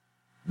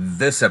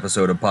This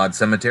episode of Pod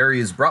Cemetery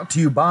is brought to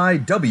you by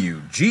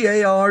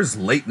WGAR's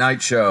Late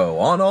Night Show,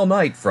 on all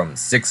night from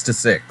 6 to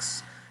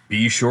 6.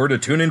 Be sure to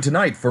tune in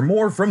tonight for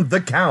more from The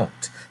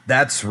Count.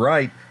 That's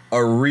right,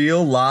 a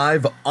real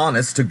live,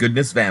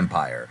 honest-to-goodness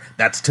vampire.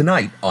 That's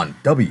tonight on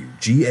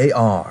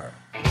WGAR.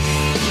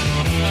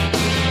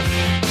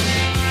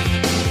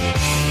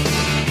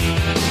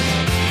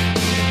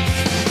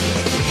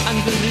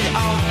 Under the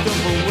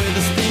October with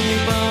the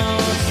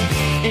steamboats,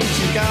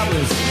 ancient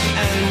goblins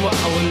and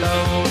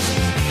wallows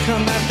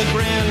come at the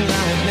grand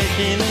light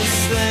making a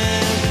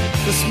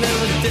sound. The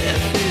smell of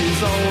death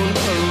is all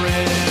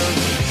around,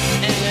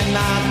 and at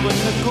night when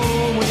the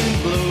cold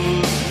wind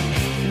blows,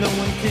 no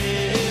one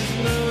cares,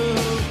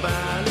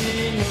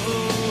 nobody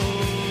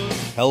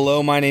knows.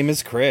 Hello, my name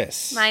is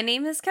Chris. My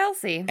name is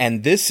Kelsey.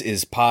 And this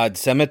is Pod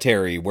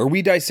Cemetery, where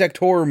we dissect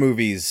horror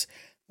movies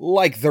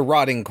like the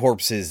rotting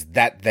corpses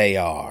that they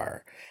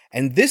are.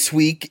 And this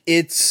week,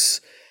 it's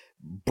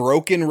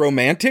Broken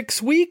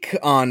Romantics Week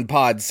on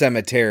Pod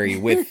Cemetery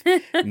with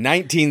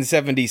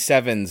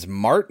 1977's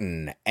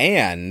Martin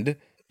and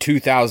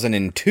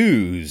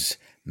 2002's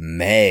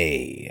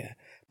May.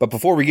 But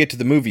before we get to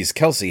the movies,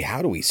 Kelsey,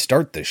 how do we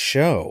start the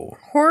show?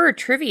 Horror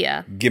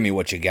trivia. Give me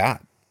what you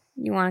got.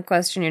 You want a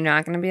question you're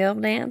not going to be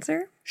able to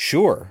answer?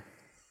 Sure.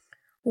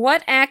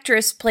 What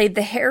actress played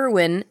the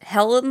heroine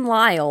Helen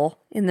Lyle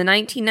in the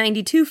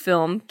 1992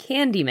 film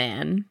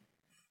Candyman?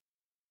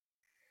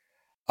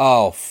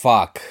 Oh,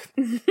 fuck.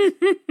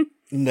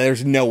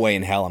 There's no way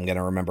in hell I'm going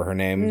to remember her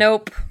name.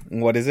 Nope.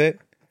 What is it?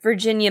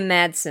 Virginia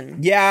Madsen.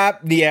 Yeah.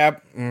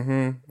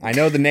 I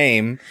know the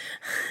name.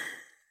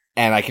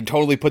 And I can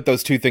totally put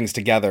those two things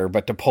together,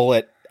 but to pull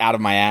it out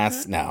of my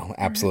ass, no,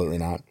 absolutely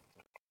not.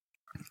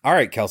 All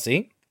right,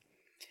 Kelsey.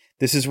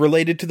 This is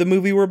related to the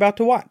movie we're about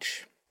to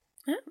watch.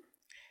 Huh?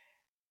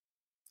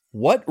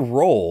 What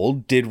role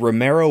did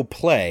Romero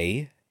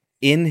play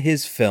in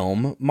his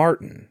film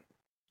Martin?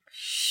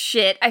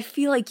 Shit, I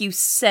feel like you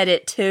said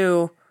it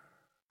too.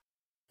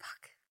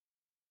 Fuck.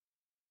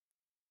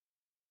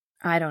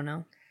 I don't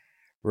know.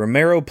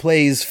 Romero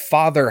plays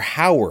Father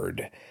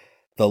Howard,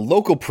 the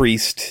local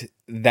priest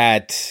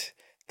that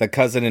the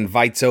cousin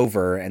invites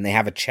over, and they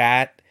have a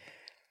chat.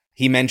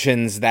 He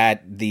mentions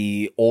that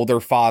the older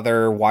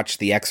father watched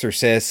The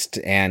Exorcist,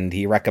 and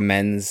he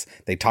recommends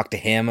they talk to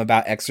him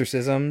about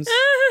exorcisms.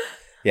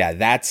 Yeah,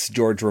 that's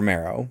George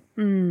Romero.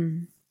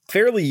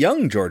 Fairly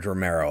young George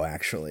Romero,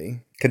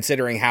 actually,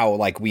 considering how,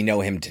 we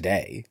know him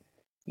today.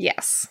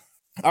 Yes.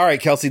 All right,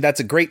 Kelsey, that's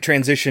a great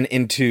transition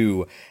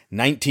into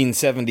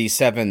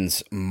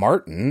 1977's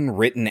Martin,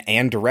 written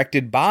and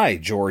directed by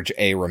George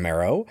A.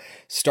 Romero,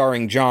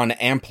 starring John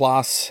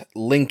Amplas,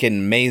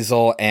 Lincoln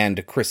Mazel,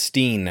 and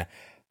Christine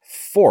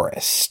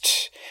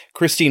Forrest.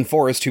 Christine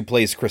Forrest, who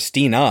plays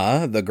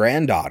Christina, the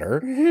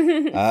granddaughter,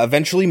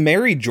 eventually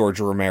married George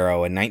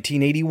Romero in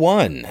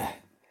 1981.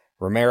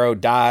 Romero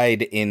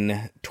died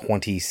in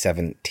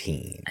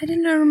 2017. I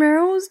didn't know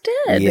Romero was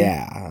dead.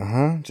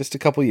 Yeah, just a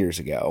couple years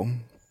ago.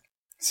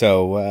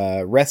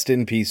 So, rest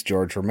in peace,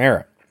 George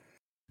Romero.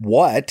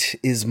 What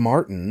is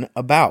Martin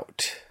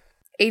about?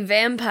 A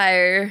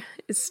vampire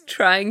is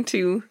trying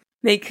to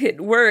make it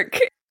work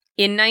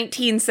in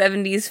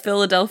 1970s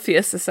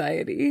Philadelphia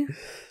society.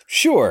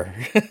 Sure.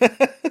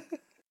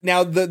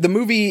 Now, the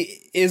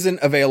movie isn't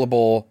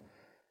available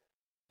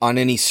on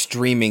any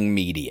streaming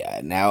media.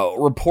 Now,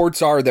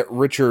 reports are that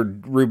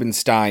Richard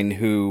Rubinstein,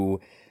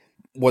 who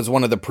was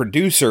one of the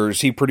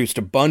producers, he produced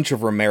a bunch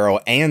of Romero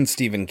and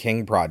Stephen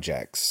King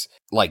projects,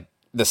 like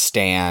The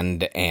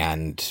Stand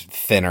and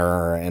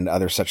Thinner and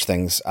other such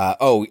things.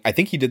 I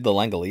think he did The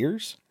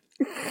Langoliers.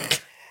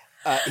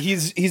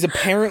 He's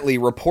apparently,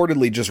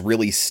 reportedly, just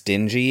really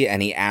stingy,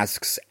 and he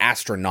asks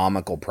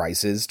astronomical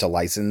prices to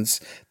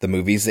license the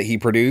movies that he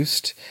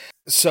produced.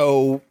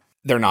 So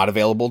they're not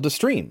available to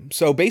stream.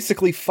 So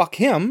basically, fuck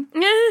him.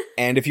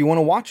 And if you want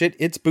to watch it,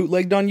 it's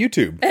bootlegged on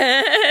YouTube.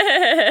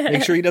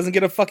 Make sure he doesn't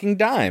get a fucking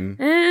dime.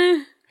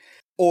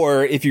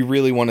 Or if you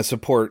really want to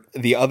support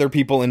the other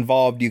people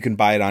involved, you can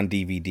buy it on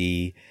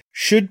DVD.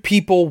 Should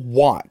people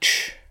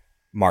watch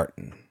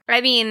Martin?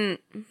 I mean,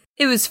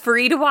 it was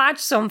free to watch,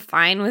 so I'm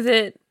fine with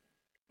it.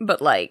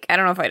 But, I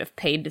don't know if I'd have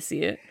paid to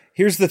see it.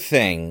 Here's the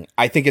thing.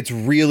 I think it's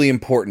really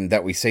important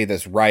that we say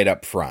this right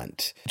up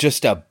front.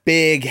 Just a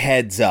big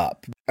heads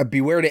up.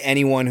 Beware to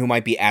anyone who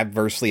might be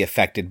adversely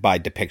affected by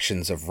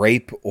depictions of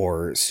rape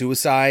or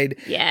suicide.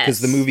 Yes. Because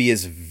the movie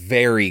is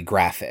very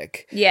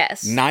graphic.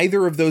 Yes.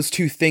 Neither of those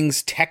two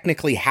things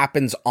technically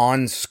happens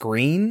on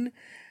screen,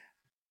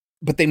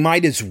 but they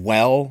might as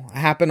well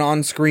happen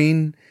on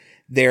screen.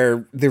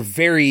 They're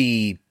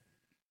very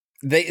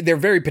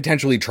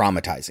potentially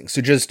traumatizing.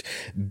 So just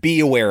be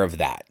aware of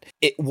that.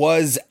 It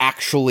was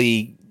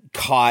actually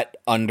caught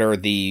under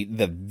the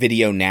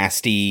video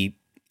nasty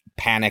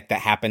panic that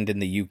happened in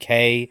the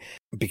UK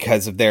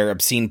because of their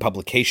Obscene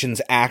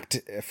Publications Act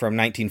from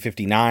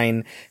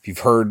 1959. If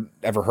you've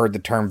ever heard the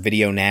term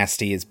video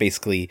nasty, it's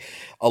basically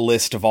a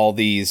list of all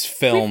these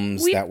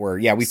films we've that were,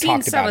 we've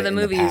talked about it in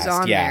the past. some of the movies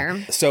on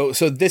there. So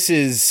this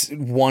is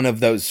one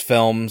of those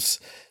films.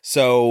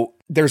 So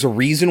there's a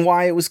reason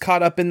why it was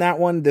caught up in that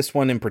one, this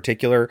one in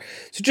particular.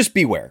 So just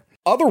beware.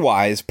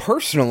 Otherwise,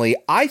 personally,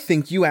 I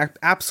think you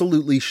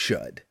absolutely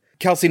should.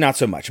 Kelsey, not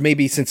so much.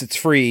 Maybe since it's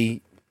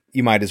free,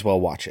 you might as well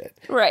watch it.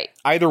 Right.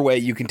 Either way,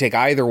 you can take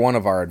either one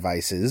of our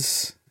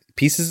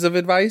pieces of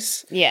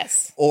advice.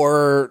 Yes.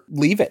 Or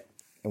leave it.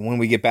 And when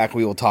we get back,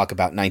 we will talk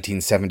about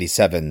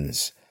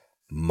 1977's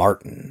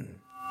Martin.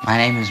 My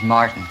name is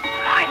Martin.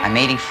 I'm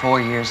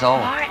 84 years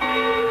old.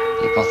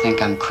 People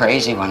think I'm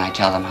crazy when I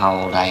tell them how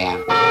old I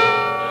am.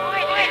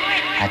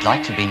 I'd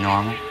like to be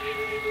normal.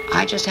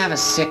 I just have a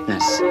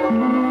sickness.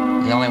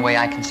 The only way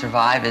I can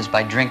survive is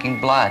by drinking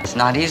blood. It's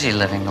not easy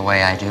living the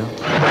way I do.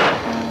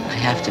 I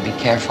have to be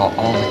careful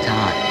all the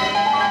time.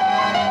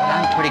 But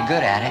I'm pretty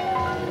good at it.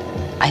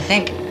 I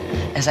think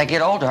as I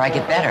get older, I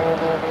get better.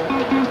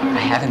 I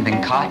haven't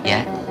been caught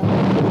yet.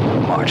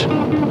 Martin,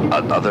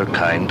 another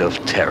kind of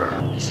terror.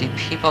 You see,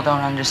 people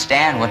don't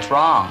understand what's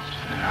wrong.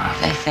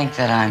 They think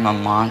that I'm a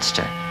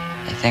monster.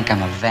 They think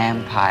I'm a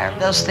vampire.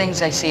 Those things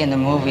they see in the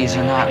movies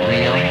are not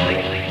real.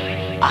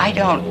 I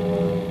don't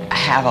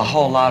have a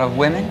whole lot of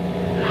women.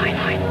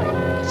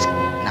 It's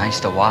nice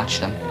to watch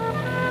them.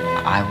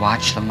 I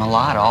watch them a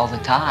lot all the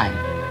time.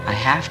 I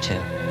have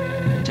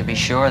to be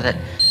sure that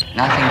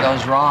nothing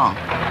goes wrong.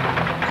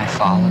 I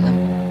follow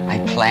them. I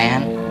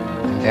plan.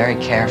 I'm very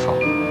careful.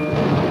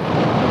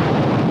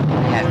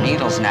 I have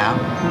needles now.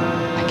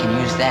 I can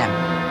use them.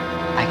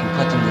 I can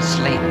put them to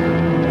sleep.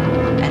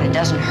 And it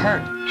doesn't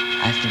hurt.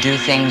 I have to do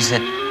things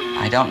that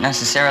I don't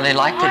necessarily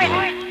like to do.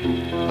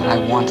 But I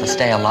want to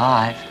stay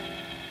alive.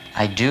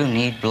 I do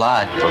need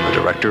blood. From the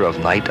director of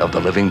Night of the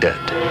Living Dead,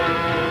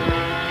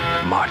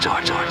 Martin,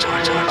 another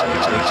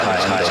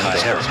kind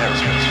of terror.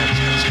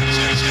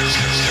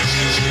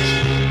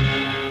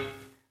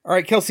 All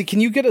right, Kelsey, can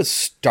you get us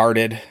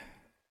started?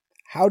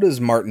 How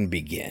does Martin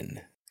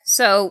begin?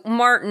 So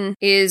Martin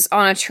is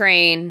on a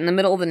train in the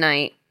middle of the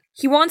night.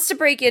 He wants to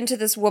break into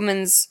this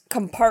woman's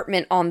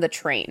compartment on the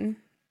train.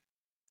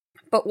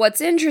 But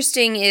what's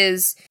interesting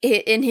is,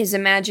 in his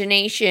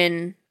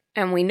imagination,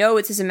 and we know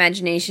it's his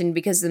imagination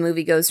because the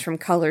movie goes from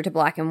color to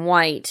black and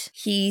white,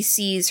 he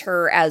sees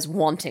her as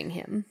wanting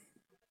him.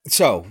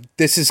 So,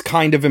 this is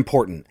kind of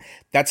important.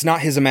 That's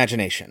not his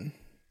imagination.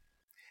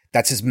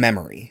 That's his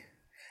memory.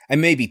 I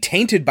may be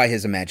tainted by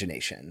his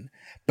imagination,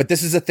 but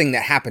this is a thing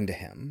that happened to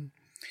him.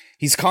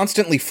 He's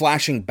constantly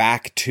flashing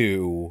back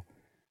to,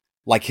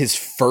 like, his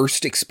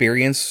first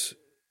experience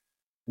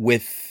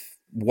with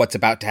what's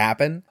about to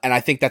happen. And I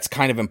think that's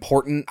kind of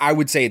important. I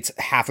would say it's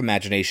half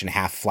imagination,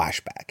 half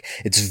flashback.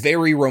 It's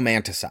very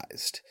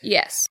romanticized.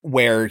 Yes.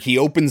 Where he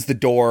opens the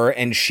door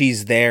and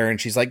she's there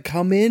and she's like,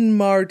 "Come in,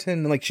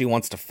 Martin." Like she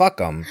wants to fuck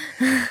him.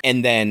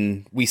 And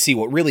then we see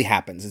what really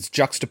happens. It's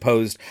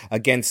juxtaposed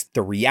against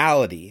the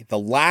reality, the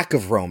lack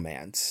of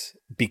romance,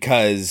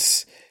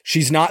 because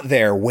she's not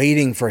there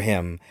waiting for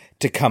him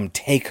to come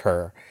take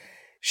her.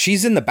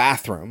 She's in the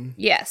bathroom.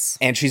 Yes.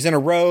 And she's in a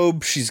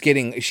robe. She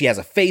has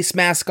a face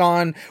mask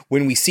on.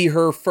 When we see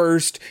her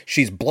first,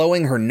 she's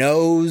blowing her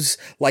nose.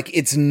 Like,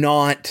 it's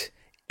not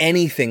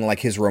anything like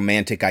his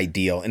romantic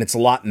ideal. And it's a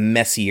lot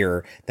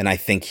messier than I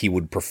think he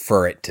would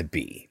prefer it to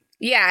be.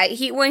 Yeah,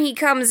 when he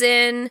comes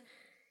in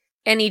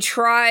and he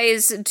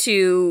tries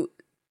to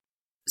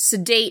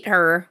sedate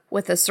her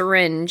with a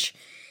syringe,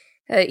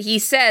 he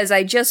says,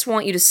 "I just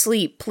want you to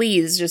sleep.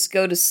 Please, just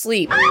go to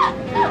sleep."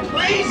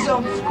 Please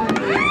don't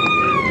scream.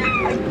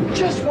 I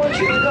just want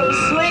you to go to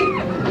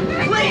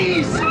sleep.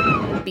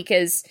 Please.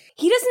 Because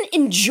he doesn't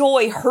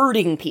enjoy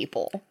hurting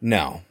people.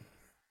 No.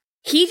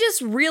 He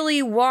just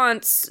really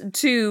wants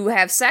to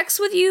have sex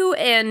with you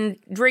and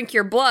drink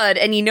your blood,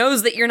 and he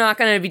knows that you're not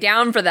going to be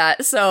down for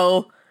that,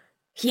 so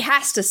he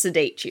has to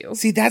sedate you.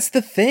 See, that's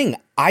the thing.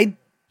 I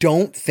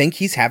don't think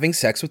he's having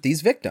sex with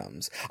these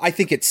victims. I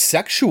think it's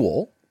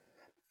sexual,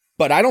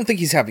 but I don't think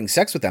he's having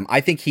sex with them.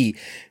 I think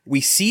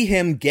we see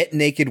him get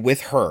naked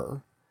with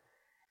her,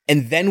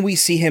 and then we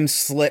see him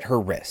slit her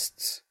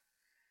wrists,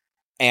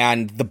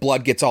 and the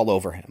blood gets all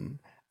over him.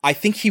 I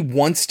think he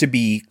wants to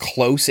be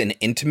close and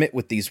intimate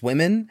with these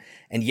women,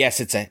 and yes,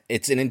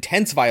 it's an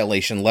intense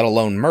violation, let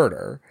alone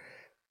murder,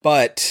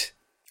 but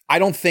I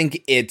don't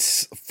think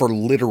it's for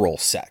literal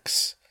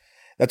sex.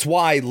 That's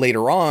why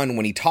later on,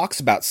 when he talks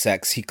about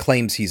sex, he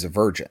claims he's a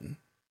virgin.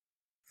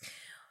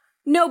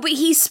 No, but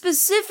he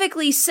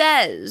specifically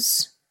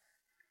says,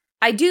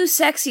 "I do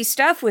sexy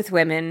stuff with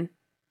women,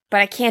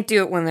 but I can't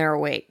do it when they're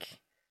awake."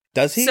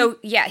 Does he? So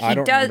yeah,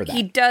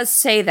 he does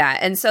say that.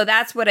 And so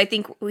that's what I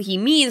think he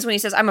means when he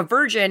says, "I'm a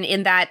virgin,"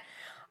 in that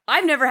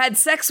I've never had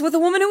sex with a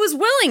woman who was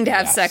willing to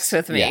have sex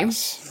with me.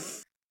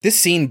 Yes. This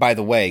scene, by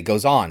the way,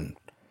 goes on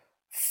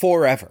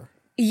forever.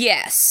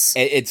 Yes.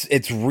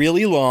 It's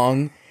really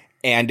long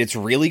and it's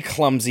really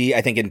clumsy,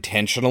 I think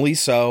intentionally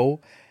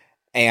so.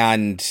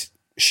 And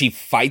she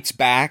fights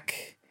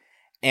back.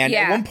 And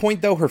at one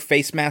point, though, her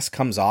face mask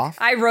comes off.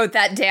 I wrote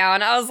that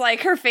down. I was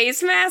like, her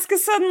face mask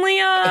is suddenly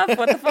off.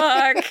 What the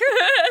fuck?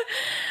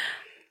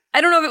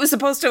 I don't know if it was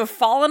supposed to have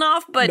fallen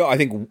off, but... No, I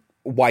think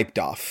wiped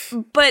off.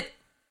 But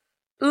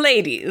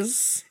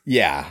ladies,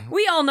 Yeah.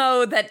 we all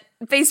know that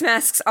face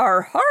masks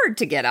are hard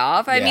to get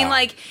off. I mean, Yeah.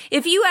 like,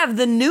 if you have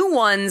the new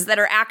ones that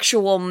are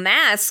actual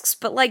masks,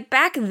 but like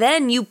back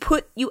then you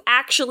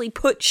actually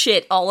put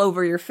shit all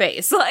over your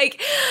face.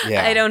 Like,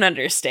 Yeah. I don't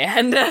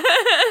understand.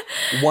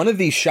 One of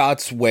these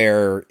shots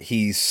where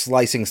he's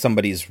slicing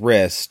somebody's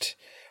wrist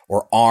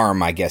or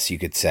arm, I guess you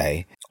could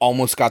say,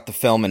 almost got the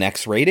film an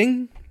X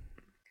rating.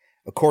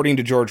 According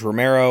to George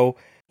Romero,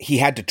 he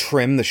had to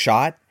trim the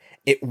shot.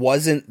 It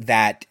wasn't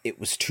that it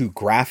was too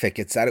graphic,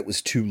 it's that it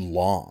was too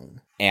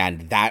long.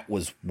 And that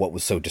was what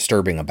was so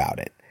disturbing about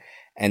it.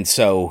 And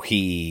so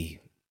he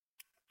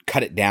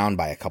cut it down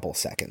by a couple of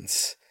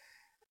seconds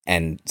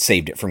and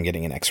saved it from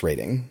getting an X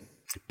rating.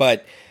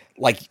 But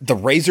like the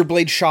razor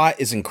blade shot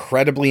is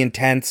incredibly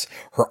intense.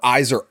 Her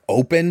eyes are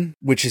open,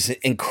 which is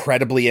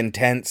incredibly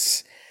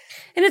intense.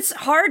 And it's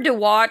hard to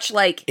watch,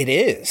 like, It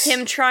is.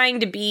 him trying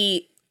to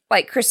be,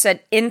 like Chris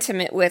said,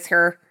 intimate with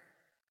her,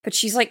 but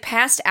she's like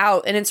passed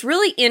out. And it's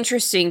really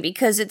interesting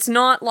because it's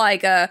not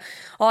like a,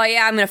 oh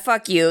yeah, I'm gonna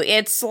fuck you.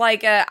 It's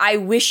like a, I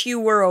wish you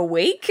were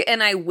awake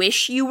and I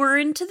wish you were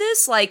into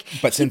this. Like,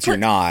 But since you're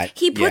not,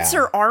 he puts yeah.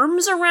 her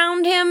arms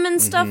around him and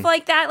stuff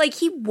like that. Like,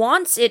 he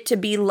wants it to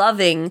be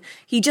loving.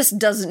 He just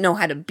doesn't know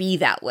how to be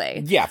that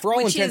way. Yeah, for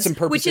all intents and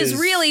purposes. Which is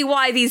really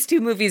why these two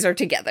movies are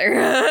together.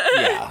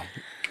 Yeah.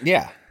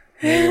 Yeah.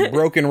 They're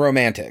broken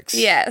romantics.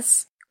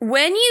 Yes.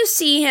 When you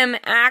see him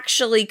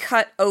actually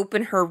cut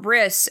open her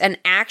wrists and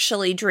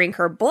actually drink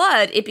her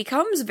blood, it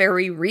becomes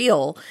very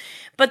real.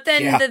 But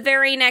then Yeah. the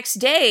very next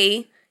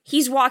day,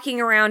 he's walking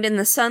around in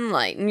the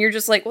sunlight, and you're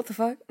just like, what the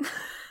fuck?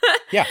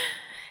 Yeah.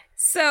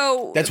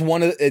 So That's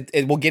one of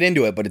we'll get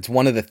into it, but it's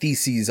one of the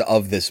theses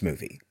of this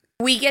movie.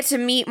 we get to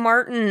meet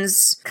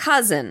Martin's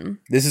cousin.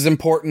 This is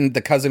important.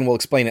 The cousin will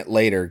explain it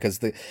later because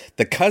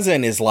the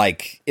cousin is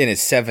like in his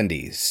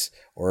 70s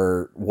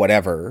or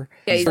whatever.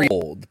 Yeah, He's very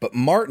old. But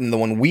Martin, the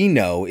one we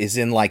know, is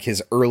in like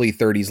his early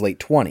 30s, late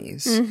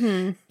 20s.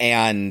 Mm-hmm.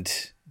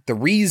 And the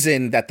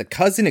reason that the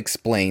cousin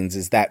explains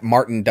is that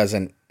Martin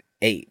doesn't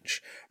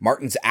age.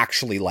 Martin's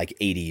actually like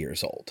 80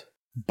 years old,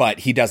 but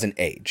he doesn't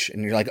age.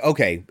 And you're like,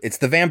 okay, it's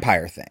the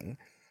vampire thing.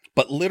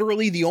 But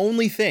literally the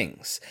only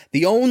things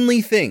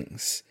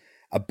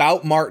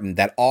about Martin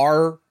that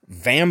are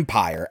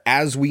vampire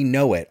as we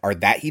know it are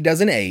that he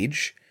doesn't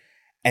age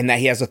and that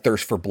he has a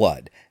thirst for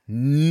blood.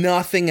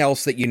 Nothing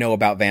else that you know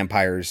about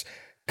vampires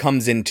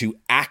comes into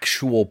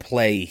actual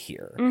play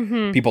here.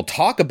 Mm-hmm. People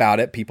talk about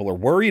it, people are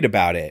worried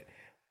about it,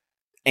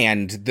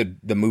 and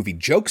the movie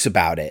jokes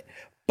about it,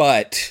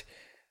 but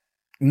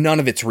none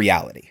of it's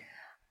reality.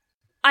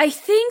 I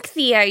think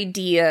the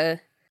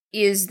idea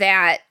is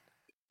that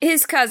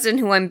his cousin,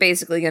 who I'm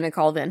basically going to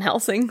call Van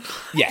Helsing,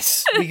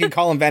 Yes, we can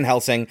call him Van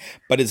Helsing,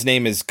 but his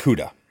name is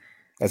Kuda.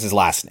 That's his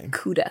last name.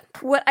 Kuda.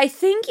 What I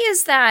think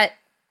is that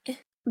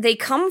they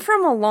come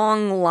from a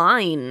long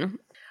line.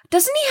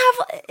 Doesn't he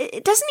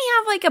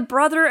have like a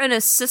brother and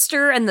a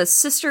sister, and the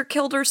sister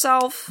killed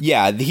herself?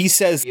 Yeah, he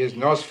says He is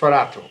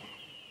Nosferatu.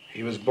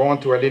 He was born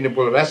to Aline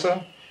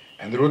Bulresa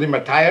and Rudi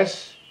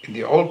Matthias in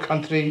the old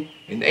country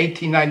in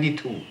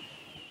 1892.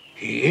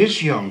 He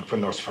is young for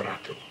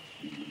Nosferatu.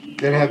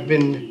 There have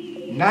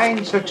been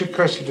 9 such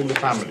occurrences in the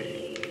family.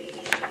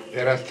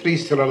 There are 3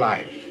 still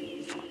alive.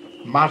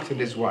 Martin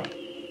is one.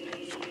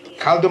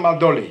 Caldo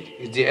Maldoli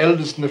is the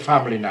eldest in the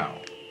family now.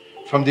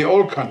 From the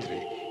old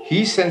country,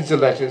 he sends the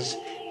letters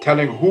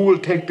telling who will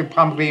take the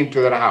Pomgrim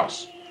to their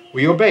house.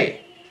 We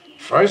obey.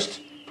 First,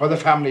 for the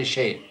family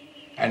shame.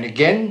 And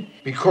again,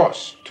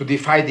 because to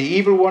defy the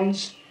evil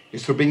ones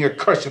is to bring a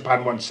curse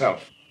upon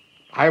oneself.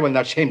 I will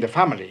not shame the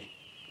family,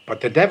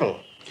 but the devil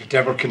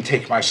can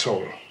take my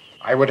soul.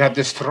 I would have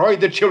destroyed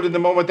the children the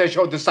moment they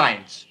showed the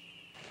signs.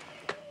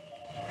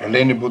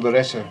 Elena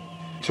Budoresa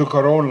took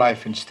her own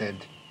life instead.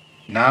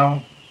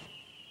 Now,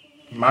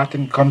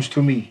 Martin comes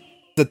to me.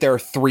 that there are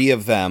 3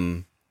 of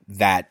them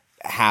that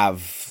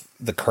have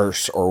the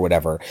curse or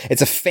whatever.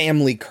 It's a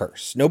family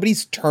curse.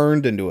 Nobody's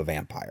turned into a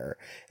vampire.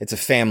 It's a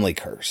family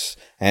curse.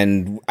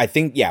 And I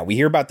think, yeah, we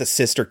hear about the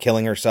sister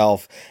killing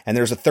herself, and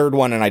there's a 3rd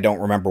one, and I don't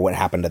remember what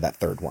happened to that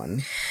 3rd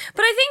one.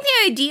 But I think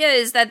the idea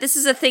is that this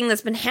is a thing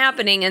that's been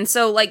happening, and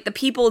so like the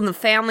people in the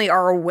family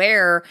are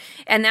aware,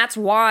 and that's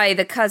why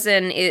the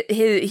cousin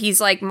he's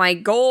like, my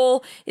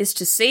goal is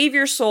to save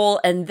your soul,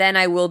 and then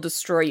I will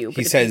destroy you.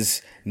 He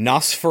says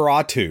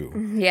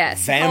Nosferatu.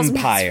 Yes, he calls him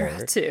Vampire.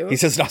 Nosferatu. He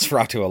says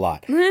Nosferatu a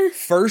lot.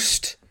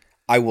 First,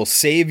 I will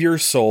save your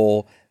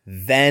soul,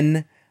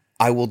 then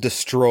I will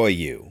destroy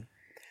you.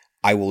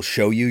 I will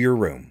show you your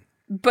room.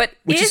 But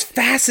Which is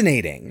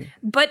fascinating.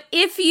 But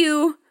if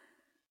you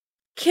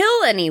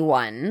kill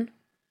anyone,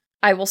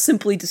 I will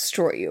simply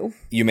destroy you.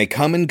 You may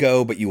come and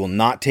go, but you will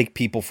not take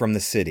people from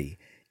the city.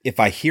 If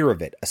I hear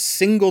of it a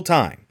single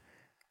time,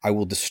 I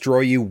will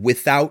destroy you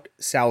without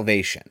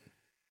salvation.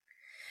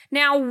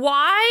 Now,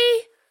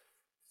 why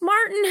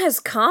Martin has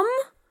come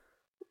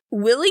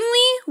willingly,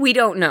 we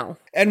don't know.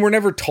 And we're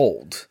never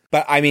told.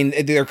 But I mean,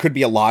 there could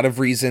be a lot of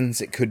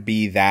reasons. It could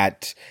be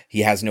that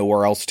he has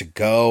nowhere else to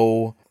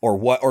go,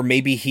 or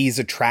maybe he's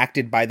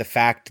attracted by the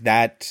fact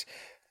that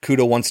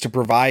Kuda wants to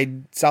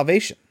provide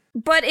salvation.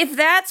 But if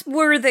that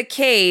were the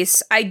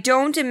case, I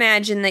don't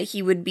imagine that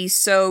he would be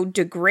so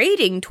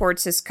degrading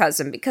towards his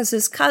cousin, because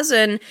his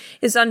cousin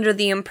is under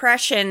the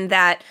impression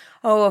that,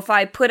 oh, if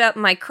I put up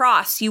my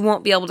cross, you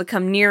won't be able to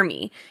come near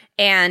me.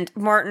 And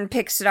Martin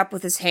picks it up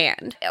with his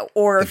hand.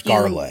 Or if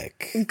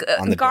garlic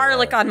on the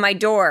garlic door. on my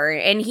door.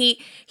 And he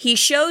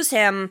shows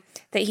him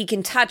that he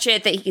can touch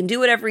it, that he can do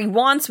whatever he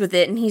wants with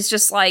it. And he's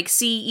just like,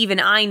 see, even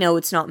I know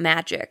it's not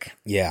magic.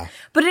 Yeah.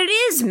 But it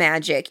is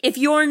magic. If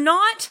you are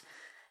not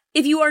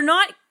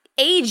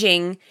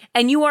aging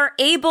and you are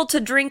able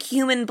to drink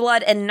human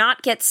blood and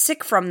not get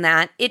sick from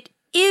that, it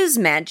is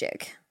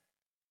magic.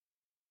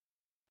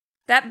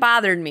 That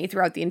bothered me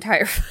throughout the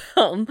entire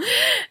film.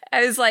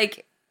 I was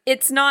like,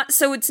 it's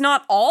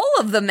not all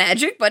of the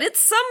magic, but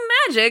it's some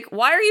magic.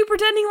 Why are you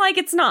pretending like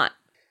it's not?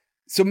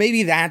 So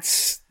maybe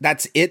that's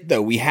it,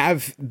 though. We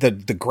have the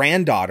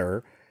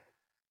granddaughter,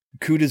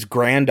 Kuda's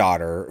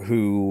granddaughter,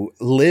 who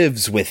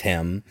lives with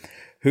him,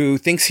 who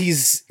thinks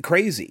he's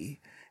crazy.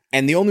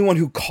 And the only one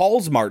who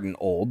calls Martin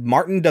old,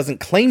 Martin doesn't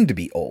claim to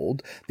be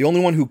old. The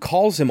only one who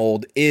calls him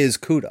old is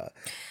Kuda.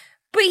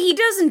 But he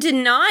doesn't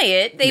deny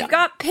it. They've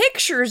got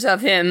pictures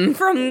of him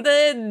from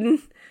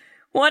the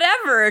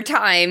whatever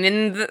time,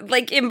 in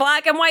black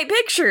and white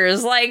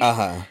pictures.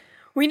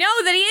 We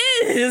know that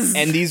he is.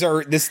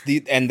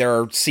 And and there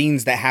are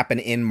scenes that happen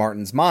in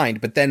Martin's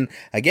mind. But then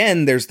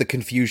again, there's the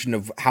confusion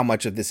of how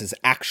much of this is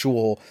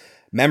actual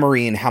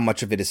memory and how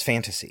much of it is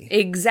fantasy.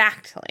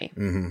 Exactly.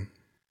 Mm-hmm.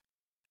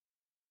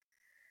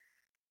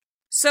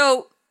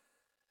 So,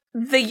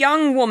 the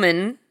young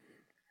woman,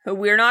 who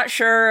we're not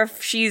sure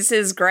if she's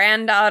his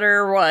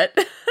granddaughter or what,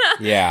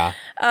 yeah,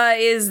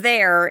 is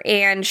there,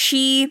 and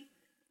she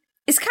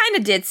is kind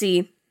of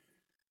ditzy,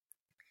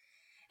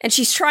 and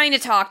she's trying to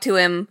talk to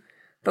him,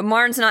 but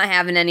Martin's not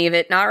having any of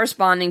it, not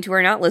responding to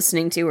her, not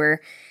listening to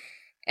her,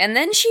 and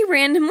then she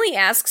randomly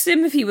asks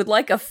him if he would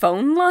like a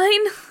phone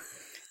line.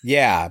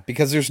 Yeah,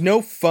 because there's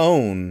no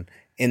phone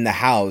in the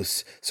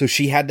house, so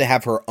she had to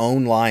have her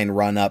own line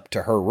run up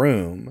to her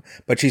room.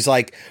 But she's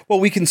like, well,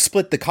 we can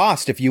split the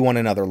cost if you want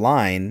another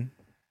line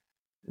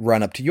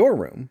run up to your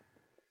room.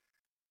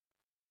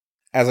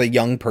 As a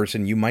young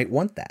person, you might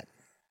want that.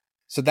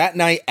 So that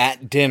night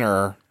at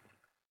dinner,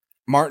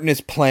 Martin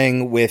is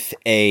playing with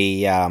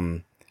a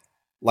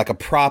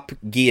prop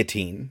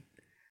guillotine,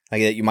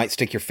 like that you might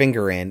stick your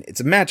finger in. It's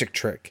a magic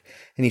trick,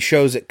 and he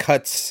shows it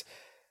cuts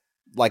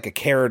like a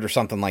carrot or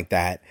something like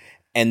that.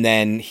 And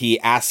then he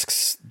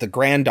asks the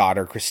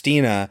granddaughter,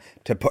 Christina,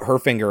 to put her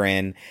finger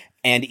in.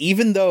 And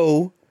even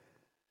though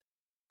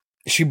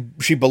she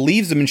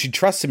believes him and she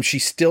trusts him, she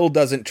still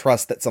doesn't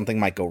trust that something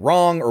might go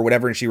wrong or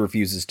whatever, and she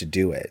refuses to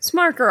do it.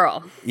 Smart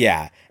girl.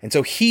 Yeah. And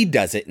so he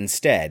does it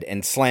instead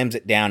and slams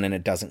it down, and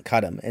it doesn't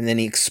cut him. And then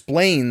he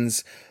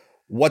explains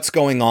what's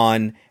going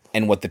on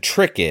and what the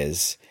trick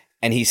is.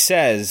 And he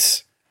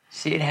says,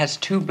 see, it has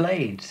two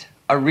blades,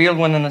 a real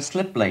one and a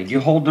slip blade. You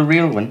hold the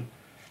real one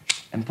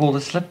and pull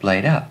the slip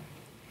blade up.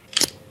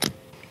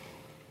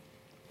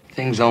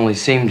 Things only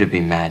seem to be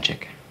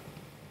magic.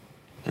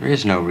 There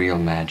is no real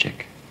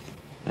magic.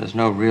 There's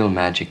no real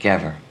magic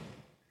ever.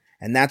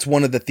 And that's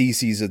one of the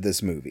theses of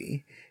this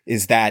movie,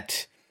 is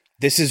that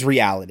this is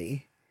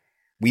reality.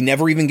 We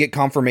never even get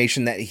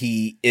confirmation that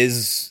he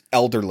is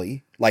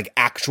elderly, like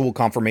actual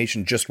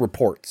confirmation, just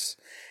reports.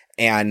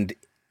 And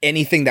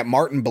anything that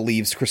Martin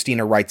believes,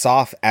 Christina writes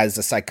off as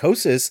a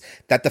psychosis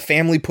that the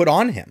family put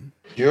on him.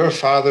 Your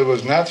father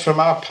was not from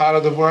our part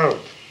of the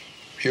world.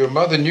 Your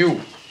mother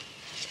knew.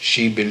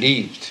 She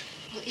believed.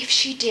 Well, if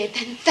she did,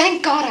 then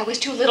thank God I was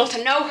too little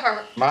to know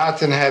her.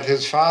 Martin had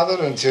his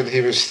father until he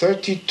was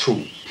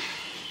 32.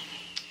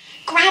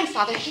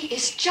 Grandfather, he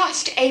is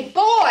just a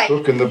boy.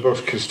 Look in the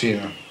books,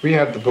 Christina. We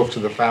had the books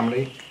of the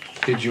family.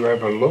 Did you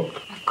ever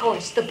look? Of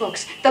course, the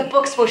books. The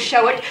books will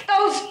show it.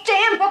 Those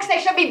damn books, they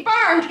should be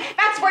burned.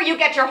 That's where you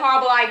get your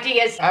horrible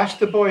ideas. Ask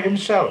the boy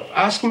himself.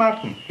 Ask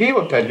Martin. He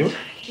will tell you.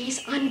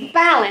 He's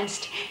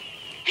unbalanced.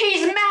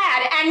 He's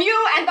mad, and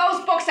you and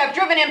those books have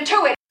driven him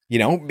to it. You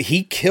know,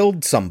 he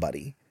killed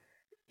somebody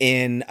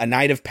in A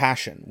Night of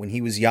Passion when he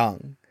was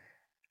young.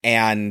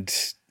 And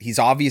he's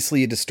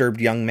obviously a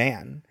disturbed young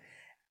man.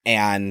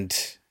 And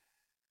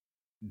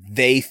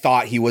they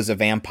thought he was a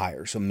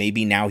vampire. So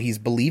maybe now he's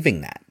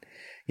believing that.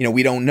 You know,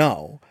 we don't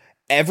know.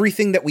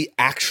 Everything that we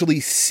actually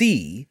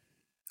see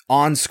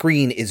on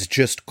screen is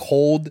just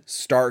cold,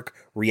 stark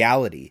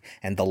reality.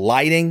 And the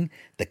lighting,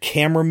 the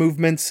camera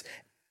movements,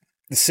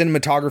 the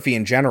cinematography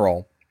in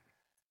general,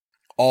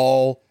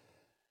 all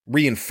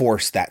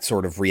reinforce that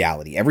sort of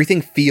reality.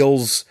 Everything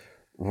feels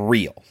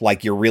real,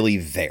 like you're really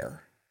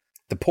there.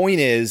 The point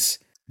is,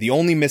 the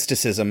only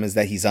mysticism is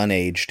that he's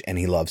unaged and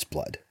he loves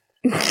blood.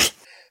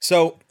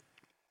 So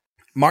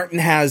Martin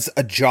has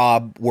a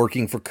job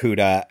working for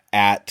Kuda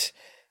at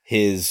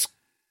his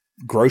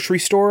grocery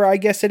store, I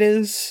guess it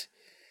is.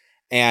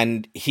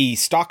 And he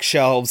stocks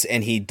shelves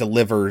and he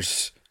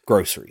delivers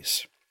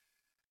groceries.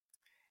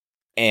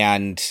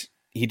 And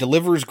he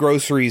delivers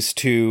groceries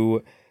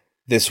to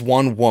this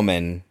one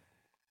woman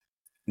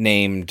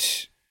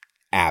named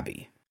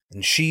Abby.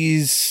 And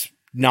she's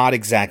not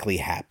exactly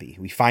happy.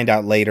 We find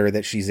out later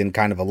that she's in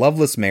kind of a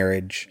loveless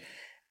marriage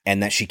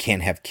and that she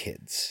can't have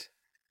kids.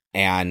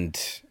 And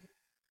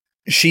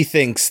she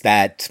thinks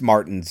that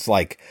Martin's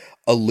like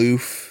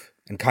aloof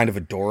and kind of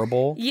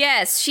adorable.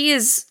 Yes, she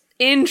is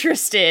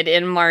interested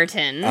in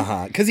Martin.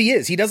 Because he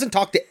is. He doesn't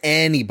talk to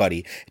anybody.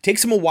 It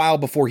takes him a while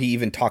before he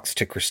even talks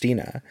to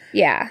Christina.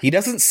 Yeah. He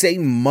doesn't say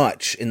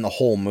much in the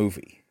whole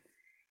movie.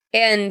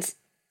 And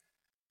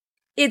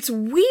it's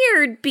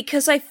weird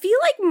because I feel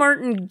like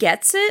Martin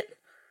gets it,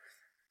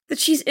 that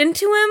she's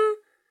into him.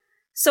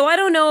 So I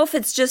don't know if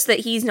it's just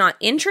that he's not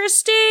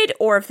interested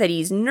or if that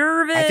he's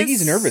nervous. I think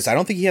he's nervous. I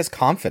don't think he has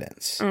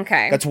confidence.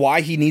 Okay. That's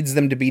why he needs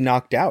them to be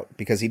knocked out,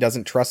 because he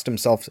doesn't trust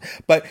himself.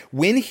 But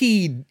when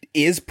he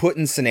is put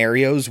in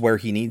scenarios where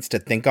he needs to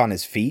think on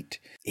his feet,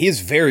 he is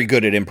very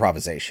good at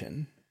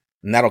improvisation.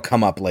 And that'll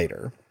come up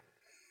later.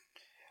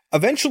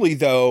 Eventually,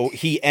 though,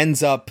 he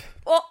ends up...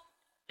 Well,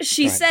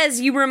 she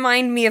says, "You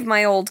remind me of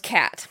my old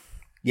cat."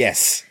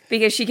 Yes.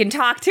 Because she can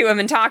talk to him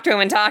and talk to him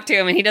and talk to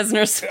him, and he doesn't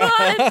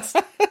respond.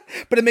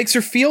 But it makes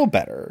her feel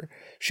better.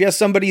 She has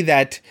somebody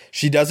that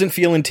she doesn't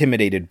feel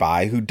intimidated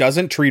by, who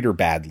doesn't treat her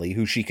badly,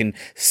 who she can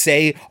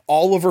say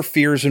all of her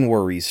fears and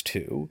worries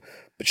to.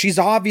 But she's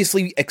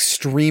obviously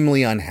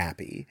extremely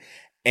unhappy.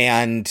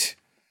 And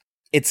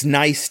it's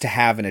nice to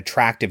have an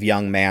attractive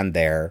young man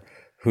there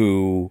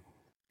who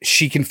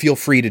she can feel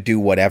free to do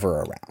whatever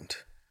around.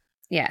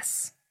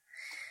 Yes.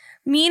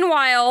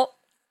 Meanwhile,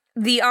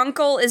 the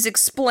uncle is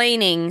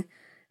explaining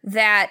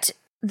that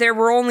there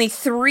were only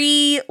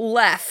 3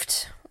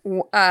 left.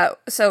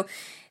 So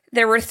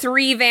there were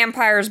 3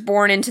 vampires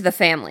born into the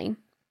family.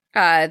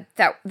 That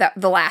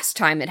the last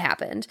time it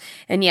happened.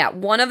 And yeah,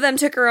 one of them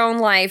took her own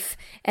life,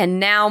 and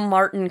now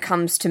Martin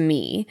comes to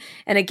me.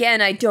 And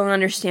again, I don't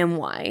understand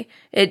why.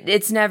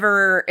 It's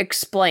never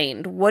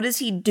explained. What is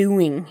he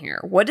doing here?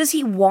 What does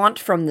he want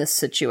from this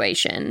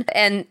situation?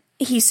 And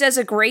he says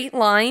a great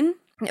line,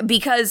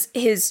 because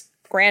his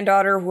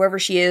granddaughter, whoever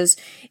she is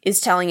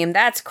telling him,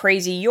 "That's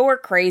crazy, you're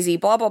crazy,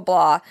 blah, blah,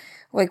 blah.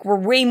 Like, we're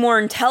way more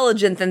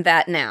intelligent than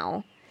that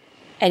now."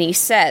 And he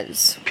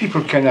says,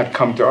 "People cannot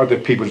come to other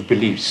people's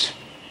beliefs.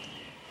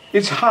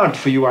 It's hard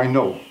for you, I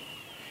know.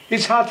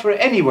 It's hard for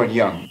anyone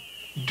young.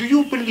 Do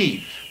you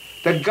believe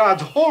that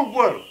God's whole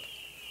world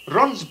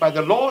runs by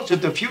the laws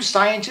of the few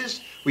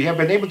sciences we have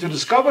been able to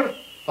discover?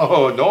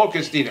 Oh, no,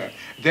 Christina,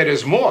 there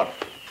is more.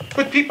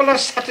 But people are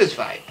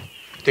satisfied.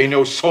 They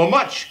know so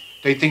much,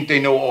 they think they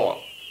know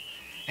all.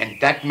 And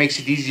that makes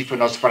it easy for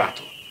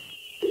Nosferatu.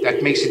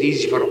 That makes it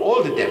easy for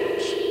all the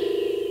devils."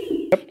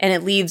 And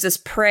it leaves us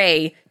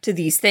prey to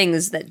these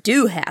things that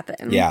do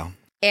happen. Yeah.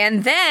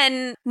 And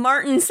then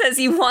Martin says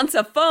he wants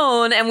a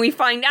phone, and we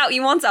find out he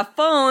wants a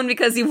phone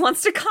because he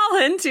wants to call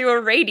into a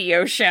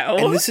radio show.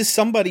 And this is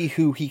somebody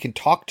who he can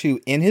talk to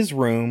in his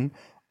room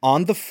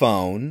on the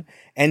phone,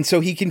 and so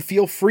he can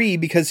feel free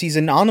because he's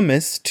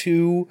anonymous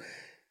to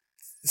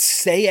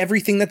say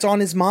everything that's on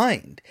his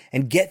mind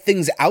and get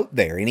things out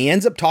there. And he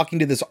ends up talking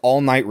to this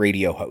all-night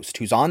radio host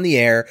who's on the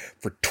air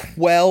for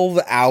 12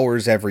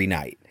 hours every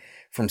night,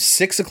 from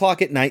 6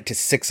 o'clock at night to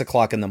 6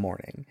 o'clock in the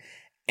morning.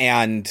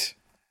 And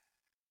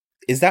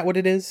is that what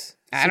it is?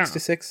 I don't know. 6 to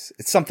 6?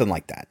 It's something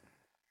like that.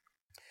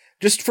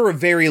 Just for a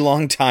very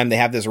long time, they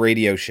have this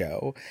radio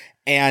show,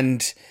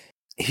 and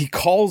he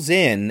calls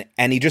in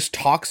and he just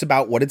talks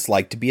about what it's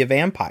like to be a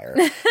vampire.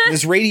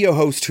 This radio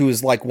host, who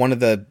is like one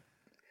of the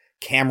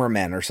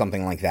cameramen or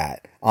something like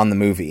that on the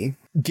movie,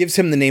 gives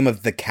him the name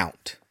of the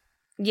Count.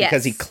 Yes.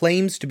 Because he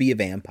claims to be a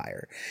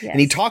vampire. Yes.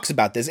 And he talks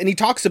about this, and he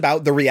talks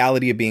about the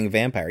reality of being a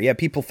vampire. Yeah,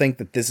 people think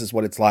that this is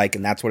what it's like,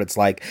 and that's what it's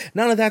like.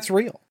 None of that's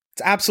real.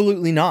 It's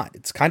absolutely not.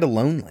 It's kind of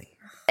lonely.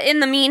 In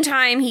the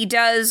meantime, he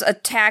does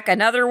attack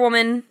another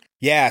woman.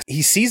 Yeah,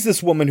 he sees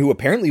this woman who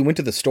apparently went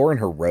to the store in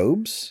her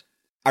robes.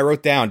 I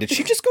wrote down, did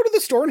she just go to the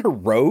store in her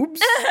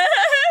robes?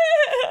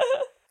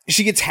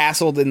 She gets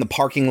hassled in the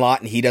parking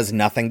lot, and he does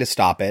nothing to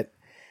stop it.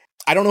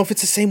 I don't know if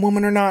it's the same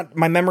woman or not.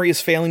 My memory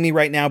is failing me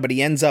right now, but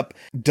he ends up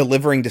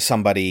delivering to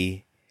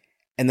somebody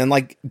and then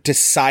like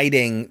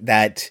deciding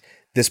that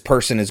this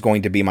person is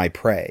going to be my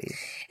prey.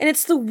 And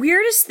it's the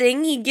weirdest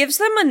thing. He gives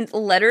them a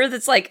letter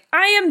that's like,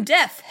 "I am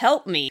deaf,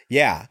 help me."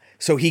 Yeah.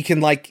 So he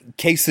can like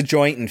case the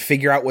joint and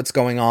figure out what's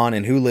going on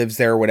and who lives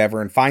there or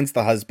whatever, and finds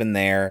the husband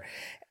there.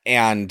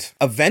 And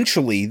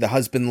eventually the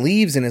husband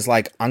leaves and is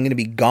like, "I'm going to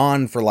be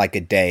gone for like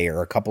a day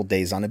or a couple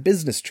days on a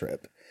business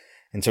trip."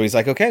 And so he's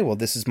like, "Okay, well,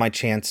 this is my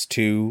chance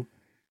to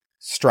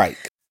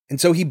strike."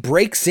 And so he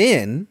breaks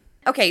in.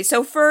 Okay,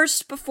 so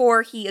first,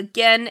 before he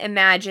again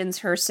imagines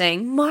her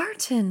saying,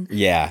 "Martin,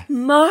 Yeah.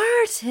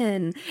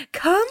 Martin,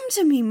 come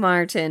to me,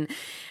 Martin."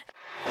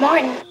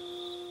 Martin.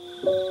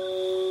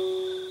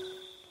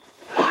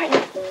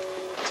 Martin.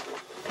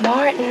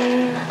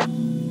 Martin.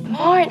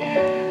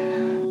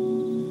 Martin.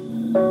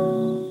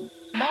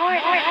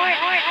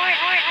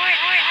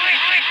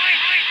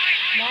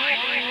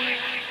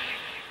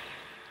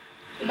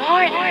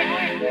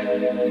 Martin.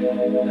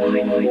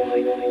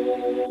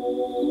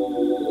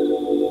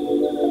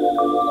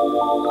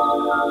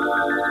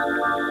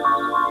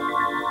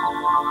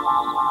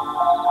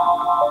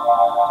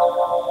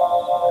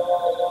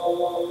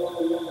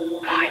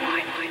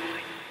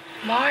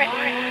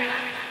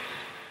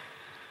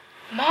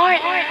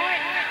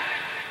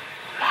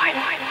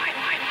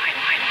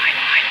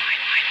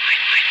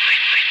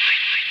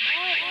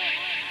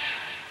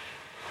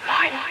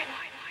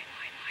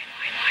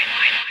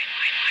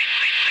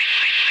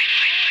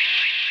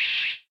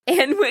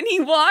 And when he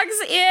walks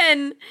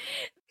in,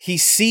 he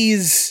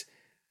sees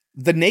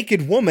the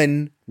naked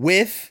woman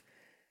with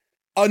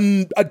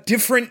a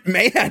different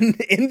man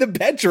in the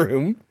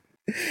bedroom.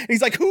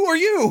 He's like, who are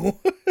you?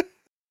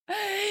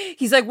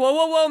 He's like, whoa,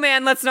 whoa, whoa,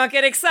 man, let's not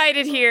get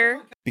excited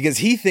here. Because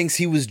he thinks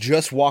he was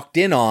just walked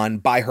in on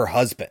by her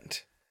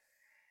husband.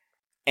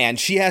 And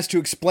she has to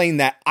explain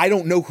that I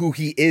don't know who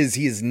he is.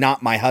 He is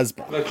not my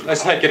husband.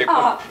 Let's not get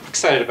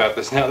excited about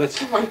this now.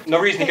 That's no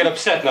reason to get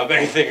upset about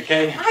anything,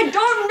 okay? I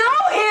don't know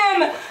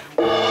him!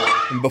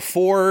 And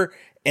before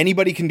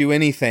anybody can do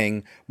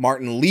anything,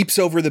 Martin leaps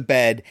over the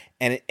bed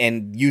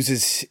and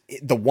uses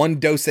the one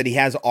dose that he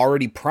has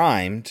already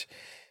primed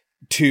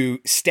to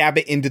stab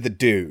it into the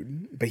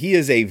dude. But he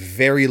is a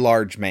very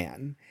large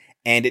man,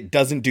 and it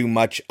doesn't do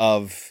much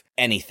of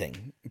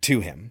anything to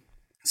him.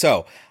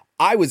 So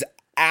I was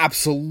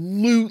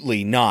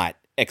absolutely not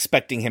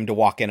expecting him to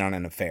walk in on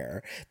an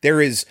affair.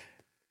 There is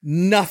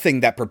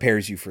nothing that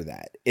prepares you for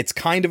that. It's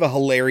kind of a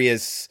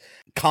hilarious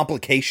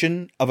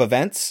complication of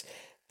events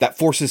that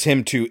forces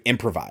him to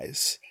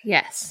improvise.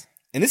 Yes.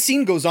 And this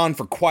scene goes on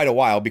for quite a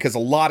while because a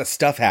lot of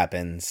stuff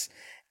happens.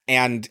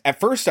 And at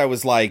first I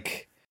was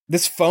like,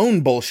 this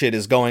phone bullshit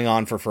is going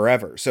on for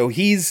forever. So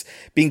he's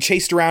being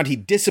chased around. He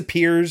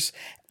disappears.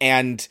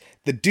 And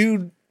the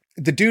dude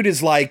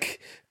is like,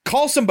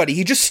 call somebody.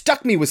 He just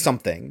stuck me with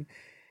something.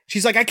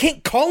 She's like, I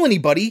can't call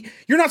anybody.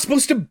 You're not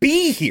supposed to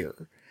be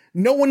here.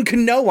 No one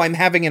can know I'm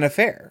having an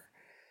affair.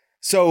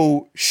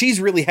 So she's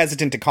really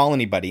hesitant to call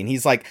anybody. And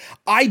he's like,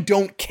 I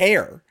don't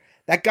care.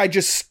 That guy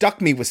just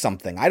stuck me with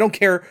something. I don't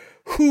care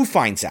who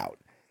finds out.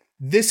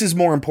 This is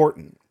more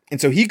important.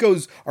 And so he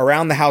goes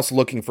around the house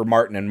looking for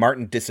Martin, and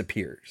Martin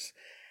disappears.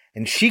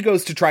 And she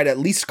goes to try to at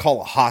least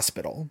call a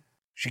hospital.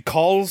 She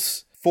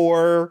calls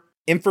for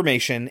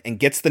information and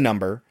gets the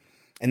number.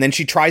 And then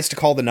she tries to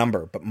call the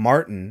number. But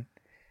Martin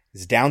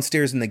is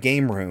downstairs in the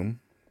game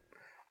room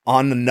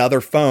on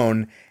another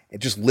phone,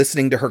 just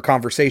listening to her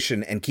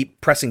conversation and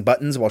keep pressing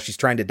buttons while she's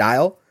trying to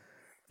dial.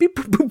 Beep,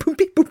 boop, boop, boop,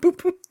 beep, boop,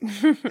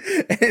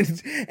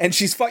 boop. And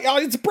she's like, oh,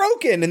 it's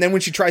broken. And then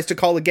when she tries to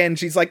call again,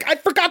 she's like, I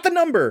forgot the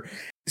number.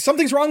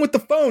 Something's wrong with the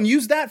phone.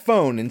 Use that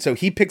phone. And so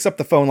he picks up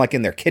the phone like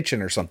in their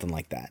kitchen or something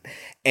like that.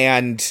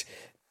 And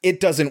it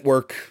doesn't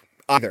work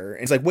either.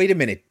 And it's like, wait a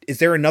minute. Is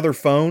there another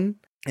phone?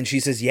 And she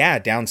says, yeah,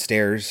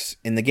 downstairs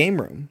in the game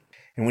room.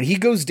 And when he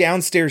goes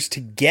downstairs to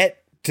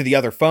get to the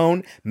other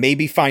phone,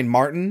 maybe find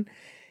Martin,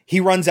 he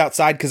runs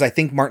outside because I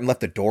think Martin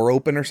left the door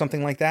open or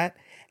something like that.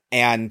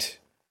 And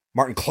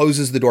Martin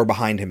closes the door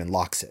behind him and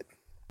locks it.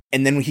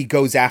 And then when he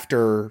goes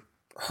after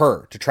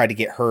her to try to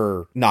get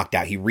her knocked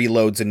out, he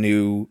reloads a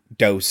new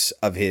dose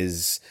of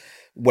his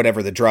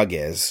whatever the drug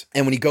is.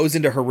 And when he goes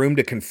into her room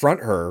to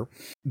confront her,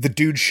 the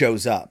dude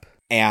shows up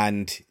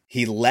and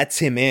he lets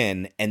him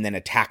in and then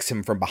attacks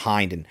him from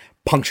behind and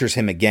punctures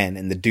him again.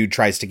 And the dude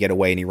tries to get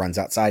away and he runs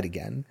outside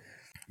again.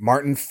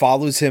 Martin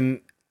follows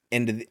him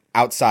into the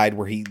outside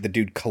where the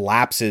dude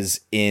collapses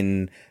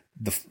in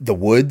the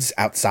woods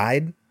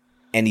outside.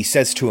 And he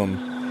says to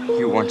him,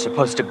 you weren't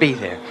supposed to be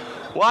there.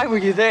 Why were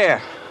you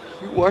there?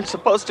 You weren't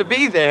supposed to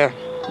be there.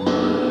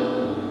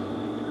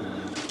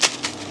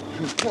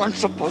 You weren't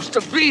supposed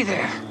to be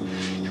there.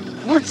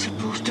 You weren't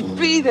supposed to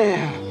be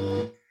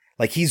there.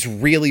 Like, he's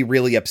really,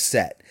 really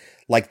upset.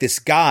 Like, this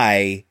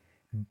guy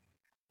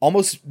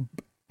almost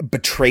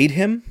betrayed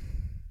him.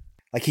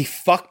 Like, he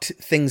fucked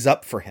things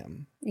up for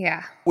him.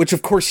 Yeah. Which,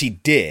 of course, he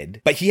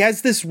did. But he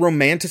has this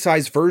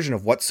romanticized version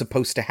of what's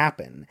supposed to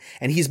happen.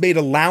 And he's made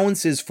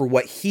allowances for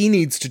what he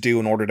needs to do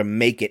in order to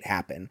make it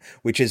happen,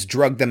 which is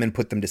drug them and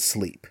put them to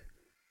sleep.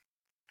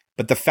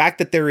 But the fact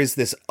that there is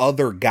this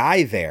other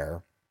guy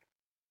there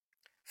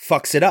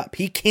fucks it up.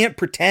 He can't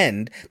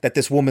pretend that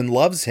this woman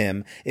loves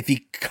him if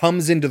he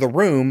comes into the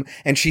room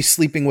and she's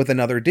sleeping with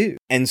another dude.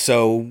 And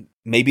so,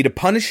 maybe to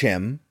punish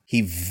him,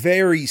 he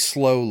very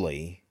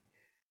slowly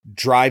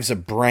drives a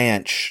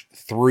branch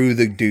through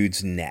the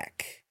dude's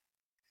neck.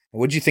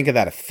 What'd you think of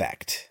that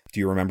effect? Do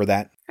you remember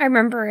that? I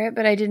remember it,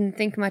 but I didn't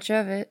think much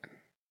of it.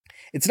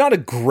 It's not a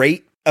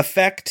great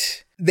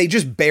effect. They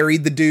just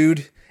buried the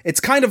dude. It's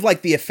kind of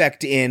like the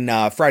effect in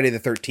Friday the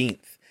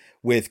 13th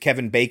with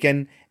Kevin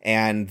Bacon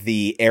and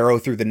the arrow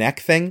through the neck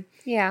thing.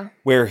 Yeah.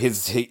 Where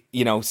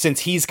since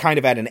he's kind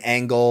of at an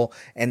angle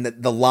and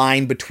the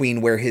line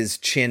between where his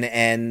chin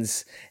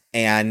ends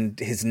and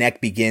his neck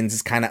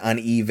is kind of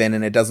uneven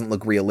and it doesn't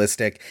look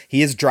realistic.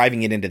 He is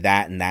driving it into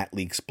that, and that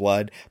leaks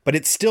blood, but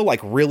it's still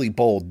like really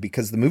bold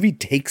because the movie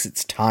takes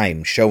its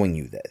time showing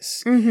you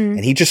this.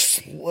 And he just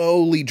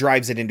slowly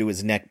drives it into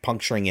his neck,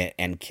 puncturing it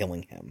and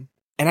killing him.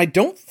 And I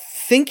don't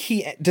think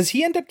does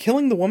he end up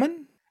killing the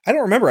woman? I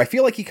don't remember. I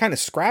feel like he kind of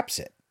scraps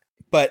it.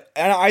 But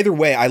either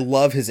way, I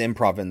love his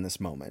improv in this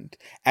moment.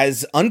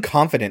 As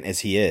unconfident as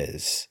he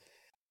is,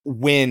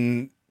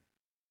 when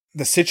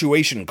the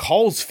situation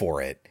calls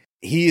for it,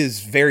 he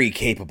is very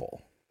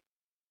capable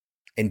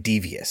and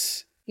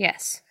devious.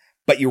 Yes.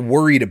 But you're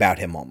worried about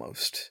him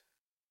almost.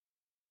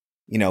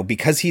 You know,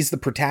 because he's the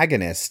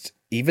protagonist,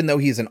 even though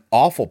he's an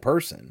awful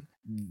person,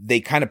 they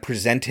kind of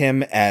present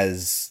him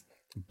as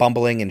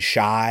bumbling and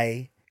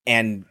shy,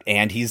 and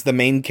he's the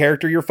main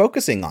character you're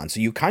focusing on. So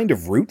you kind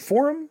of root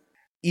for him,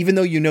 even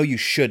though you know you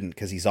shouldn't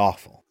because he's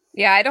awful.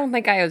 Yeah, I don't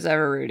think I was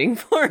ever rooting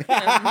for him.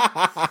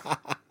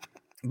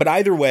 But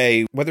either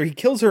way, whether he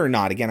kills her or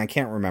not, again, I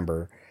can't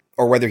remember,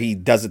 or whether he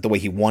does it the way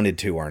he wanted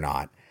to or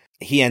not,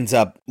 he ends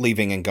up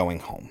leaving and going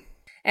home.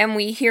 And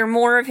we hear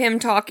more of him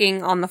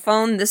talking on the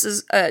phone. This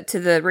is to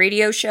the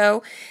radio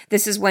show.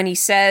 This is when he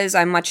says,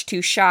 I'm much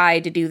too shy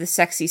to do the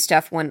sexy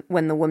stuff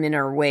when the women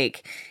are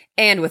awake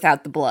and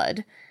without the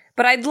blood.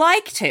 But I'd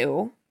like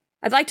to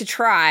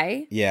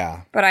try.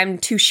 Yeah. But I'm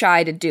too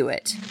shy to do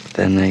it.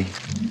 Then they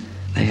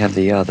have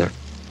the other.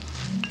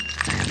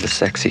 They have the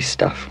sexy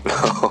stuff.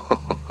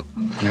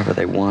 Whenever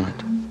they want it.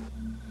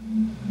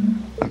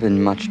 I've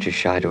been much too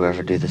shy to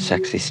ever do the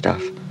sexy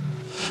stuff.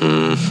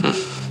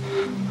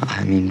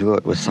 I mean, do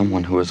it with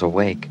someone who is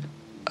awake.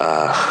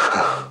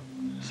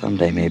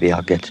 Someday maybe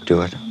I'll get to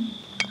do it.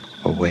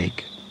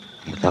 Awake,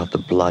 without the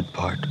blood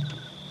part.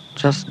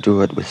 Just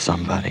do it with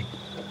somebody.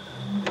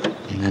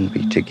 And then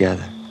be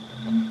together.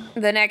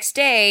 The next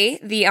day,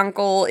 the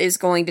uncle is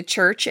going to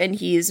church and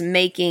he's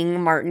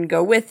making Martin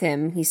go with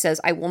him. He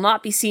says, I will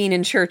not be seen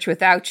in church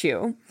without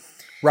you.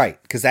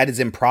 Right, because that is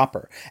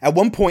improper. At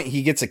one point,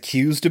 he gets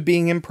accused of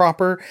being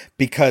improper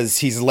because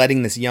he's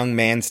letting this young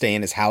man stay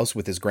in his house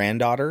with his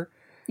granddaughter.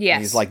 Yes.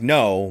 And he's like,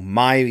 no,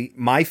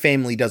 my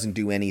family doesn't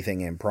do anything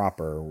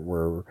improper.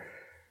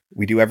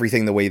 We do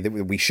everything the way that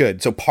we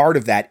should. So part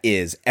of that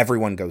is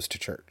everyone goes to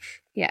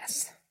church.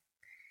 Yes.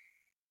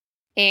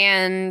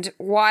 And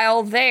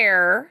while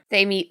there,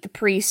 they meet the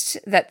priest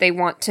that they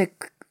want to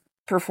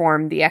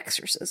perform the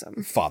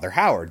exorcism. Father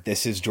Howard.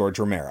 This is George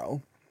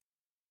Romero.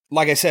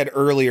 Like I said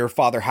earlier,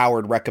 Father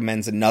Howard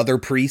recommends another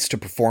priest to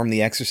perform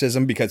the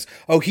exorcism because,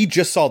 he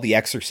just saw The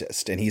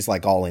Exorcist and he's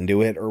like all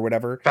into it or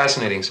whatever.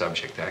 Fascinating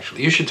subject,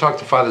 actually. You should talk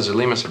to Father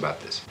Zulimus about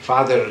this.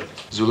 Father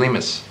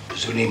Zulimus.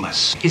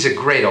 He's a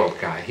great old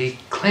guy. He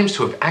claims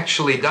to have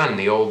actually done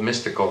the old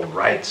mystical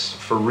rites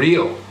for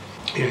real.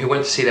 You know, he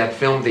went to see that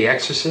film, The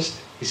Exorcist.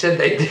 He said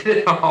they did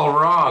it all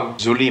wrong.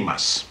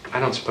 Zulimus. I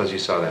don't suppose you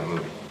saw that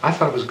movie. I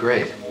thought it was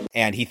great.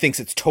 And he thinks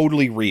it's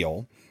totally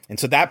real. And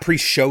so that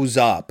priest shows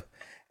up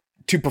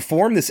to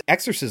perform this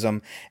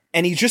exorcism,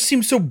 and he just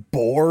seems so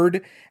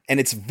bored, and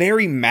it's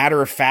very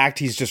matter of fact.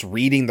 He's just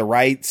reading the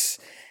rites.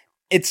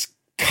 It's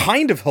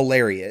kind of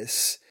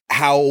hilarious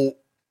how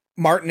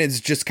Martin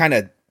is just kind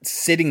of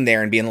sitting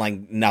there and being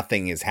like,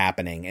 nothing is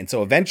happening. And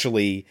so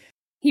eventually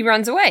he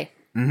runs away.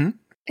 Mm-hmm.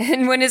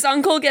 And when his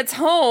uncle gets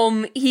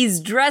home,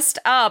 he's dressed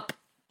up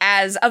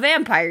as a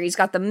vampire. He's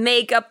got the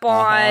makeup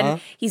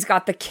on, he's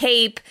got the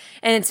cape,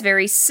 and it's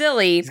very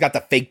silly. He's got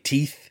the fake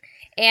teeth.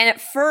 And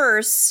at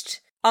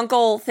first,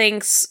 Uncle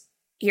thinks,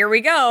 here we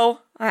go.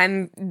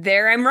 I'm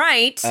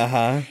right.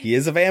 He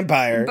is a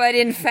vampire. But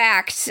in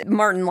fact,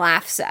 Martin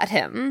laughs at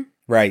him.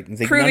 Right.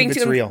 Proving none of it's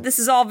to him real. This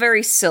is all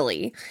very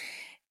silly.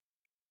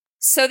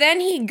 So then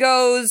he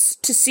goes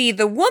to see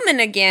the woman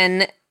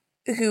again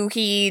who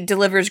he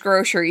delivers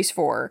groceries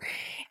for.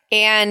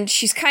 And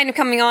she's kind of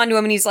coming on to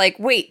him and he's like,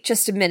 wait,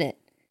 just a minute.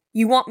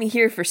 You want me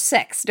here for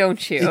sex,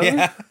 don't you?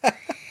 Yeah.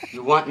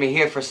 You want me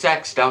here for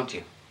sex, don't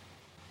you?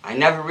 I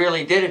never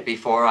really did it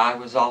before. I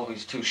was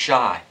always too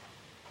shy.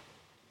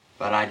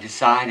 But I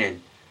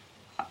decided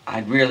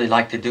I'd really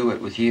like to do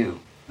it with you.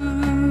 I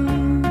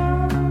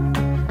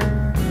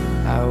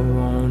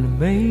wanna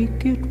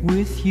make it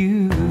with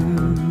you.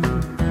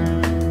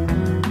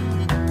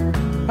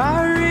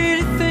 I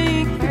really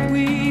think that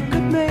we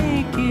could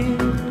make it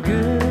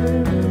good.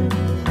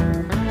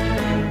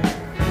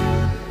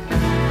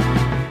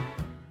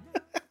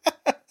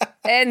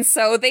 And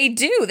so they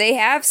do. They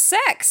have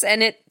sex,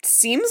 and it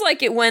seems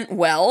like it went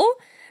well.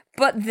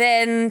 But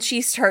then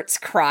she starts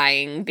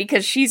crying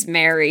because she's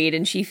married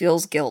and she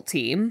feels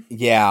guilty.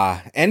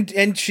 Yeah,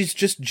 and she's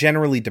just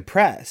generally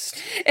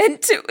depressed. And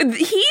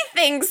he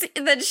thinks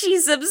that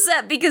she's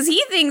upset because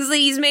he thinks that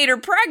he's made her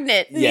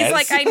pregnant. And Yes. he's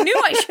like, I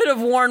knew I should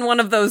have worn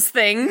one of those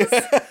things.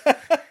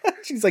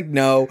 She's like,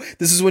 no.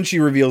 This is when she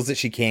reveals that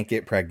she can't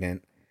get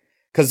pregnant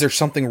because there's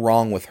something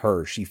wrong with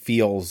her. She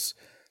feels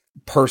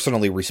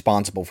personally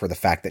responsible for the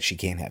fact that she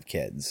can't have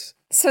kids.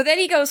 So then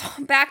he goes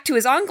back to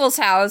his uncle's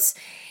house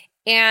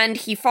and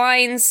he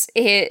finds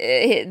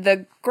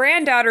the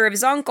granddaughter of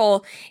his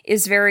uncle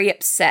is very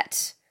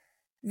upset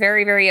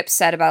very, very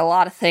upset about a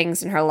lot of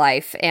things in her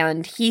life,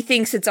 and he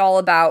thinks it's all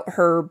about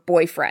her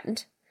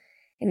boyfriend.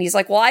 And he's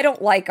like, well, I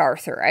don't like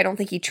Arthur. I don't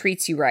think he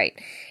treats you right.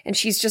 And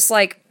she's just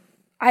like,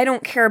 I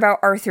don't care about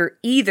Arthur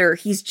either.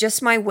 He's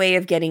just my way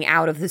of getting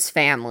out of this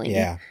family.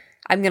 Yeah.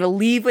 I'm going to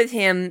leave with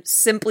him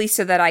simply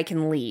so that I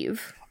can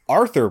leave.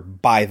 Arthur,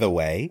 by the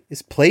way,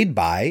 is played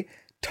by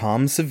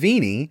Tom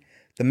Savini,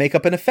 the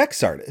makeup and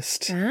effects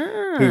artist,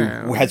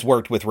 who has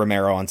worked with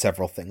Romero on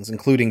several things,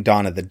 including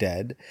Dawn of the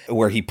Dead,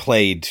 where he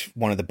played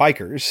one of the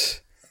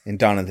bikers in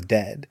Dawn of the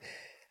Dead.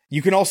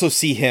 You can also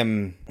see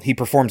him, he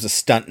performs a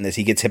stunt in this.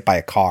 He gets hit by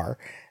a car,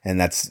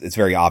 and it's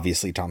very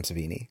obviously Tom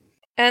Savini.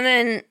 And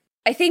then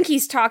I think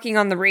he's talking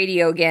on the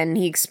radio again.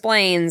 He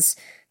explains,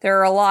 there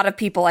are a lot of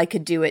people I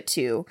could do it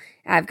to.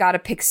 I've got to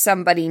pick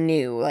somebody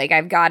new. Like,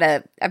 I've got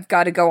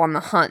to go on the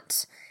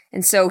hunt.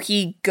 And so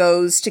he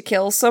goes to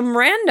kill some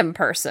random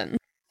person.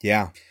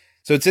 Yeah.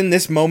 So it's in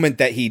this moment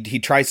that he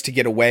tries to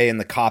get away and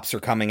the cops are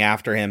coming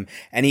after him.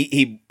 And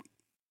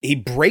he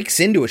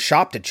breaks into a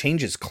shop to change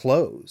his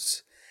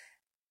clothes.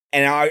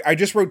 And I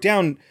just wrote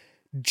down,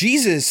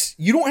 Jesus,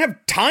 you don't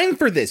have time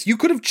for this. You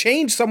could have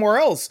changed somewhere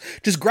else.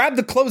 Just grabbed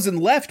the clothes and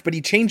left. But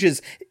he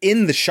changes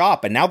in the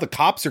shop. And now the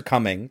cops are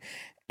coming.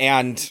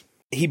 And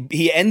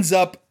he ends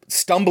up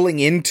stumbling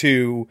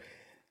into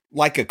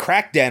like a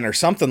crack den or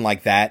something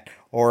like that.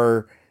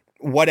 Or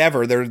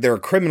whatever. There are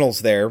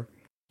criminals there.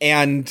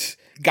 And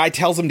guy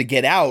tells him to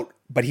get out,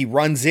 but he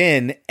runs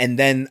in, and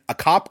then a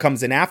cop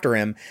comes in after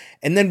him.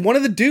 And then one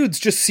of the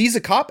dudes just sees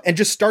a cop and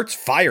just starts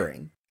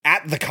firing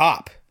at the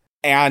cop.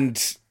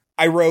 And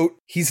I wrote,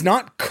 he's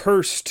not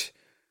cursed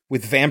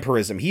with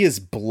vampirism. He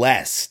is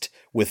blessed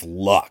with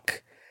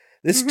luck.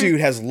 This dude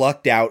has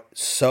lucked out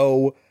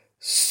so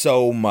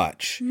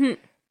much.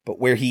 But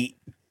where he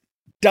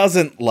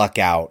doesn't luck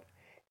out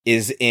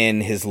is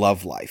in his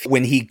love life.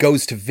 When he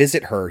goes to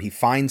visit her, he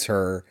finds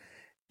her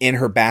in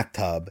her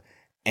bathtub,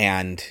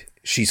 and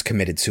she's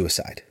committed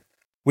suicide,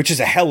 which is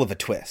a hell of a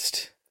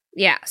twist.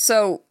 Yeah,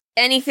 so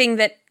anything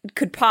that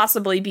could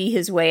possibly be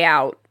his way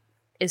out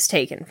is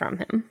taken from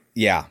him.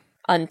 Yeah.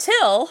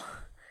 Until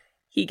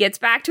he gets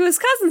back to his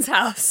cousin's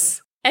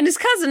house, and his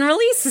cousin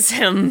releases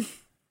him,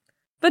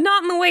 but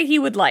not in the way he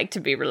would like to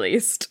be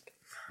released.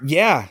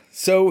 Yeah,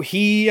 so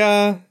he's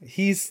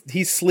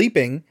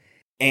sleeping,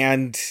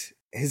 and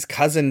his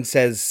cousin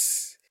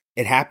says,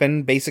 it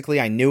happened.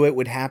 Basically, I knew it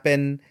would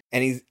happen.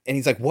 And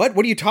he's like, what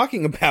are you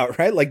talking about?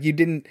 Right? Like,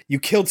 you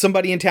killed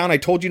somebody in town. I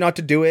told you not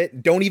to do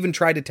it. Don't even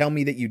try to tell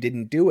me that you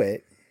didn't do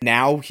it.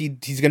 Now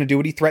he's going to do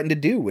what he threatened to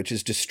do, which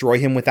is destroy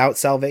him without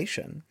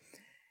salvation.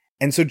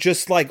 And so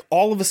just like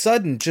all of a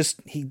sudden,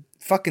 he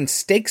fucking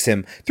stakes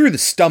him through the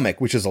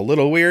stomach, which is a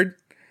little weird.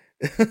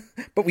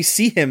 But we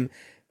see him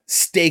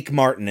stake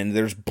Martin, and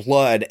there's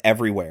blood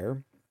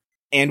everywhere.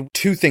 And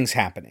two things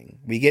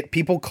happening. We get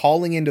people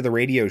calling into the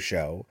radio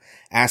show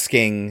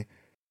asking,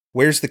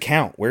 where's the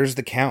Count? Where's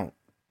the Count?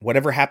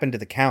 Whatever happened to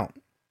the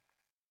Count?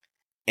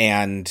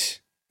 And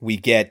we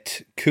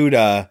get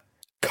Cuda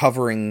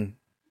covering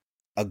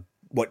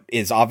what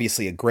is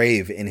obviously a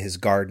grave in his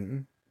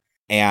garden.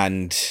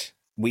 And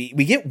we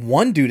get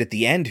one dude at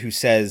the end who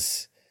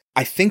says,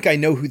 I think I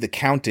know who the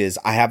Count is.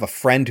 I have a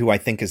friend who I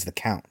think is the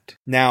Count.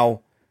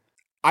 Now,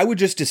 I would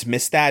just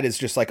dismiss that as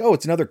just like, oh,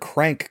 it's another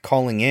crank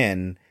calling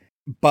in.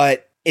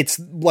 But it's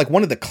like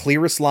one of the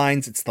clearest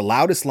lines. It's the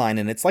loudest line,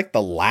 and it's like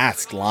the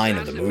last line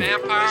of the movie.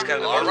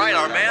 All right,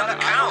 our man,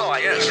 the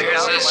Count. Yes.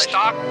 There's a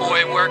stock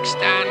boy works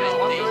down at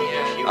the...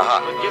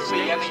 Give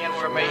me any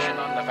information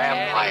on the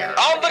vampire.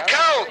 On the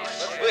Count!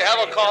 We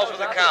have a call from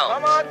the Count.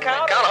 Come on,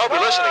 Count. Count, I hope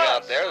you're listening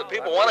out there. The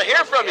people want to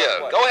hear from you.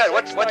 Go ahead.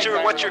 What's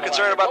your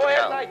concern about the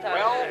Count?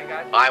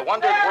 Well, I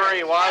wondered where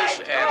he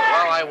was, and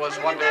while I was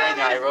wondering,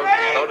 I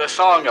wrote a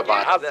song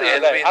about it.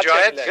 And we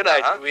enjoy it. Good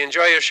night. We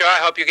enjoy your show.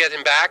 I hope you get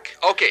him back.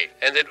 Okay.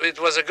 And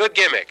it was a good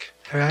gimmick.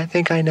 I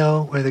think I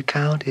know where the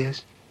Count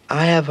is.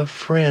 I have a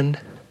friend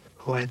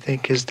who I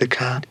think is the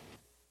Count.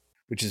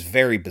 Which is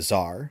very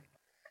bizarre.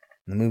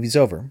 And the movie's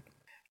over.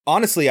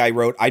 Honestly, I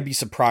wrote, I'd be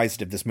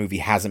surprised if this movie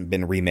hasn't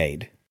been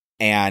remade.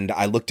 And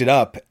I looked it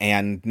up,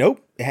 and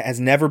nope, it has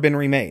never been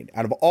remade.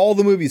 Out of all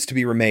the movies to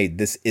be remade,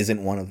 this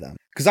isn't one of them.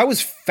 Because I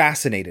was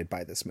fascinated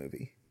by this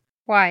movie.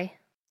 Why?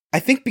 I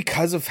think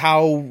because of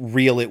how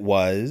real it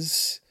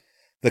was,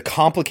 the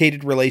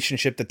complicated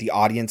relationship that the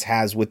audience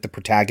has with the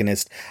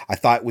protagonist, I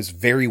thought was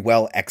very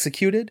well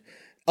executed.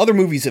 Other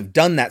movies have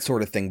done that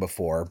sort of thing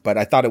before, but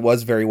I thought it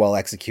was very well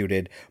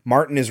executed.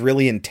 Martin is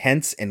really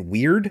intense and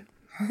weird.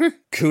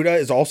 Cuda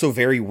is also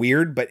very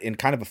weird, but in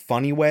kind of a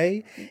funny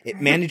way.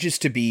 It manages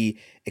to be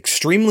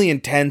extremely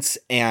intense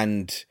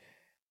and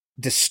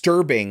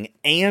disturbing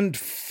and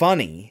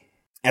funny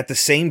at the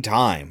same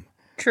time.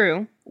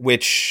 True.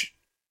 Which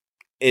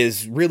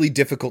is really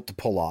difficult to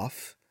pull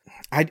off.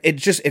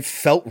 It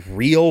felt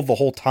real the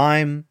whole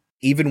time,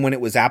 even when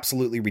it was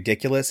absolutely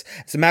ridiculous.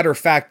 As a matter of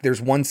fact,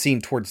 there's one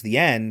scene towards the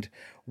end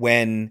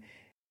when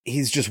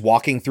he's just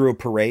walking through a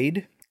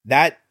parade.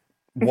 That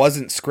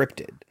wasn't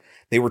scripted.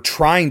 They were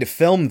trying to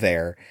film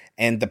there,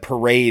 and the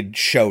parade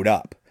showed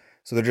up.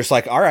 So they're just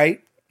like, all right,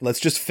 Let's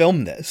just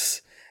film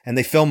this. And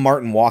they film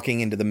Martin walking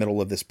into the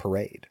middle of this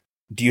parade.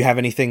 Do you have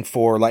anything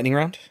for Lightning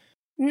Round?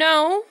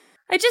 No.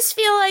 I just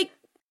feel like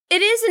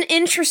it is an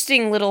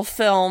interesting little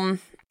film,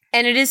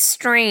 and it is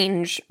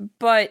strange,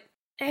 but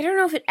I don't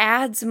know if it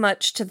adds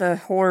much to the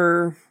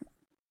horror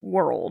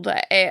world.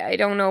 I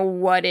don't know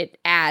what it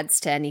adds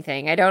to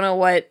anything. I don't know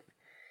what...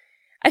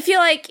 I feel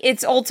like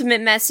its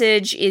ultimate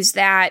message is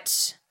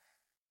that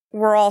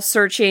we're all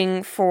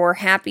searching for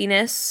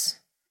happiness.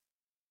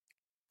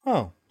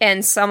 Oh.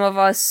 And some of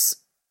us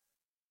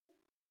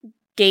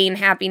gain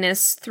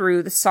happiness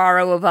through the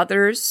sorrow of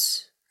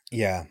others.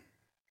 Yeah.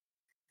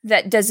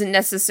 That doesn't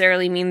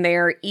necessarily mean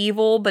they're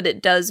evil, but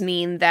it does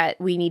mean that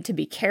we need to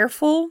be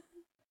careful.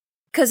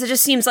 Because it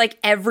just seems like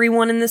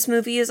everyone in this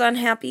movie is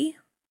unhappy.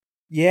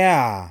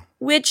 Yeah.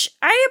 Which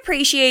I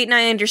appreciate and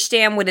I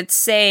understand what it's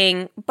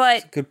saying, but...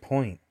 That's a good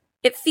point.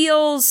 It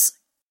feels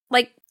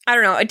like, I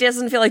don't know, it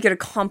doesn't feel like it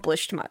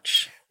accomplished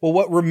much. Well,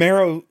 what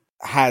Romero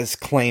has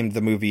claimed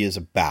the movie is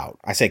about,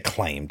 I say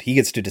claimed, he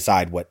gets to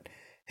decide what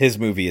his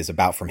movie is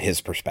about from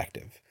his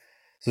perspective.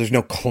 So there's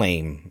no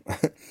claim.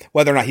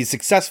 Whether or not he's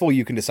successful,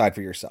 you can decide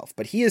for yourself.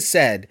 But he has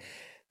said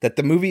that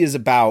the movie is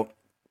about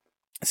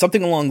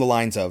something along the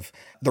lines of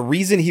the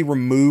reason he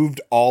removed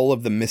all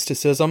of the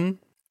mysticism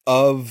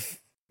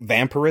of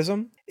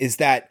vampirism is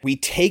that we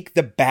take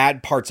the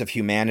bad parts of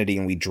humanity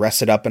and we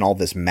dress it up in all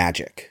this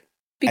magic.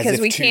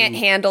 Because we can't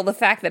handle the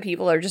fact that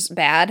people are just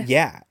bad.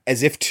 Yeah,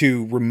 as if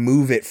to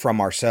remove it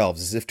from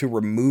ourselves, as if to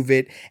remove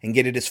it and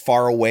get it as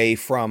far away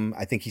from,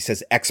 I think he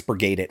says,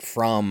 expurgate it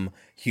from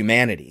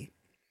humanity.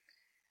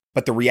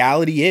 But the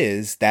reality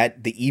is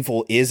that the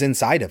evil is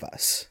inside of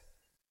us.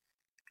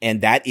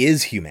 And that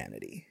is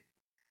humanity.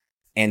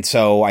 And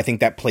so I think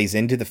that plays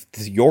into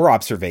your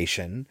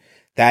observation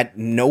that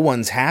no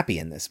one's happy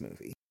in this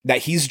movie.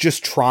 That he's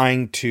just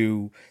trying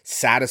to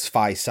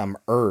satisfy some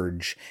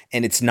urge.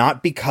 And it's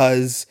not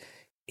because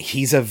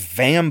he's a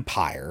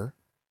vampire.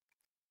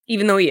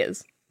 Even though he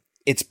is.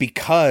 It's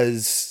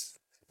because...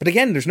 But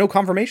again, there's no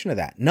confirmation of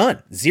that.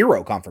 None.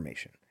 Zero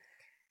confirmation.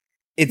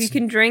 He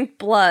can drink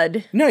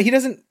blood. No, he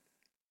doesn't.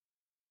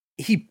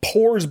 He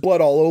pours blood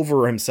all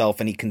over himself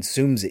and he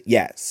consumes it,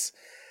 yes.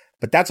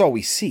 But that's all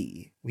we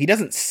see. He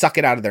doesn't suck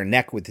it out of their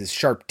neck with his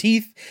sharp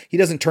teeth. He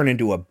doesn't turn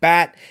into a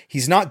bat.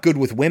 He's not good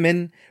with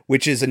women,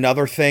 which is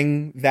another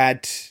thing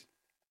that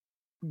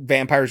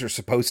vampires are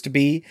supposed to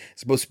be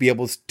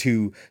able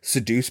to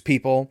seduce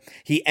people.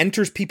 He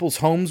enters people's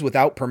homes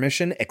without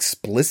permission,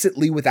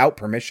 explicitly without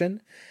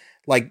permission.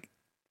 Like,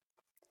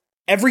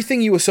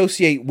 everything you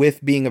associate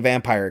with being a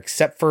vampire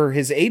except for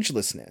his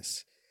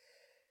agelessness.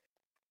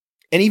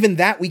 And even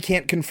that we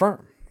can't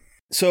confirm.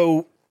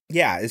 So,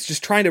 yeah, it's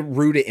just trying to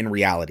root it in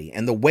reality.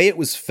 And the way it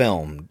was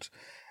filmed,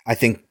 I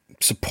think,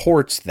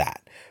 supports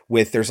that.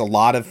 There's a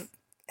lot of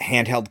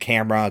handheld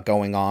camera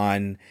going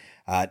on.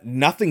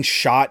 Nothing's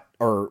shot,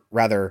 or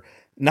rather,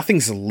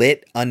 nothing's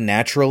lit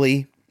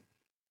unnaturally.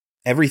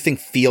 Everything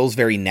feels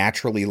very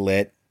naturally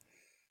lit.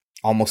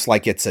 Almost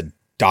like it's a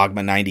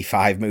Dogma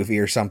 95 movie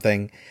or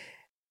something.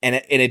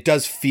 And it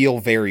does feel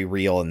very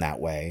real in that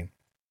way.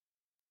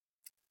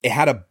 It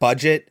had a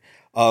budget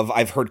of,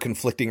 I've heard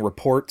conflicting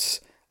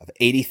reports, of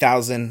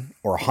 $80,000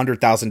 or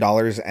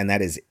 $100,000, and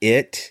that is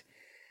it.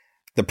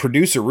 The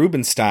producer,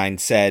 Rubinstein,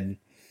 said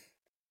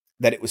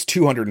that it was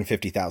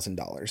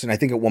 $250,000. And I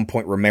think at one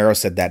point Romero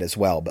said that as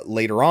well. But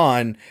later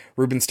on,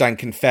 Rubinstein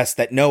confessed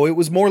that, no, it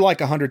was more like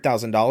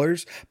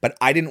 $100,000, but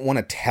I didn't want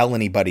to tell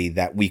anybody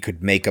that we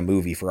could make a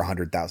movie for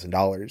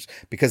 $100,000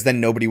 because then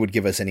nobody would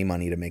give us any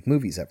money to make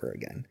movies ever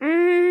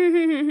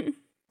again.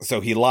 So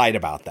he lied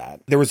about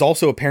that. There was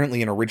also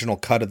apparently an original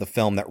cut of the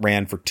film that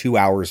ran for 2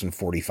 hours and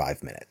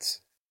 45 minutes.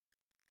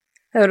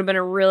 That would have been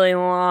a really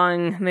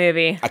long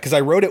movie. Because I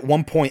wrote at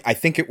one point, I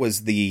think it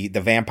was the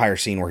vampire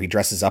scene where he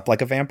dresses up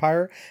like a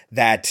vampire,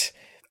 that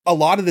a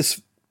lot of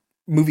this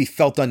movie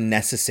felt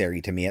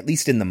unnecessary to me, at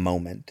least in the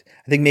moment.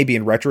 I think maybe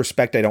in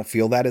retrospect, I don't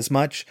feel that as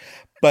much.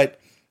 But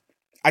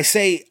I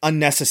say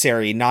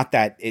unnecessary, not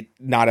that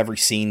not every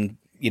scene,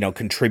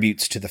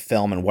 contributes to the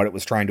film and what it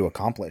was trying to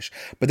accomplish.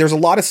 But there's a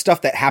lot of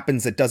stuff that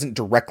happens that doesn't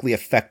directly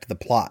affect the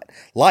plot.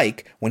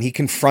 Like when he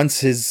confronts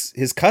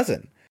his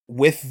cousin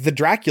with the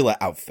Dracula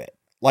outfit.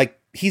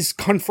 Like, he's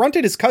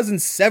confronted his cousin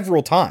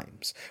several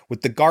times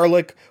with the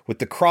garlic, with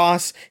the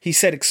cross. He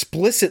said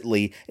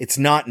explicitly, it's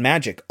not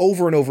magic,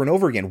 over and over and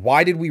over again.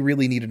 Why did we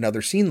really need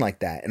another scene like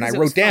that? And I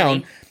wrote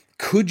down,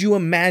 could you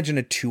imagine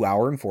a 2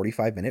 hour and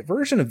 45 minute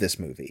version of this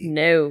movie?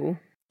 No.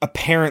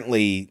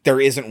 Apparently, there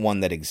isn't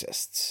one that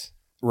exists.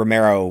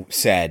 Romero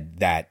said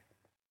that,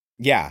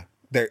 yeah,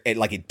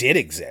 it did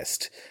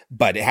exist,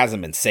 but it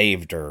hasn't been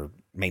saved or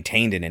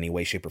maintained in any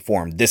way, shape, or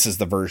form. This is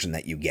the version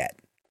that you get.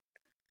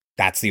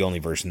 That's the only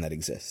version that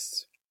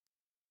exists.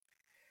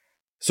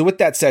 So with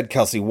that said,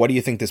 Kelsey, what do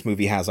you think this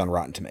movie has on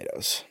Rotten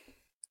Tomatoes?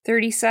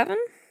 37?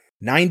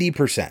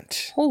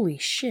 90%. Holy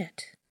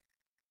shit.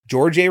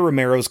 George A.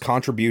 Romero's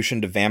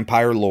contribution to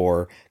vampire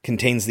lore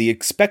contains the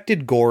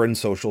expected gore and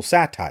social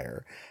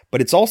satire,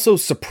 but it's also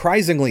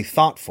surprisingly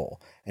thoughtful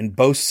and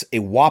boasts a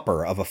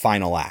whopper of a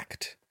final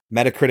act.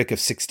 Metacritic of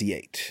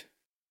 68.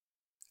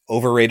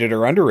 Overrated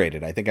or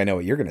underrated? I think I know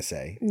what you're going to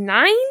say.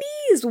 90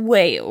 is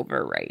way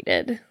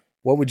overrated.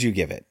 What would you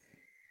give it?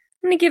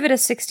 I'm going to give it a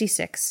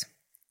 66.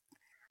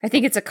 I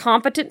think it's a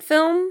competent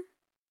film.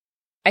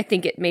 I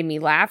think it made me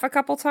laugh a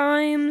couple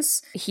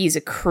times. He's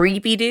a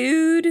creepy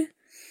dude.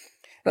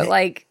 But,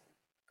 like,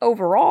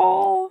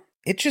 overall...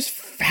 It just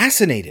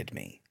fascinated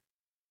me.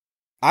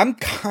 I'm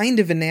kind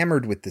of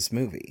enamored with this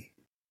movie.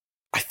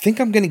 I think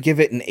I'm going to give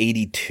it an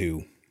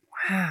 82.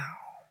 Wow.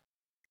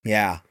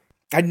 Yeah.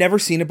 I'd never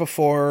seen it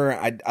before.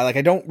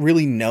 I don't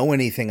really know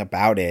anything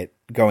about it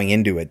going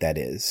into it, that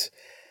is.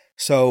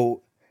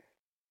 So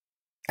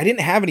I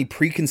didn't have any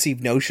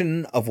preconceived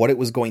notion of what it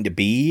was going to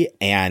be,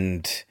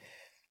 and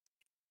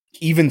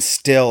even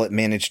still, it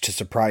managed to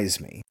surprise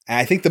me. And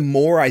I think the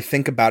more I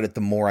think about it,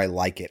 the more I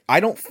like it.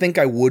 I don't think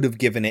I would have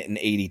given it an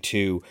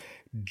 82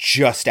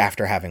 just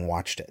after having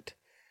watched it.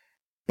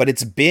 But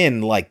it's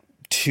been like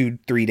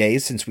 2-3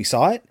 days since we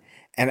saw it,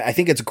 and I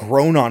think it's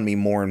grown on me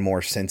more and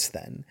more since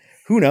then.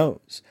 Who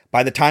knows?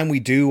 By the time we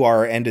do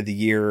our end of the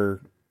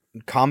year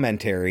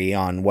commentary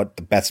on what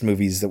the best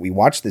movies that we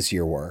watched this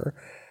year were,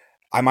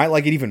 I might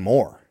like it even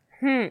more.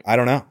 I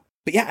don't know.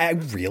 But yeah, I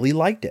really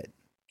liked it.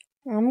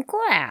 I'm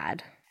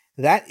glad.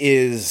 That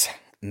is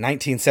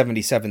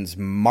 1977's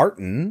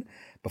Martin.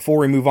 Before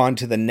we move on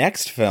to the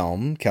next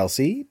film,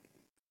 Kelsey,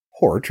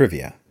 horror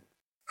trivia.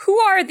 Who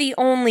are the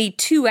only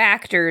 2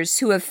 actors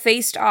who have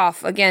faced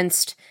off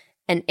against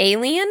an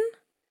alien,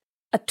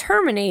 a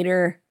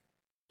Terminator,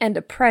 and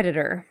a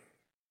Predator?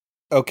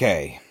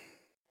 Okay.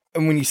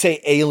 And when you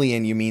say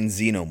alien, you mean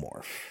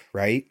xenomorph,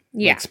 right?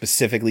 Yeah. Like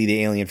specifically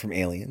the alien from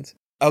Aliens.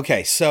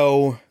 Okay,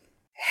 so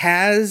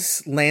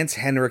has Lance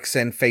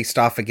Henriksen faced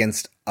off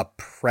against a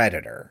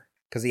Predator?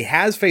 Because he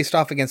has faced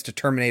off against a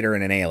Terminator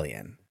and an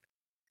alien.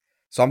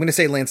 So I'm going to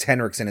say Lance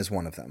Henriksen is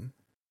one of them.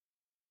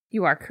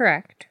 You are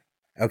correct.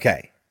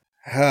 Okay.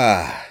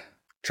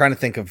 Trying to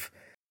think of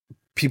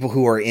people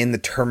who are in the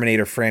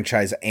Terminator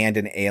franchise and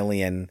an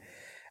alien.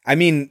 I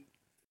mean,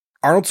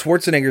 Arnold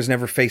Schwarzenegger's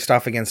never faced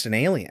off against an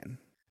alien,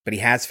 but he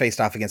has faced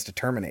off against a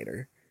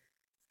Terminator.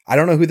 I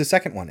don't know who the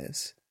second one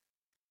is.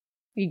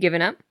 You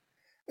giving up?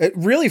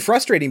 Really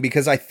frustrating,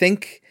 because I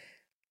think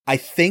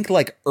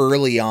like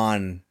early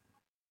on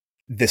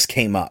this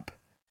came up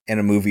in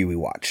a movie we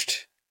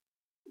watched.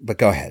 But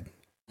go ahead.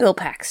 Bill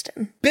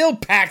Paxton. Bill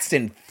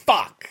Paxton.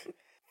 Fuck.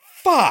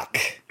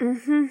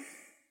 Mm-hmm.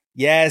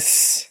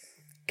 Yes.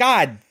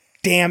 God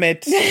damn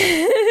it.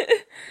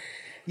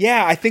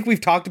 Yeah, I think we've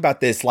talked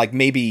about this like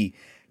maybe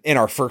in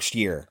our first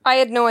year. I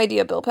had no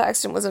idea Bill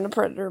Paxton was in a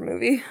Predator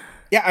movie.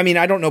 Yeah, I mean,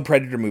 I don't know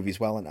Predator movies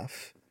well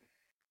enough.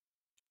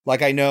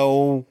 Like, I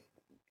know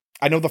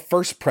the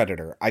first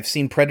Predator. I've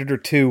seen Predator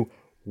 2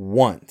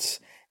 once,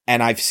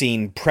 and I've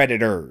seen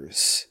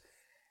Predators.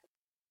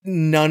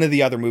 None of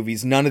the other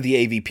movies, none of the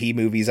AVP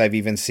movies I've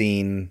even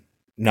seen,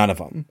 none of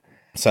them.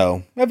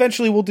 So,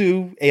 eventually we'll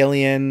do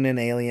Alien and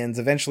Aliens.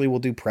 Eventually we'll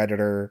do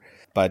Predator.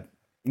 But,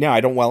 no,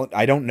 I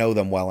don't know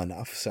them well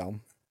enough,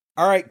 so.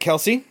 All right,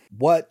 Kelsey,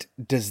 what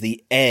does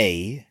the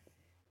A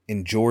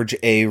in George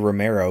A.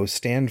 Romero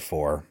stand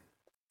for?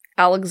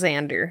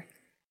 Alexander.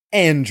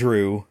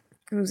 Andrew.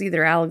 It was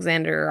either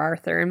Alexander or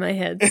Arthur in my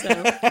head, so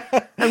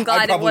I'm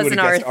glad it wasn't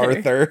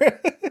Arthur.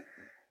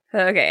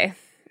 Okay.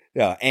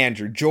 Yeah,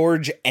 Andrew.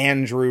 George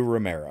Andrew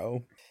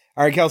Romero.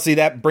 All right, Kelsey,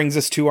 that brings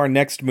us to our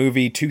next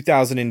movie,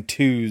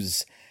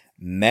 2002's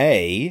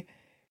May,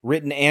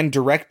 written and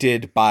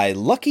directed by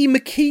Lucky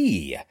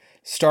McKee,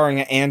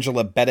 starring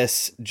Angela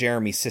Bettis,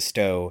 Jeremy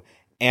Sisto,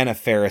 Anna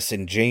Faris,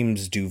 and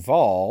James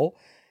Duvall.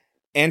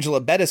 Angela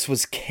Bettis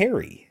was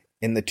Carrie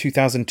in the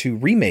 2002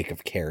 remake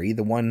of Carrie,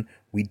 the one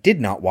we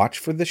did not watch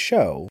for the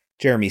show.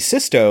 Jeremy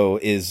Sisto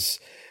is,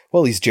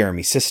 well, he's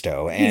Jeremy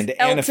Sisto, and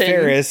Anna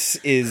Faris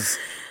is,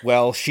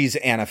 well, she's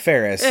Anna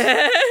Faris.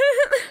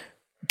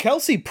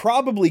 Kelsey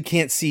probably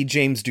can't see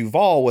James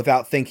Duvall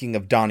without thinking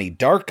of Donnie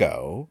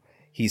Darko.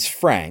 He's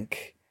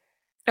Frank.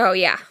 Oh,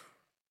 yeah.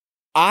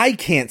 I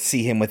can't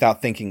see him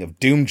without thinking of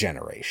Doom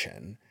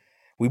Generation.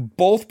 We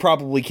both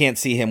probably can't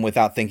see him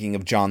without thinking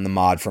of John the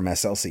Mod from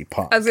SLC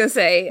Punk. I was going to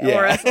say, yeah.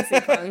 Or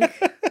SLC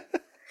Punk.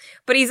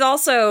 But he's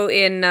also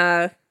in,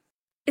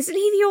 isn't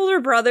he the older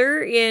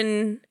brother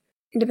in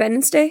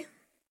Independence Day?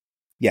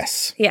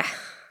 Yes. Yeah.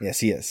 Yes,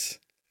 he is.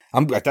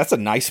 That's a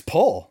nice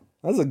pull.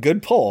 That's a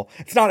good pull.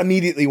 It's not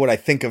immediately what I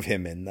think of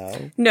him in,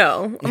 though.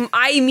 No.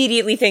 I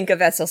immediately think of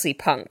SLC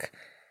Punk.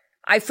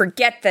 I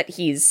forget that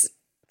he's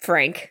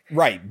Frank.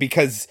 Right,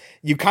 because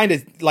you kind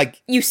of,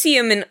 like... You see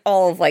him in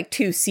all of, like,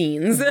 2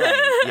 scenes.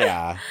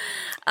 Right,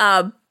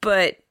 yeah.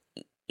 But,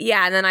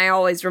 yeah, and then I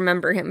always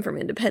remember him from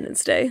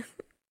Independence Day.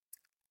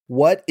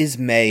 What is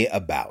May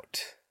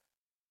about?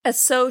 A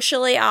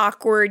socially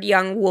awkward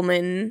young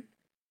woman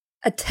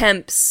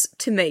attempts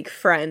to make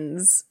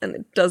friends, and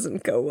it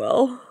doesn't go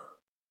well.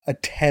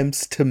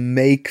 Attempts to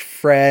make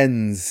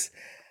friends.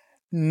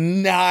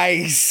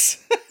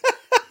 Nice.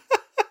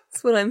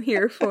 That's what I'm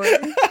here for.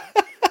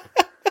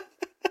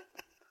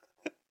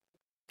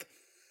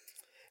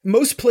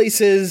 Most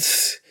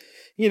places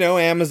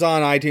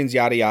Amazon, iTunes,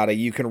 yada, yada.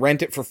 You can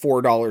rent it for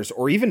 $4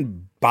 or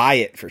even buy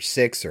it for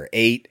 $6 or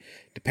 $8,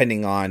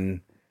 depending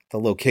on the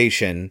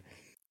location.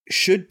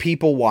 Should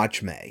people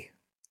watch May?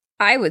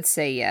 I would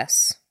say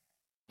yes.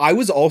 I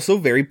was also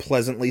very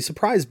pleasantly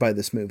surprised by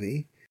this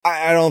movie.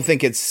 I don't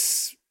think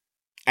it's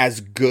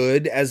as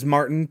good as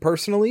Martin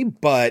personally,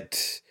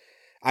 but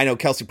I know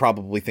Kelsey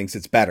probably thinks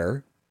it's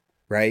better,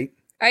 right?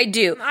 I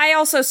do. I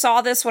also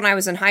saw this when I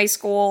was in high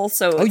school,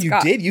 so Oh, you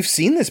did? You've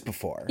seen this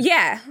before?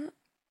 Yeah.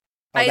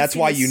 Oh, that's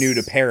why you knew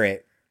to pair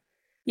it.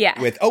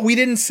 Yeah. With, we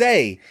didn't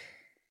say.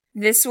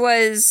 This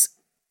was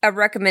a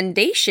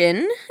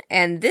recommendation,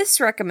 and this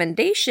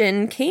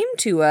recommendation came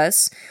to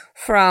us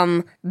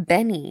from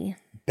Benny.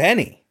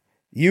 Benny?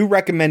 You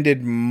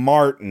recommended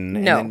Martin. No.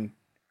 And then...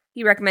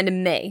 He recommended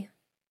May.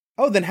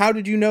 Oh, then how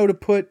did you know to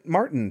put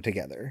Martin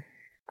together?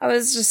 I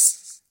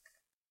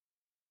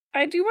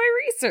do my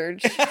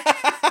research.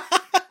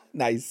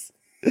 Nice.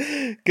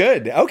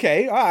 Good.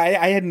 Okay.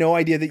 I had no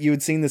idea that you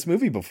had seen this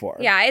movie before.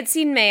 Yeah, I had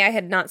seen May. I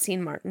had not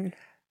seen Martin.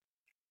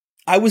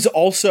 I was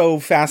also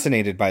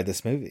fascinated by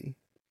this movie.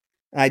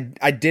 I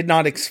did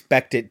not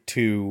expect it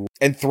to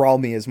enthrall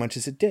me as much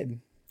as it did.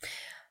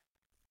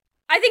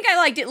 I think I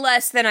liked it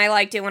less than I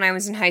liked it when I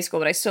was in high school,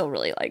 but I still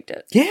really liked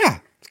it. Yeah,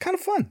 it's kind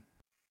of fun.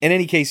 In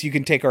any case, you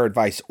can take our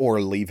advice or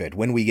leave it.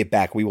 When we get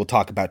back, we will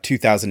talk about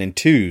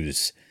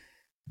 2002's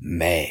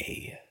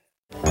May.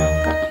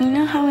 You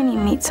know how when you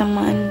meet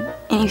someone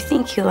and you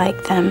think you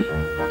like them,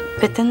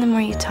 but then the more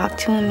you talk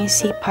to them, you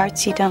see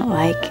parts you don't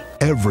like?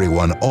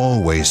 Everyone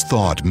always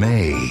thought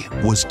May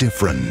was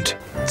different.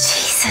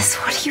 Jesus,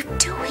 what are you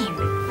doing?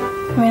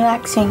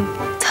 Relaxing.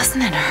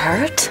 Doesn't it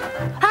hurt?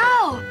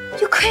 Ow!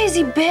 You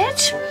crazy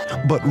bitch!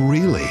 But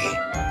really,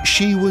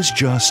 she was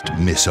just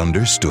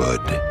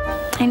misunderstood.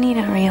 I need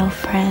a real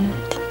friend.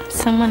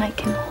 Someone I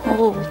can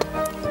hold.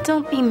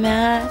 Don't be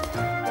mad.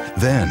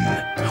 Then,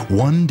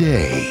 one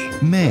day,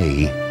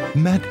 May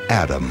met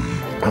Adam.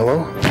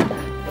 Hello?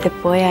 The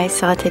boy I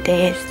saw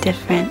today is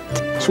different.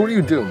 So what do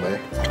you do, May?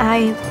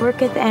 I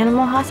work at the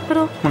animal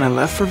hospital. When I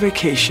left for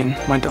vacation,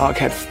 my dog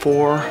had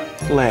 4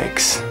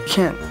 legs. You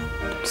can't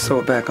sew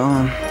it back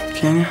on,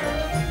 can you?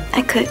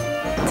 I could.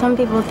 Some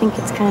people think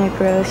it's kind of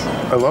gross.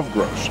 I love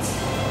gross.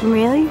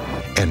 Really?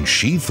 And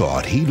she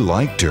thought he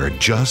liked her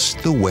just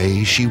the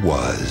way she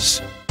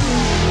was.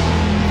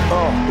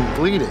 Oh, I'm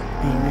bleeding.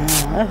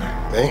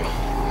 May,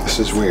 this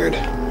is weird.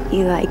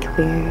 You like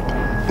weird.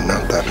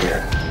 Not that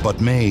weird.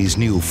 But May's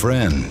new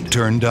friend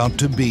turned out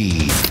to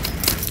be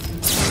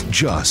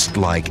just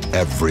like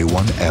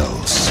everyone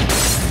else.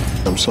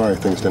 I'm sorry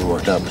things didn't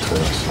work out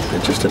between us.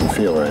 It just didn't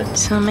feel right.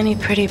 So many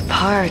pretty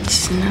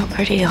parts, no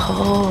pretty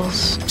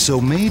holes. So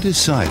May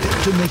decided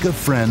to make a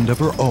friend of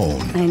her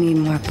own. I need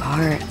more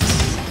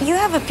parts. You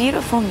have a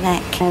beautiful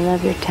neck. I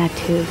love your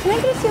tattoo. Can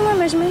I get a few more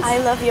measurements? I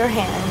love your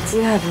hands.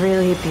 You have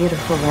really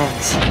beautiful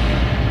legs.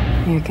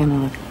 You're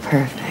gonna look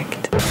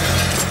perfect.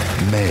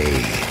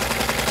 May.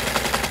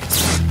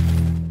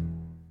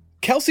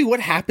 Kelsey, what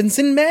happens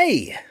in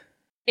May?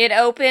 It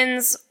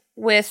opens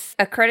with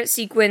a credit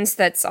sequence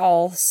that's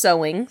all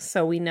sewing,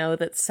 so we know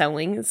that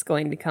sewing is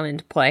going to come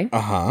into play.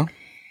 Uh-huh.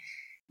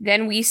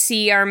 Then we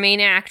see our main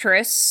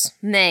actress,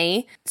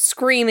 May,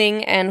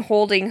 screaming and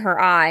holding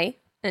her eye,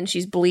 and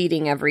she's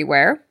bleeding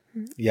everywhere.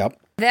 Yep.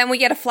 Then we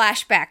get a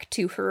flashback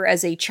to her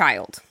as a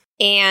child,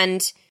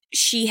 and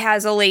she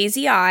has a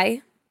lazy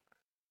eye,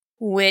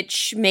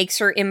 which makes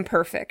her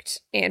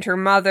imperfect, and her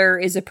mother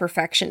is a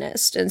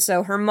perfectionist, and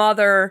so her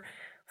mother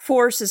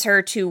forces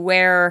her to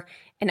wear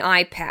an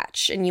eye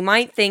patch, and you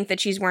might think that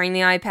she's wearing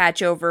the eye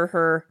patch over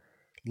her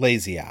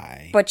lazy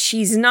eye, but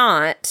she's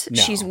not.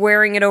 No. She's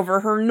wearing it over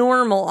her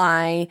normal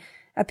eye,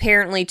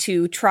 apparently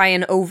to try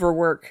and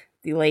overwork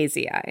the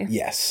lazy eye.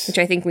 Yes. Which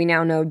I think we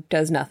now know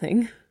does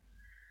nothing.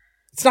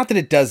 It's not that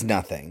it does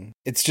nothing.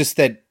 It's just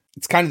that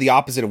it's kind of the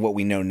opposite of what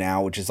we know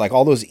now, which is like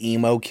all those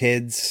emo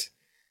kids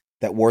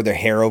that wore their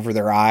hair over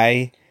their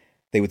eye,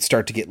 they would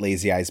start to get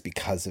lazy eyes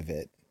because of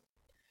it.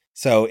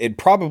 So it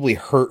probably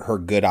hurt her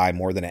good eye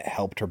more than it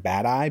helped her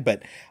bad eye,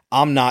 but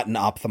I'm not an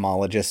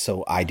ophthalmologist,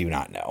 so I do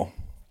not know.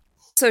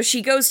 So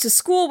she goes to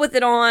school with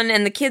it on,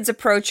 and the kids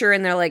approach her,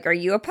 and they're like, "Are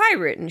you a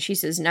pirate?" And she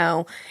says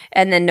no,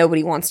 and then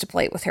nobody wants to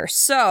play with her.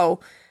 So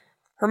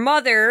her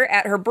mother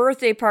at her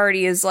birthday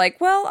party is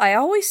like, "Well, I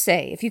always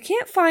say, if you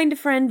can't find a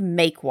friend,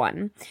 make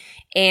one."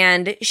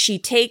 And she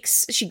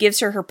gives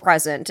her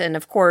present, and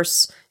of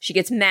course, she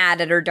gets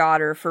mad at her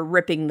daughter for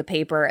ripping the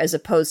paper as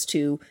opposed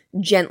to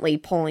gently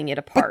pulling it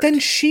apart. But then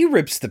she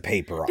rips the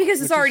paper off.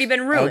 Because it's already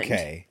been ruined.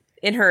 Okay.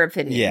 In her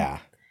opinion. Yeah.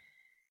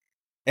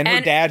 And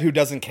her dad, who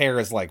doesn't care,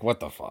 is like,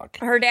 what the fuck?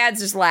 Her dad's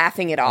just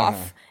laughing it off.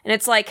 Uh-huh. And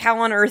it's like, how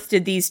on earth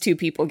did these two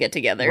people get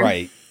together?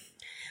 Right.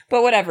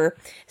 But whatever.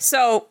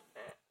 So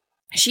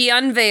she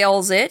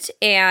unveils it,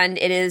 and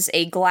it is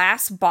a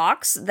glass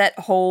box that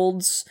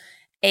holds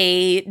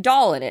a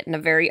doll in it, and a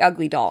very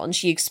ugly doll. And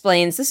she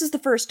explains, "This is the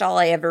first doll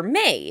I ever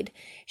made.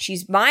 She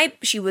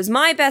was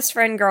my best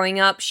friend growing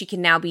up. She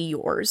can now be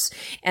yours."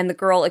 And the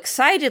girl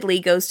excitedly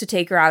goes to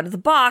take her out of the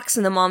box,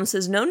 and the mom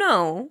says,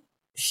 "No,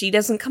 She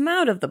doesn't come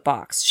out of the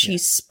box.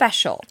 She's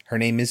special. Her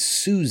name is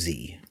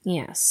Susie.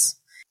 Yes.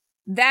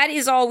 That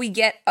is all we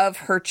get of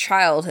her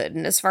childhood.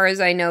 And as far as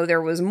I know,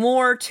 there was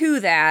more to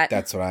that.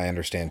 That's what I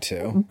understand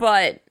too.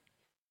 But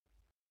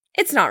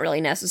it's not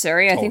really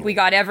necessary. I think we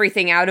got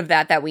everything out of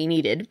that we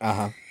needed.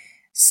 Uh-huh.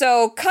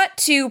 So, cut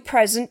to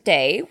present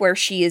day, where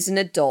she is an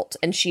adult,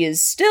 and she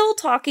is still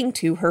talking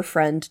to her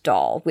friend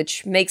Doll,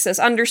 which makes us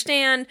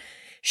understand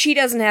she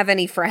doesn't have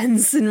any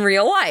friends in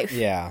real life.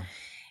 Yeah.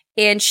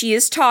 And she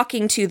is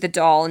talking to the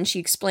doll, and she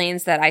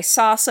explains that I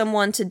saw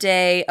someone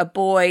today, a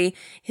boy,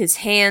 his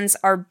hands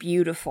are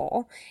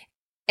beautiful.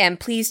 And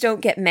please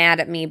don't get mad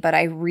at me, but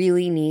I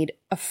really need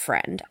a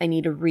friend. I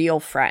need a real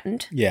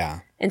friend. Yeah.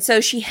 And so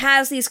she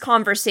has these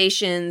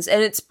conversations,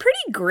 and it's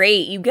pretty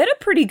great. You get a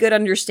pretty good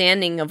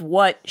understanding of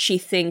what she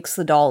thinks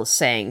the doll is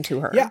saying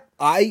to her. Yeah,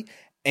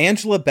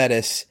 Angela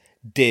Bettis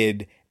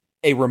did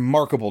a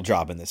remarkable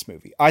job in this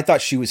movie. I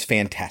thought she was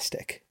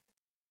fantastic.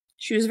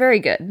 She was very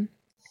good.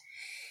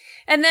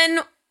 And then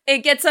it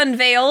gets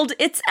unveiled.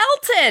 It's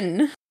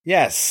Elton.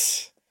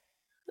 Yes.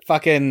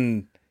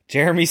 Fucking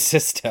Jeremy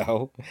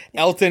Sisto.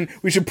 Elton,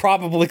 we should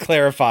probably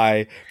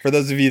clarify, for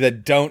those of you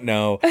that don't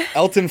know,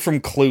 Elton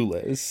from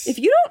Clueless. If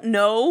you don't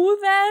know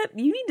that,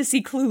 you need to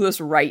see Clueless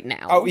right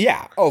now. Oh,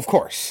 yeah. Oh, of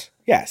course.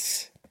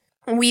 Yes.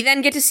 We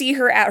then get to see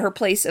her at her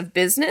place of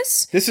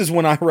business. This is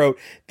when I wrote,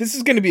 this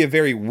is going to be a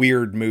very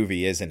weird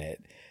movie, isn't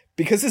it?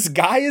 Because this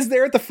guy is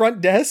there at the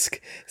front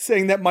desk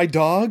saying that my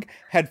dog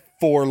had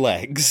 4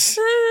 legs.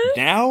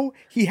 Now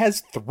he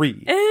has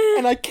 3.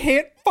 And I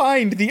can't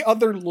find the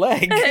other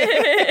leg.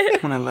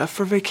 When I left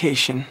for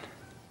vacation,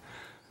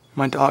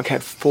 my dog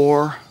had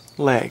 4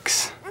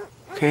 legs.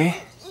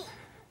 Okay?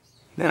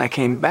 Then I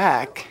came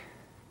back.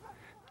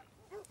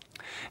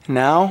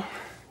 Now,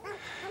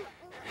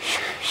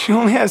 she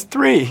only has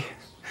 3. You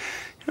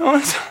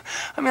know,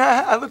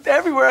 I looked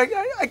everywhere.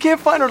 I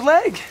can't find her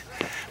leg.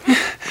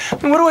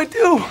 What do I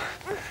do?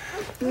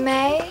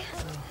 May?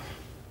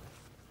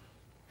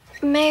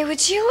 May,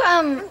 would you,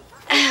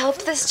 help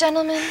this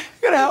gentleman?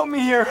 You gotta help me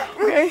here,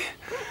 okay?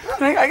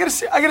 I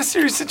got a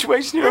serious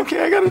situation here,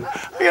 okay? I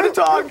got a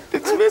dog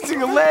that's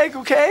missing a leg,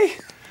 okay?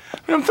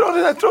 I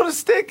throw the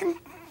stick and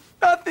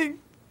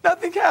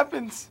nothing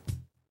happens.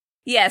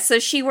 Yeah, so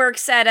she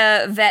works at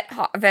a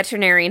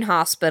veterinarian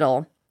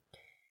hospital.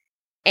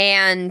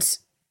 And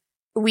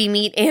we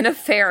meet Anna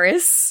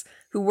Faris,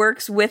 who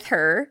works with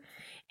her.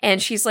 And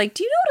she's like,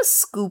 do you know what a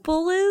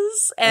scoople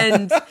is?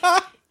 And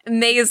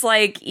May is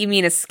like, you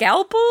mean a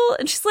scalpel?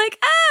 And she's like,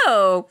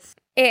 oh.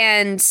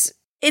 And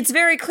it's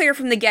very clear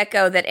from the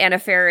get-go that Anna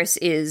Faris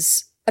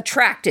is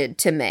attracted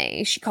to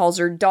May. She calls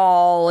her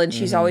doll, and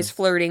she's always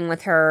flirting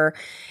with her.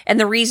 And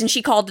the reason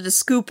she called it a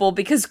scoople,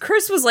 because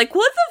Chris was like,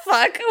 what the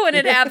fuck when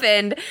it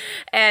happened?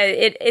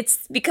 And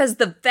it's because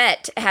the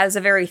vet has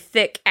a very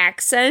thick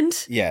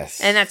accent.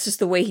 Yes. And that's just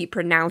the way he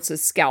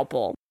pronounces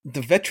scalpel.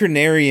 The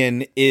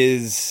veterinarian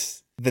is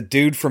the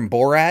dude from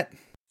Borat.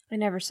 I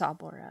never saw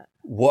Borat.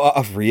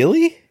 What?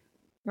 Really?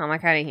 Not my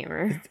kind of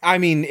humor. I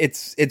mean,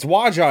 it's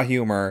Waja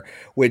humor,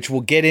 which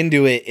we'll get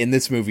into it in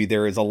this movie.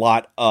 There is a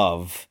lot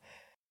of,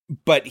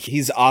 but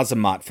he's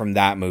Azamat from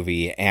that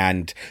movie.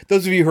 And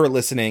those of you who are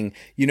listening,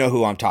 you know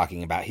who I'm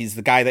talking about. He's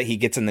the guy that he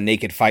gets in the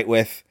naked fight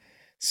with.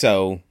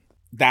 So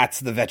that's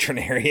the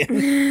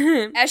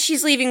veterinarian. As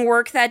she's leaving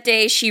work that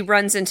day, she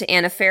runs into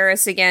Anna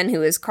Faris again,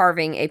 who is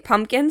carving a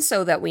pumpkin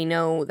so that we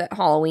know that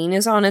Halloween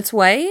is on its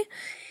way.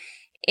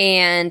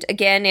 And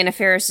again, Anna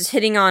Faris is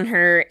hitting on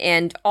her,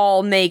 and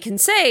all May can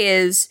say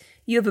is,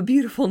 you have a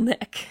beautiful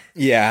neck.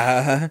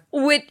 Yeah.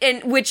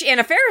 Which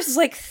Anna Faris is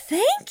like,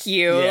 thank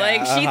you. Yeah,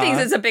 like, she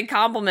thinks it's a big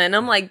compliment.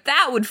 I'm like,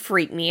 that would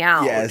freak me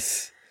out.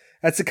 Yes.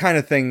 That's the kind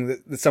of thing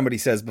that somebody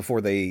says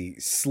before they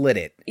slit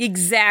it.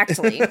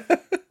 Exactly.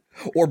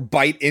 Or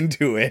bite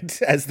into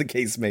it, as the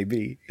case may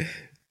be.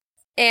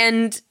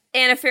 And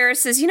Anna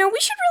Faris says, we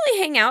should really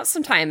hang out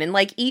sometime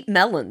and, eat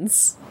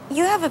melons.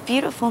 You have a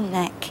beautiful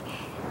neck.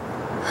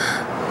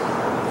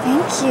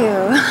 Thank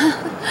you.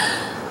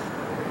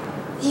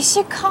 You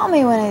should call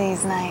me one of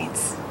these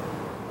nights.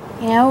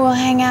 We'll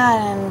hang out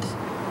and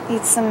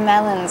eat some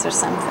melons or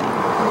something.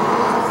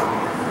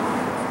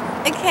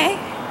 Okay.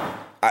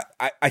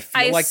 I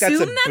feel like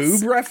that's a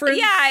boob reference.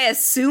 Yeah, I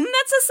assume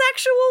that's a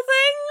sexual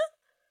thing.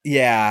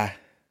 Yeah.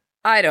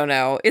 I don't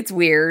know. It's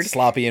weird.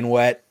 Sloppy and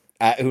wet.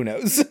 Who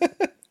knows?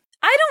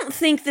 I don't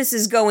think this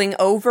is going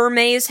over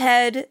May's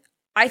head.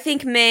 I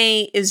think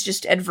May is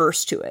just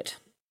adverse to it.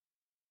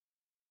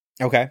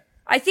 Okay.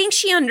 I think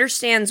she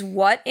understands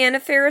what Anna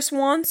Faris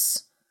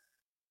wants,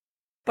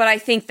 but I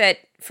think that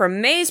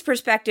from May's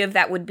perspective,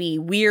 that would be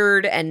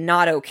weird and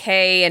not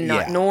okay and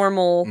not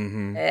normal.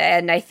 Mm-hmm.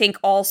 And I think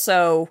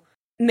also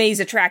May's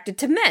attracted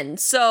to men.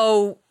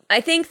 So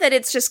I think that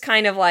it's just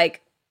kind of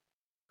like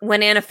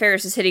when Anna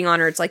Faris is hitting on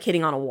her, it's like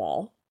hitting on a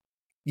wall.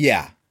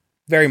 Yeah,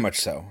 very much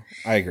so.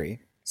 I agree.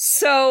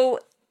 So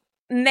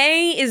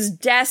May is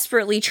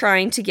desperately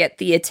trying to get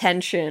the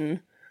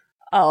attention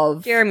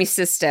of Jeremy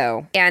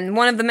Sisto. And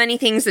one of the many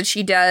things that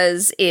she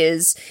does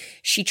is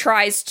she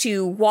tries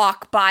to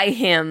walk by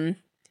him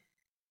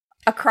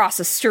across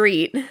a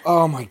street.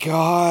 Oh my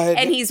God.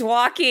 And he's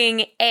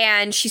walking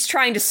and she's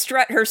trying to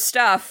strut her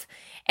stuff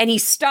and he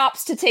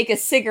stops to take a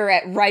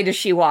cigarette right as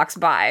she walks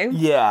by.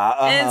 Yeah.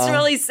 And it's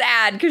really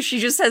sad because she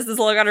just has this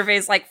look on her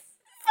face like,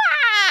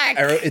 fuck!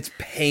 It's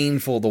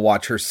painful to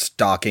watch her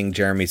stalking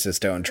Jeremy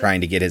Sisto and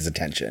trying to get his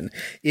attention.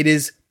 It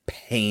is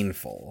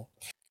painful.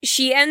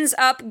 She ends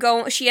up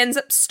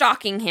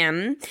stalking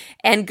him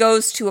and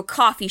goes to a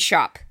coffee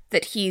shop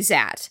that he's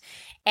at.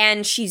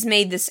 And she's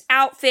made this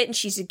outfit and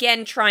she's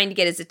again trying to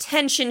get his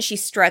attention. She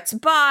struts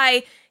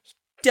by,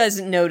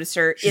 doesn't notice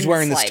her. She's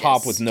wearing this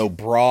top with no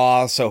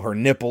bra, so her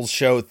nipples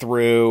show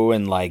through,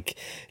 and like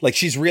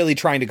she's really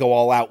trying to go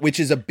all out, which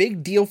is a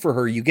big deal for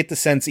her. You get the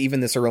sense even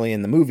this early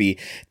in the movie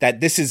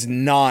that this is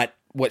not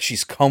what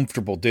she's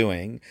comfortable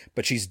doing,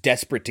 but she's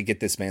desperate to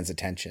get this man's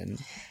attention.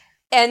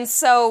 And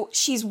so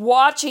she's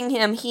watching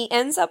him. He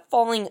ends up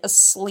falling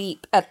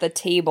asleep at the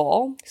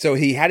table. So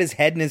he had his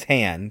head in his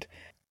hand,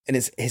 and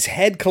his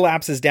head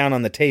collapses down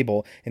on the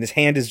table, and his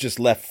hand is just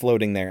left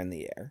floating there in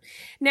the air.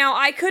 Now,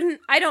 I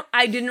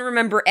didn't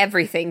remember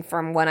everything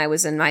from when I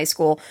was in high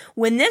school.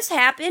 When this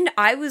happened,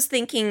 I was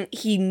thinking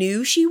he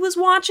knew she was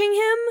watching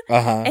him,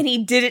 and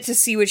he did it to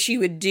see what she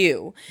would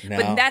do. No.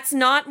 But that's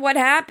not what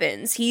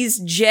happens. He's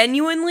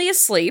genuinely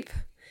asleep.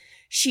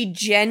 She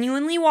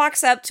genuinely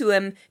walks up to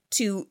him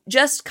to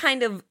just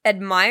kind of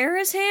admire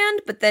his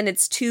hand, but then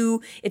it's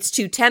too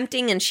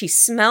tempting, and she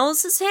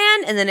smells his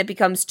hand, and then it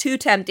becomes too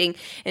tempting,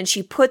 and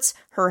she puts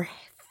her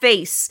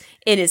face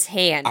in his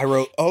hand. I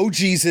wrote, "Oh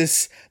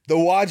Jesus, the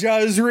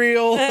Waja is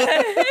real."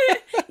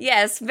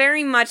 Yes,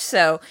 very much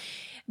so.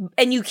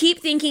 And you keep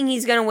thinking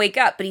he's going to wake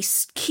up, but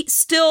he's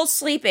still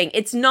sleeping.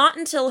 It's not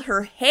until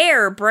her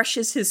hair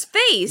brushes his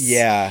face.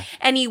 Yeah.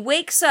 And he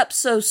wakes up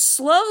so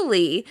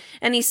slowly,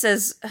 and he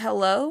says,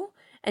 "Hello?"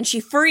 And she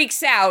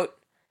freaks out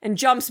and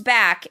jumps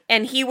back,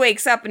 and he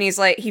wakes up, and he's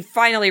like, he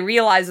finally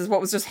realizes what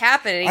was just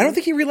happening. I don't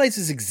think he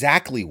realizes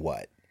exactly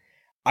what.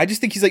 I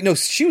just think he's like, no,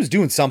 she was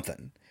doing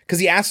something. Because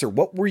he asked her,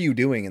 "What were you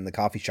doing in the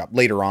coffee shop?"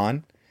 later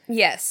on.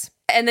 Yes.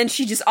 And then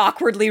she just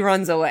awkwardly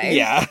runs away.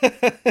 Yeah.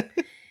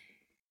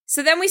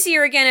 So then we see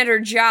her again at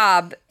her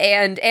job,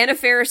 and Anna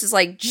Faris is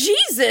like,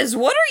 "Jesus,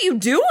 what are you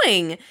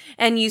doing?"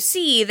 And you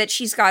see that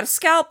she's got a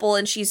scalpel,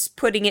 and she's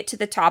putting it to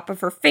the top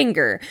of her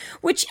finger,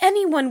 which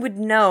anyone would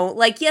know.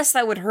 Like, yes,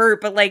 that would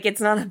hurt, but, like,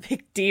 it's not a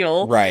big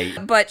deal.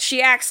 Right. But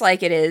she acts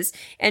like it is,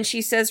 and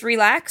she says,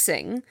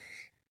 "Relaxing."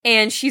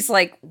 And she's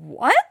like,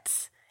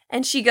 "What?"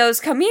 And she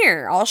goes, "Come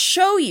here, I'll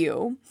show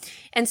you."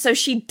 And so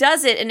she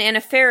does it, and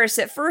Anna Faris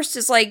at first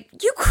is like,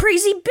 "You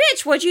crazy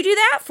bitch, what'd you do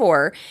that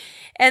for?"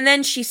 And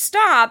then she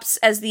stops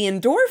as the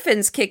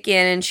endorphins kick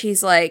in, and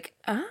she's like,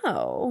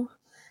 "Oh,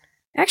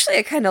 actually,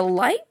 I kind of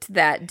liked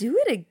that.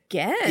 Do it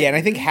again." Yeah, and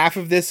I think half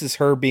of this is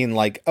her being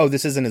like, "Oh,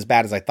 this isn't as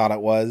bad as I thought it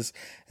was."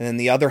 And then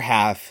the other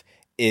half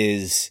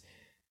is...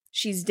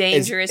 she's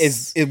dangerous.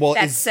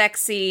 That's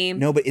sexy.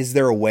 No, but is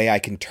there a way I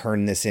can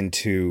turn this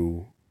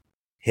into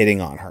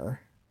hitting on her?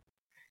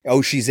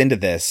 Oh, she's into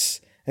this.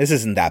 This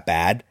isn't that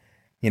bad.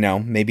 You know,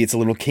 maybe it's a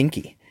little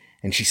kinky.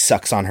 And she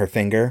sucks on her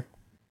finger.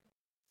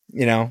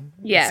 You know?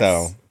 Yes.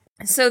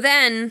 So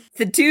then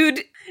the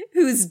dude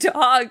whose dog's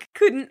leg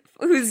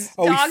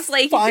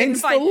he couldn't find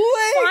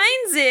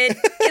finds it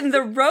in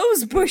the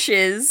rose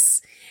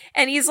bushes,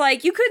 and he's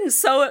like, "You couldn't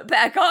sew it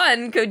back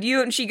on, could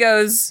you?" And she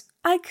goes,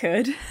 "I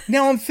could."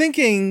 Now I'm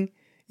thinking,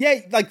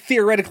 yeah, like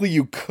theoretically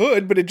you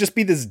could, but it'd just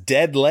be this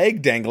dead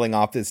leg dangling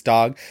off this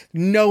dog.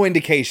 No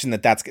indication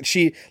that that's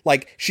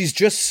she's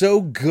just so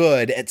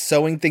good at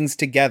sewing things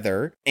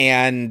together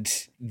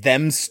and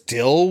them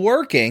still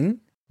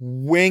working.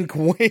 Wink,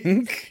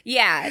 wink.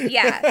 Yeah.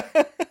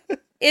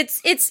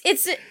 It's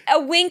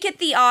a wink at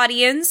the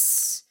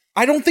audience.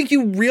 I don't think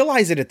you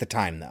realize it at the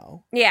time,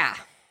 though. Yeah.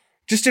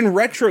 Just in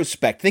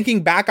retrospect,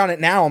 thinking back on it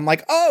now, I'm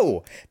like,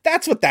 oh,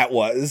 that's what that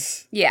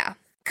was. Yeah.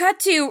 Cut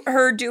to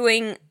her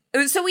doing...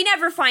 So we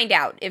never find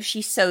out if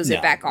she sews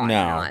it back on or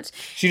not.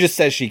 She just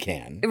says she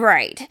can.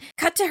 Right.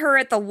 Cut to her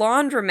at the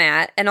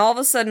laundromat, and all of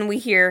a sudden we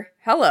hear,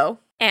 "Hello,"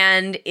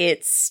 and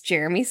it's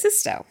Jeremy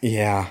Sisto.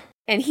 Yeah.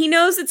 And he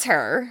knows it's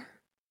her.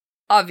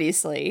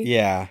 Obviously.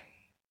 Yeah.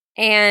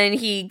 And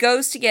he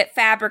goes to get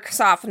fabric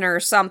softener or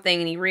something,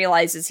 and he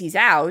realizes he's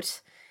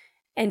out.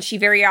 And she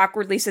very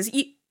awkwardly says,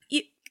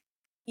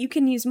 you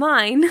can use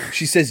mine.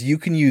 She says, "You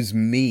can use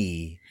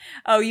me."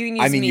 Oh, you can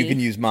use me. You can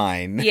use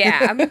mine.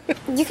 Yeah.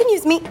 You can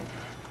use me.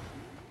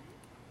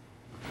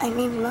 I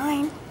mean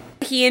mine.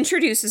 He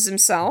introduces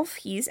himself.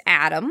 He's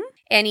Adam.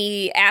 And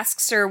he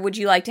asks her, "Would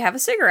you like to have a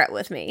cigarette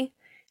with me?"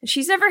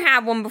 She's never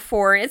had one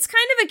before. It's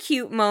kind of a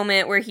cute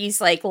moment where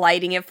he's like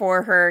lighting it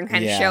for her and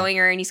kind of showing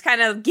her, and he's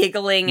kind of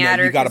giggling at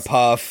her. You got a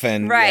puff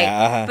and right.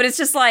 Yeah. But it's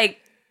just like,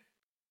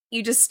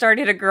 you just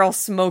started a girl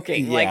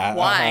smoking. Yeah, like,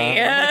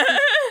 why?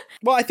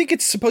 Well, I think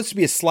it's supposed to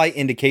be a slight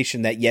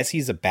indication that yes,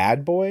 he's a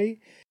bad boy,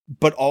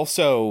 but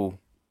also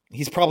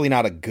he's probably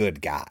not a good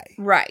guy.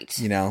 Right.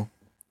 You know?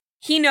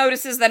 he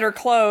notices that her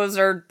clothes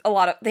are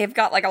they've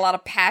got like a lot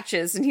of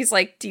patches, and he's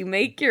like, do you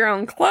make your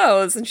own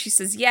clothes? And she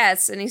says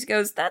yes, and he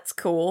goes, that's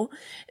cool,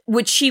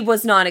 which she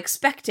was not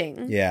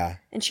expecting. Yeah.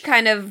 And she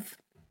kind of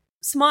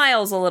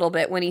smiles a little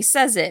bit when he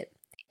says it.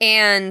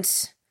 And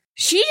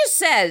she just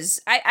says,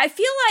 I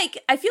feel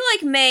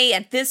like May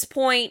at this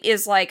point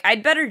is like,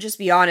 I'd better just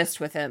be honest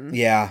with him.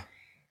 Yeah.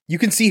 You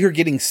can see her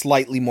getting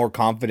slightly more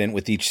confident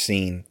with each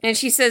scene. And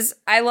she says,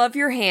 I love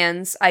your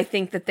hands. I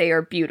think that they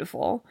are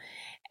beautiful.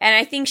 And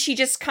I think she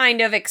just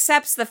kind of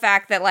accepts the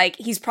fact that, like,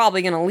 he's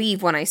probably going to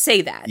leave when I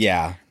say that.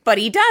 Yeah. But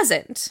he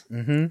doesn't.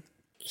 Mm-hmm.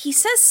 He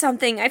says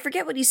something, I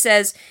forget what he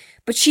says,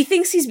 but she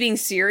thinks he's being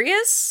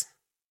serious.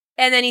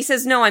 And then he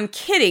says, no, I'm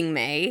kidding,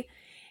 May.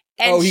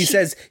 And he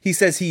says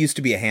he used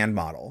to be a hand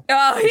model.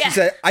 Oh, And yeah. She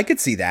said, I could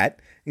see that.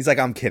 He's like,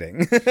 I'm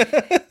kidding.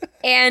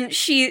 And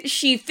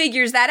she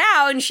figures that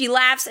out, and she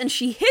laughs, and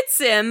she hits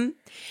him.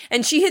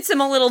 And she hits him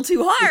a little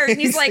too hard,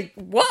 and he's like,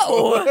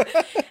 whoa.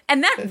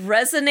 And that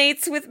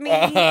resonates with me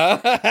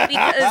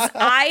because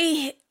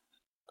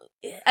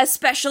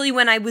especially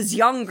when I was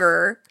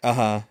younger,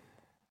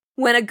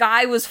 when a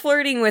guy was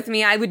flirting with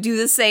me, I would do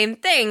the same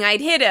thing.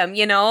 I'd hit him,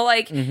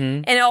 like,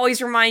 and it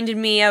always reminded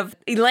me of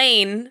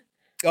Elaine.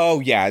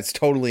 Oh, yeah, it's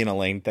totally an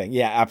Elaine thing.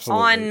 Yeah,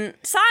 absolutely. On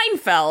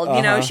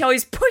Seinfeld, she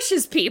always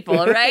pushes people,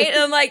 right?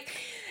 And I'm like,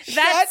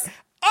 that's...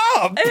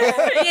 up.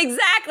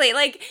 Exactly.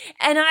 Like,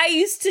 and I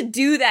used to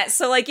do that,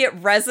 so like it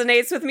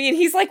resonates with me, and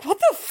he's like, what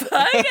the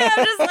fuck? And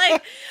I'm just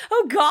like,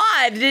 oh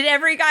god, did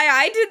every guy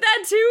I did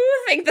that to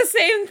think the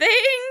same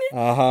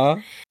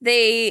thing?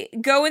 They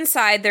go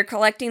inside, they're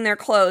collecting their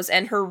clothes,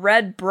 and her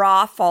red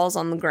bra falls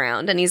on the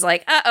ground, and he's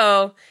like,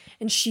 uh-oh.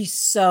 And she's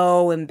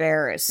so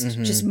embarrassed,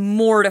 just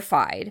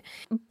mortified.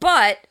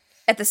 But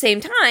at the same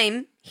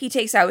time, he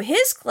takes out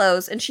his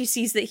clothes, and she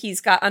sees that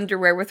he's got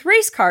underwear with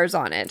race cars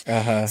on it.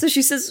 So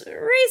she says,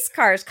 race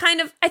cars,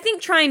 kind of, I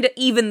think, trying to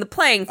even the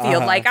playing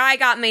field. Like, I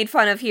got made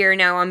fun of here,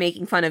 now I'm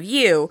making fun of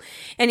you.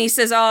 And he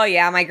says, oh,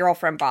 yeah, my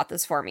girlfriend bought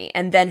this for me.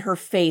 And then her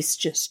face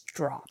just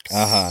drops.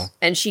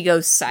 And she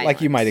goes silent.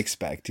 Like you might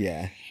expect,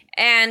 yeah.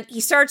 And he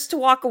starts to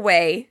walk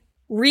away,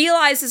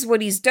 realizes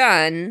what he's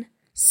done,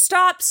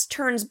 stops,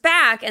 turns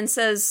back, and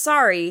says,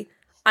 sorry,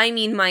 I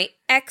mean my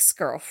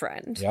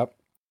ex-girlfriend. Yep.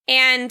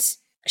 And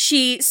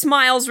she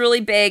smiles really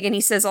big, and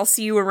he says, I'll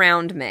see you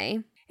around, May.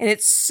 And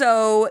it's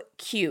so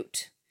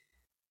cute.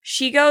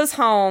 She goes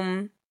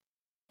home,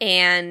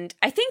 and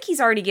I think he's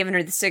already given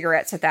her the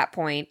cigarettes at that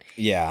point.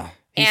 Yeah.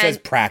 He says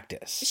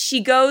practice.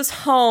 She goes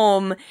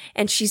home,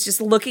 and she's just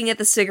looking at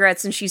the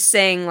cigarettes, and she's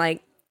saying,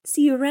 like,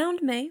 see you around,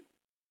 May.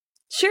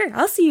 Sure,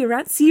 I'll see you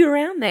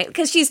around, May.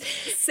 Because she's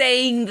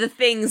saying the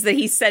things that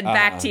he said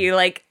back to you,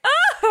 like,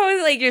 oh,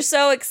 like, you're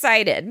so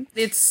excited.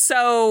 It's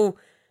so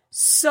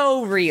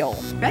real.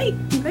 Right.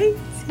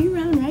 See you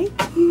around, right?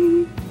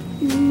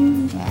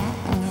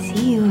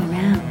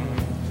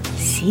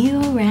 See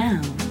you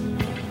around.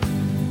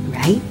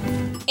 Right?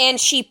 And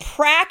she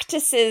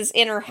practices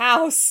in her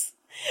house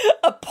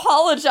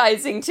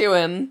apologizing to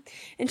him.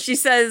 And she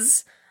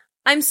says,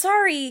 I'm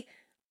sorry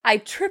I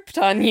tripped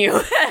on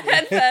you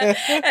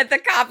at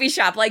the coffee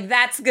shop. Like,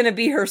 that's going to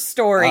be her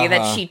story,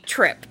 that she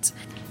tripped.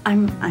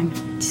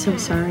 I'm so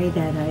sorry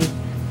that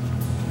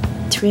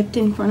I tripped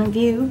in front of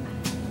you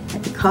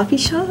at the coffee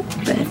shop,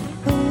 but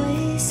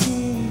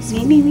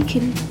maybe we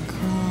could,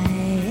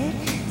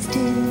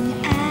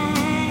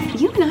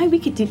 you and I, we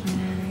could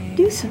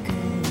do something.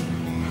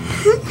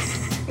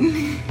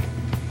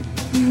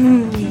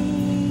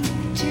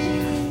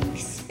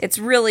 It's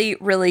really,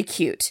 really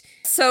cute.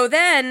 So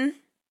then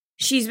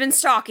she's been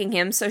stalking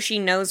him, so she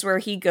knows where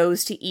he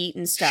goes to eat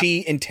and stuff.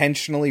 She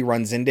intentionally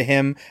runs into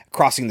him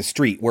crossing the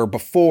street, where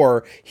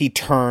before he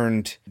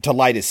turned to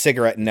light his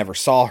cigarette and never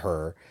saw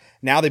her.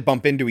 Now they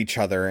bump into each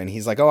other, and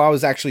he's like, oh, I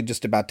was actually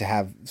just about to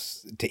have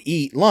to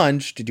eat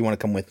lunch. Did you want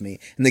to come with me?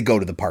 And they go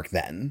to the park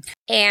then.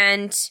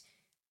 And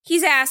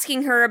he's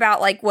asking her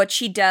about, like, what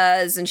she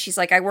does, and she's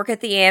like, I work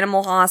at the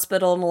animal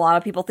hospital, and a lot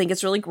of people think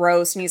it's really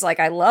gross. And he's like,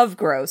 I love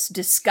gross.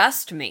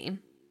 Disgust me.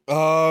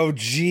 Oh,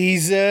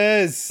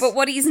 Jesus. But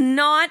what he's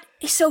not...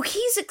 So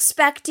he's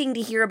expecting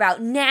to hear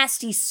about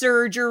nasty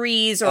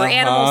surgeries or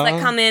animals that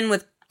come in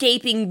with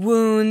gaping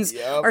wounds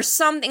or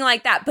something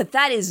like that. But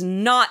that is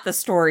not the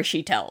story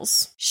she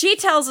tells. She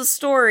tells a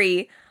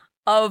story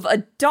of a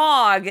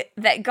dog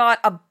that got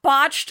a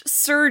botched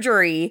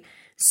surgery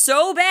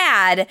so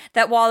bad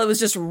that while it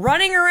was just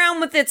running around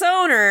with its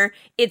owner,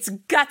 its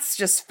guts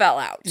just fell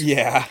out.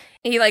 Yeah.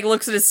 He, like,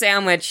 looks at his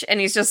sandwich,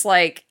 and he's just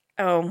like,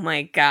 oh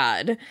my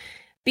God.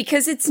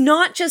 Because it's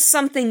not just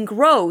something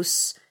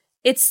gross.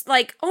 It's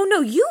like, oh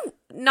no, you,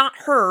 not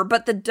her,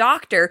 but the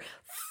doctor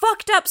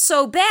fucked up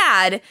so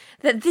bad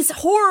that this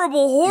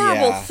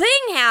horrible thing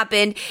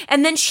happened.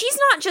 And then she's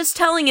not just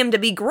telling him to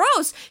be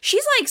gross.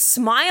 She's like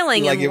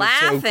smiling and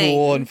laughing. Like it was so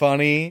cool and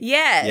funny.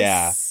 Yes.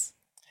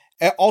 Yeah.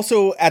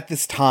 Also, at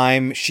this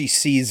time, she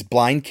sees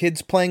blind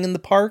kids playing in the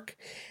park,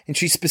 and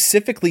she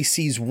specifically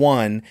sees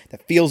one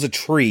that feels a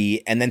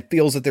tree and then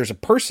feels that there's a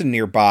person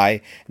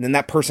nearby, and then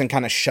that person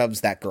kind of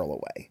shoves that girl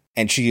away.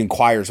 And she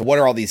inquires, what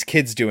are all these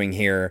kids doing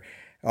here?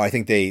 Oh, I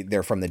think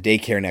they're from the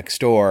daycare next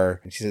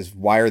door. And she says,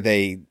 why are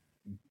they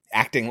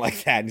acting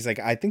like that? And he's like,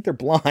 I think they're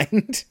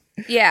blind.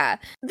 Yeah.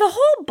 The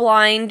whole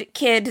blind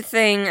kid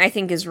thing, I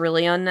think, is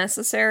really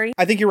unnecessary.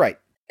 I think you're right.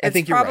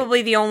 It's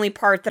probably the only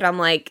part that I'm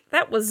like,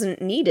 that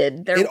wasn't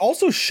needed. It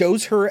also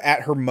shows her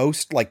at her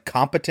most like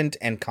competent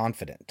and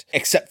confident,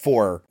 except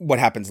for what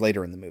happens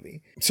later in the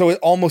movie. So it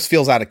almost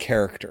feels out of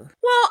character.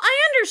 Well, I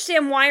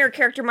understand why her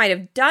character might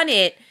have done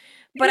it,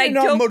 but I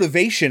don't...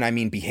 motivation, I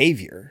mean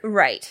behavior.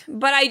 Right.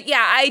 But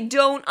I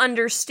don't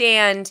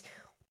understand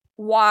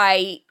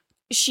why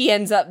she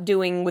ends up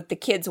doing with the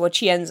kids what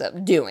she ends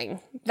up doing.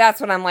 That's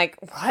when I'm like,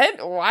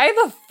 what? Why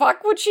the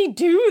fuck would she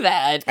do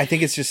that? I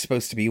think it's just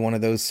supposed to be one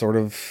of those sort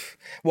of...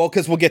 Well,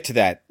 because we'll get to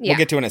that. Yeah. We'll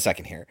get to it in a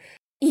second here.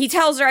 He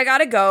tells her, I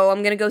gotta go.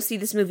 I'm gonna go see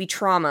this movie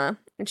Trauma.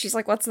 And she's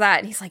like, what's that?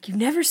 And he's like, you've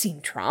never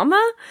seen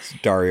Trauma? It's a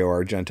Dario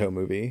Argento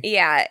movie.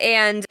 Yeah,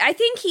 and I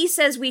think he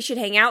says we should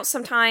hang out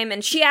sometime.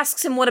 And she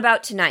asks him, what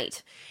about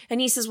tonight?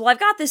 And he says, well, I've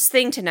got this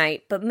thing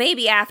tonight, but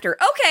maybe after.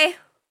 Okay.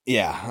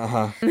 Yeah,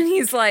 uh-huh. And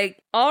he's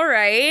like, all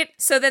right.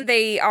 So then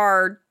they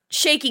are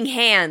shaking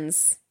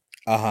hands.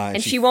 Uh-huh.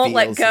 And she won't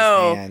let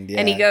go. Hand, yeah.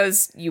 And he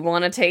goes, you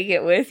want to take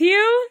it with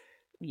you?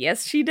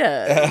 Yes, she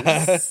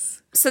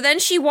does. So then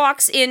she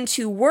walks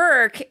into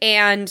work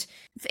and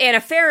Anna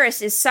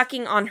Faris is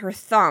sucking on her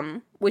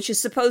thumb, which is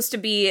supposed to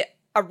be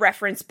a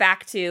reference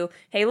back to,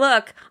 hey,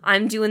 look,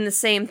 I'm doing the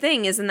same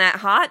thing. Isn't that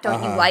hot?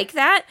 Don't you like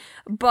that?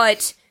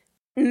 But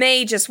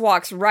May just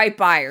walks right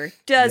by her,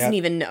 doesn't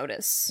even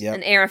notice. Yep.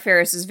 And Anna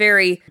Faris is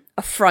very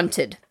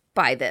affronted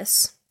by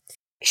this.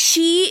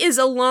 She is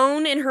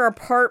alone in her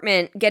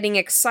apartment getting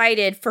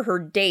excited for her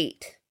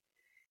date.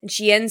 And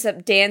she ends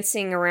up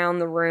dancing around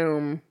the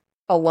room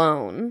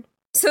alone.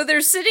 So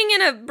they're sitting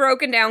in a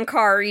broken down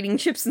car eating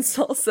chips and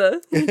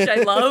salsa, which I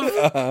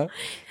love.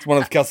 It's one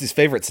of Kelsey's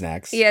favorite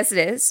snacks. Yes, it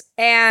is.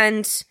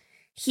 And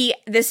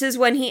this is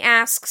when he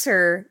asks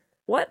her,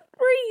 what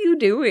were you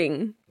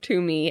doing to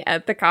me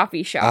at the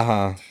coffee shop?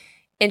 Uh-huh.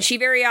 And she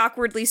very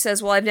awkwardly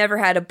says, well, I've never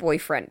had a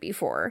boyfriend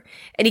before.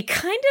 And he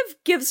kind of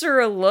gives her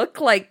a look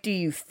like, do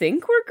you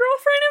think we're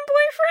girlfriend and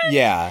boyfriend?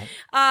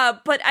 Yeah.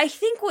 But I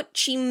think what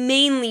she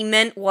mainly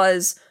meant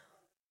was,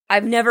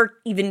 I've never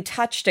even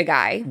touched a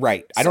guy.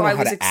 Right. I don't know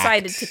how to act. So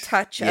I was excited to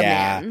touch a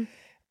man.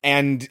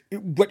 And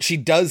what she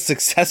does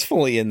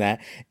successfully in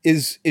that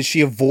is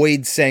she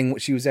avoids saying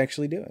what she was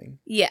actually doing.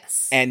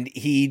 Yes. And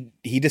he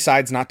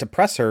decides not to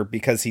press her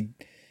because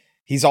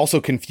he's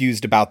also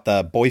confused about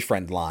the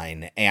boyfriend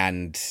line.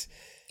 And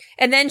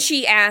then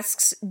she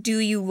asks, do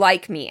you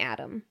like me,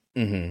 Adam?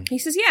 Mm-hmm. He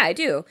says, yeah, I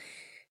do.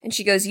 And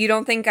she goes, you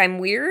don't think I'm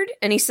weird?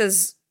 And he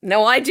says,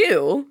 no, I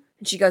do.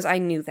 And she goes, I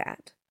knew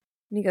that.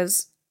 And he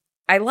goes,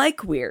 I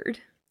like weird.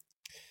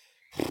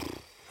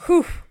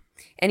 Whew.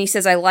 And he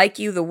says, I like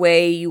you the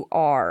way you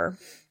are.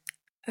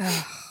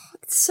 Ugh,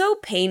 it's so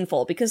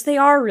painful because they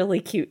are really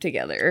cute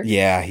together.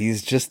 Yeah,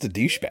 he's just a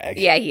douchebag.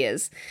 Yeah, he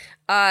is.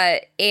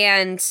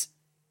 And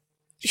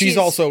she's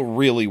also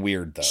really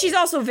weird, though. She's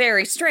also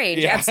very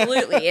strange,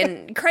 absolutely,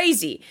 and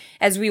crazy,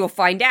 as we will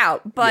find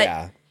out.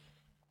 But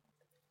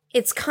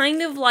it's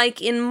kind of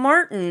like in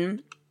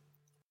Martin,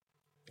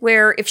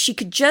 where if she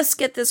could just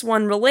get this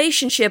one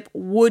relationship,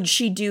 would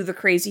she do the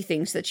crazy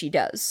things that she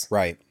does?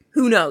 Right.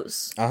 Who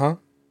knows? Uh-huh.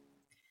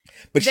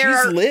 But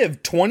she's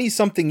lived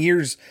 20-something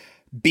years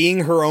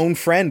being her own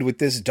friend with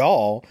this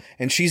doll,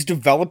 and she's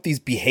developed these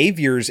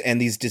behaviors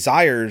and these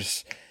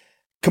desires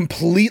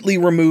completely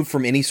removed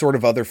from any sort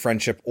of other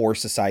friendship or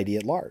society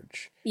at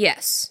large.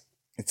 Yes.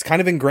 It's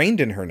kind of ingrained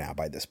in her now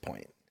by this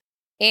point.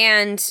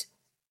 And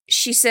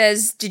she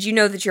says, did you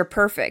know that you're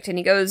perfect? And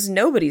he goes,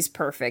 nobody's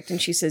perfect.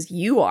 And she says,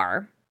 you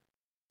are.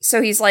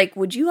 So he's like,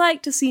 would you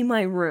like to see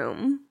my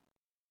room?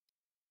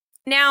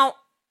 Now,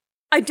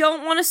 I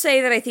don't want to say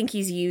that I think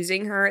he's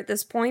using her at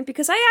this point,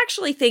 because I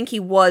actually think he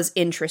was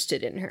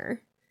interested in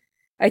her.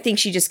 I think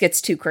she just gets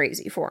too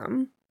crazy for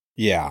him.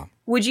 Yeah.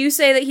 Would you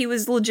say that he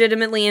was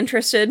legitimately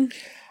interested?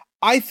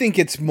 I think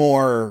it's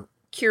more...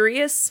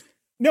 curious?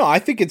 No, I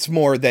think it's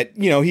more that,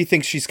 he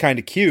thinks she's kind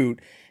of cute,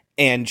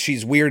 and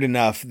she's weird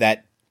enough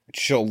that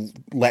she'll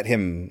let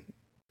him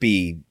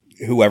be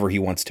whoever he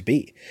wants to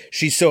be.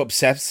 She's so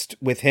obsessed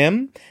with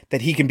him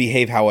that he can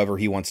behave however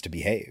he wants to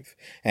behave.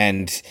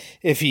 And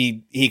if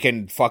he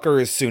can fuck her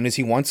as soon as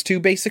he wants to,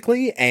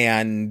 basically,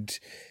 and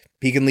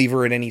he can leave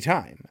her at any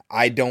time.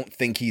 I don't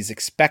think he's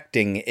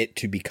expecting it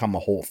to become a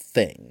whole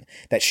thing.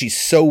 That she's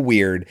so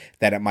weird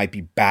that it might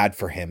be bad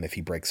for him if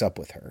he breaks up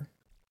with her.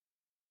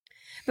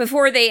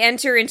 Before they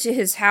enter into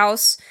his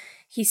house,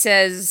 he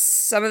says,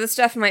 some of the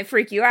stuff might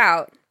freak you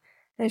out.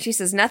 And she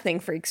says,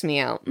 nothing freaks me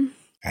out.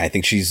 I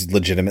think she's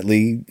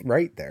legitimately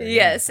right there.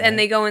 Yes, and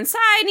they go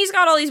inside, and he's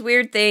got all these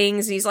weird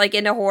things, and he's, like,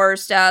 into horror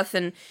stuff,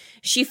 and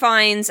she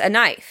finds a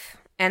knife,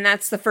 and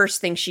that's the first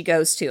thing she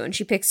goes to, and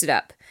she picks it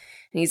up.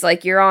 And he's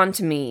like, you're on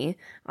to me.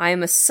 I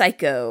am a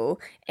psycho.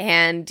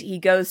 And he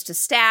goes to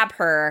stab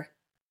her,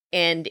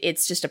 and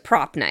it's just a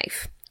prop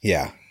knife.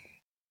 Yeah.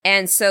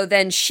 And so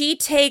then she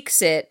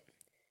takes it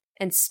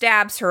and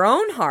stabs her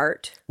own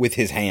heart. With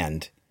his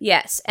hand.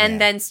 Yes,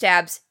 and then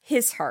stabs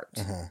his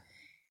heart.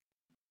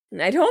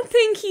 And I don't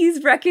think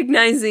he's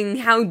recognizing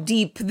how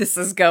deep this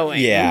is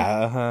going.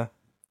 Yeah,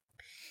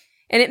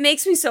 And it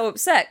makes me so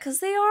upset,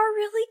 because they are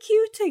really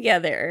cute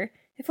together.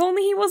 If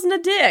only he wasn't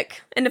a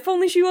dick. And if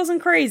only she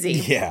wasn't crazy.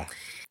 Yeah.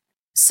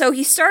 So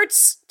he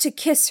starts to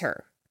kiss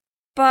her.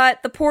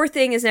 But the poor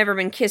thing has never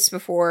been kissed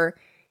before,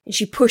 and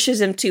she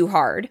pushes him too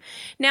hard.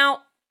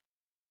 Now,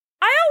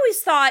 I always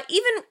thought,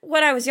 even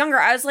when I was younger,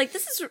 I was like,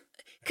 this is...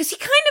 Because he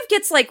kind of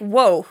gets like,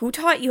 whoa, who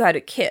taught you how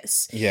to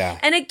kiss? Yeah.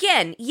 And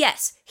again,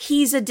 yes,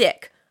 he's a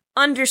dick.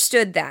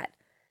 Understood that.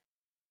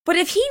 But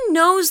if he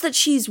knows that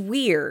she's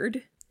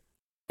weird,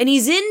 and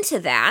he's into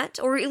that,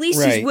 or at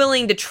least he's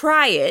willing to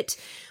try it,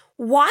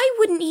 why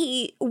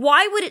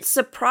would it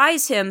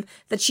surprise him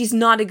that she's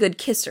not a good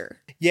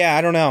kisser? Yeah,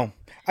 I don't know.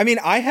 I mean,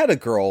 I had a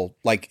girl,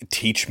 like,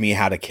 teach me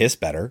how to kiss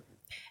better.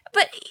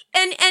 But,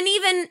 and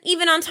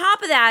even on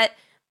top of that,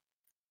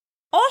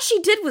 all she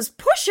did was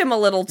push him a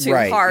little too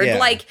hard. Yeah.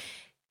 Like,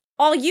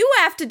 all you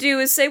have to do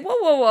is say,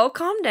 whoa,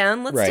 calm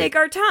down, let's take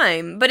our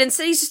time. But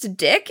instead he's just a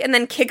dick and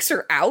then kicks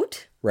her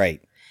out.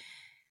 Right.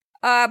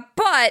 But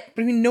I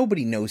mean,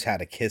 nobody knows how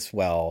to kiss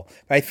well.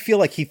 I feel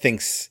like he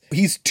thinks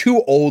he's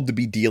too old to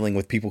be dealing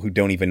with people who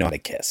don't even know how to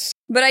kiss.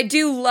 But I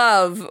do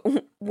love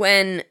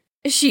when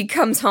she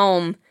comes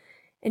home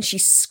and she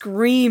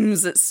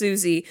screams at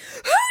Susie,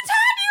 who taught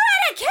you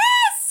how to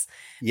kiss?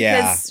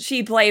 Yeah. Because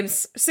she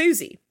blames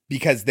Susie.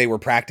 Because they were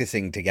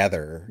practicing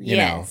together, you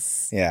know?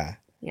 Yeah.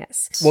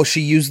 Yes. Well, she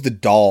used the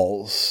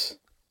dolls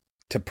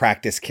to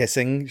practice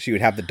kissing. She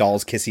would have the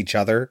dolls kiss each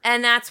other.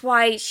 And that's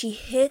why she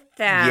hit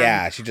them.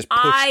 Yeah, she just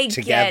pushed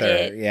together.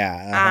 Get it.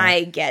 Yeah.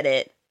 I get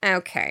it.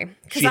 Okay.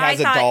 She has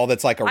a doll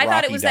that's like a Rocky doll. I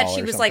thought it was that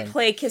she was like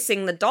play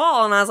kissing the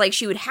doll, and I was like,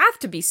 she would have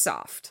to be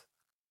soft.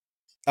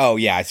 Oh,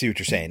 yeah, I see what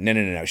you're saying.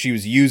 No. She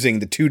was using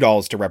the two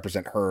dolls to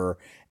represent her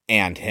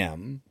and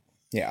him.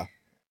 Yeah.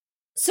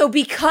 So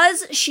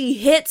because she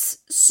hits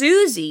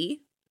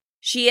Susie,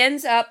 she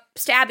ends up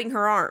stabbing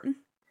her arm.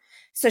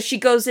 So she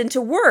goes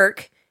into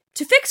work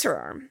to fix her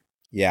arm.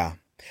 Yeah.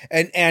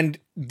 And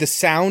the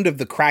sound of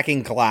the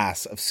cracking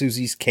glass of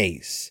Susie's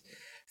case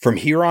from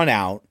here on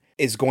out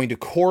is going to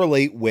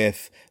correlate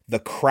with the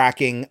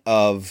cracking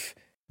of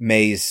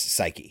May's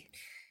psyche.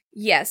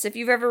 Yes, if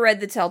you've ever read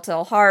The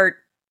Telltale Heart,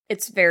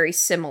 it's very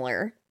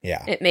similar.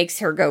 Yeah. It makes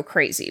her go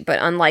crazy. But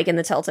unlike in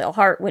The Telltale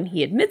Heart, when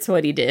he admits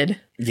what he did,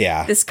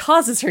 this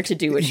causes her to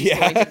do what she's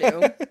going to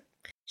do.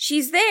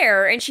 She's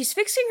there, and she's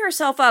fixing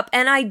herself up,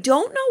 and I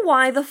don't know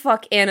why the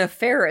fuck Anna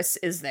Faris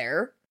is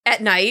there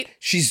at night.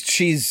 She's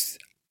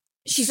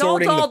all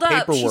dolled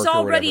up. She's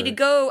all ready to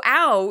go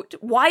out.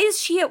 Why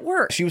is she at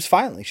work? She was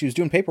filing. She was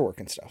doing paperwork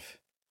and stuff.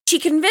 She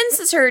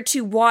convinces her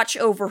to watch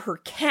over her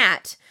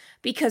cat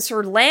because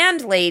her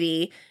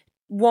landlady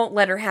won't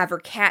let her have her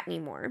cat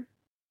anymore.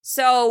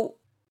 So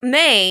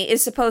May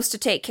is supposed to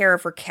take care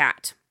of her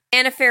cat.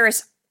 Anna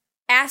Faris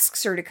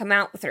asks her to come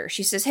out with her.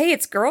 She says, hey,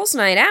 it's girls'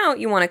 night out.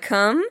 You want to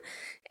come?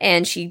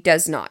 And she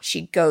does not.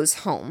 She goes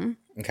home.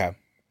 Okay.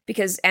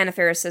 Because Anna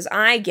Faris says,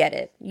 I get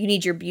it. You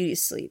need your beauty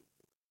sleep,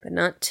 but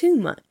not too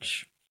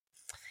much.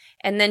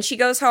 And then she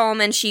goes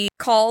home and she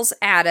calls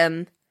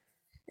Adam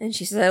and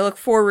she says, I look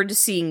forward to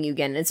seeing you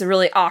again. It's a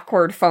really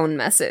awkward phone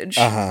message.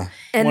 Uh-huh.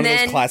 And One then, of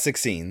those classic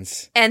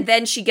scenes. And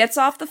then she gets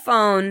off the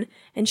phone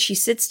and she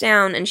sits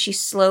down and she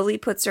slowly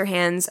puts her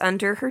hands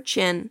under her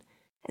chin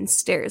and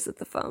stares at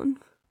the phone,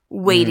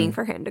 waiting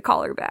for him to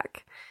call her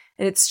back.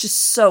 And it's just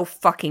so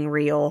fucking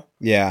real.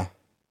 Yeah.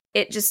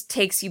 It just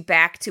takes you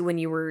back to when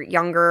you were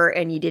younger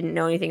and you didn't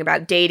know anything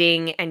about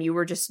dating and you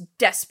were just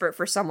desperate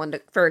for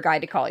for a guy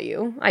to call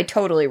you. I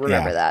totally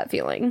remember that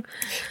feeling.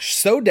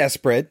 So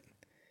desperate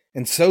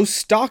and so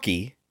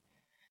stalky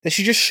that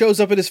she just shows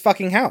up at his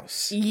fucking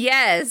house.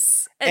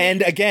 Yes.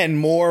 And again,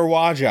 more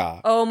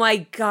Waja. Oh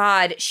my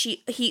God.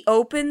 He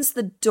opens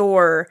the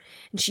door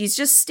and she's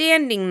just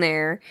standing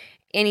there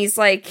and he's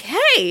like,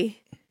 hey,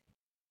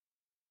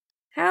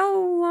 how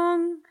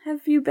long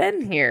have you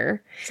been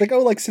here? It's like,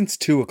 like since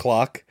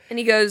 2:00. And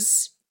he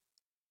goes,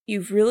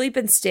 you've really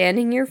been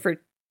standing here for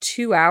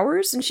 2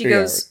 hours? And she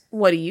goes,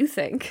 what do you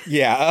think?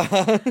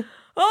 Yeah.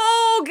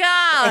 Oh,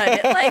 God.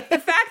 Like, the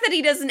fact that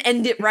he doesn't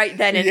end it right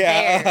then and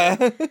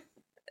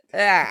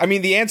there. I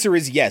mean, the answer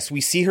is yes.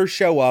 We see her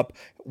show up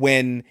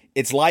when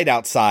it's light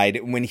outside.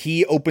 When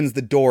he opens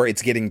the door,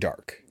 it's getting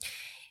dark.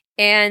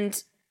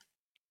 And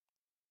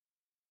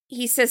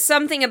he says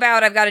something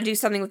about, I've got to do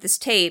something with this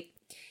tape.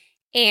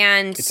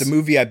 And it's a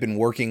movie I've been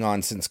working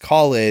on since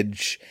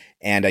college,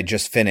 and I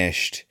just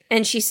finished.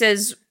 And she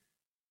says,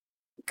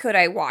 could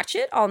I watch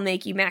it? I'll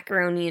make you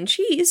macaroni and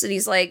cheese. And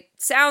he's like,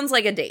 sounds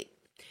like a date.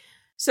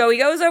 So he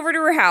goes over to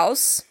her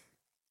house,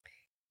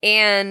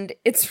 and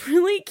it's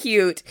really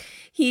cute.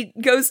 He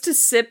goes to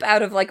sip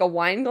out of like a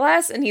wine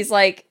glass, and he's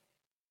like,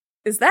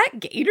 is that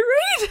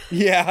Gatorade?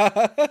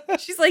 Yeah.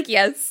 She's like,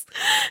 yes.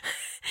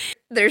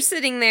 They're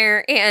sitting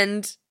there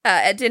and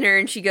at dinner,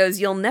 and she goes,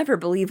 "You'll never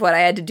believe what I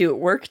had to do at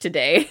work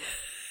today."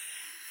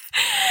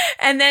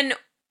 And then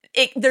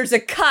there's a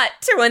cut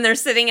to when they're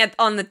sitting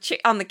on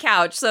the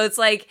couch. So it's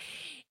like,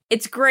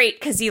 it's great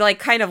because he like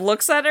kind of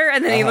looks at her,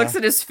 and then he looks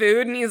at his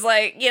food, and he's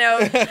like, I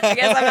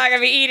guess I'm not gonna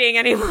be eating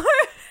anymore.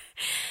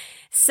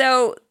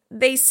 So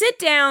they sit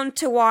down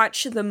to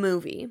watch the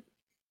movie.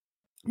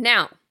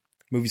 Now,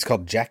 movie's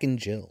called Jack and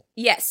Jill.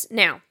 Yes.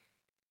 Now,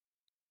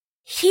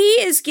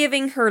 he is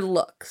giving her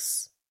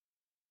looks.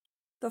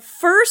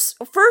 First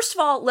of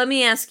all, let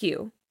me ask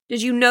you,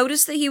 did you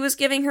notice that he was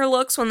giving her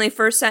looks when they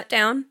first sat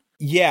down?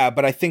 Yeah,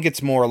 but I think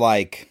it's more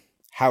like,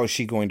 how is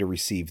she going to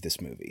receive this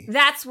movie?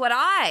 That's what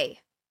I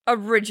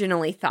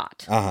originally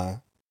thought. Uh-huh.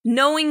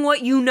 Knowing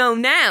what you know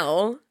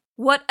now,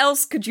 what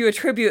else could you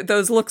attribute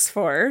those looks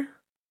for?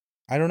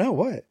 I don't know,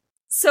 what?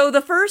 So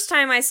the first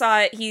time I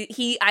saw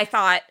it, I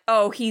thought,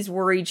 oh, he's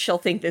worried she'll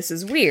think this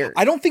is weird.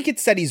 I don't think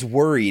it's that he's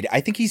worried.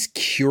 I think he's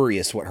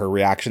curious what her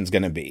reaction's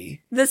going to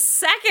be. The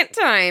second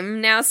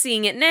time, now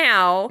seeing it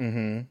now,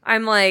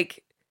 I'm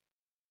like,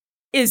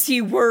 is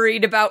he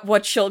worried about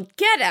what she'll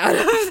get out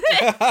of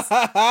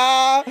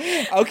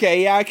this?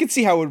 Okay, yeah, I can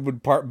see how it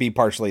would be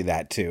partially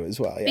that too as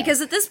well. Yeah.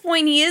 Because at this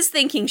point, he is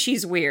thinking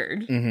she's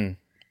weird. Mm-hmm.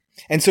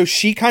 And so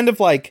she kind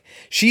of like,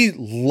 she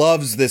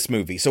loves this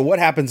movie. So what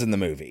happens in the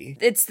movie?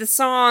 It's the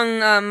song,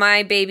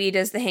 My Baby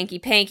Does the Hanky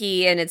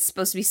Panky, and it's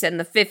supposed to be set in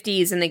the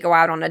 50s, and they go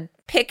out on a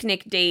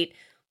picnic date.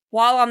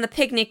 While on the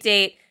picnic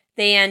date,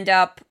 they end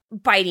up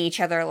biting each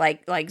other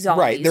like zombies.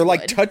 Right, they're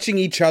like would. touching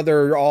each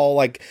other all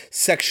like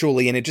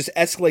sexually, and it just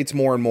escalates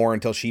more and more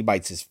until she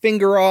bites his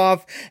finger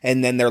off,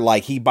 and then they're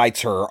like, he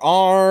bites her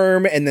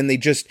arm, and then they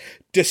just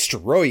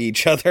destroy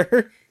each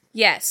other.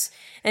 Yes.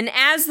 And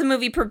as the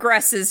movie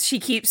progresses, she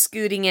keeps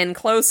scooting in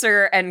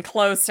closer and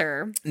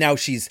closer. Now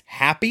she's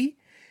happy.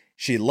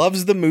 She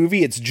loves the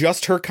movie. It's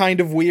just her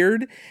kind of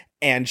weird.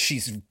 And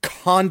she's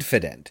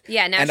confident.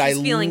 Yeah, now and she's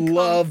feeling I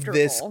love comfortable.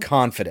 this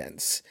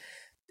confidence.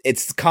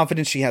 It's the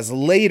confidence she has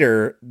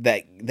later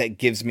that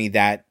gives me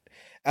that.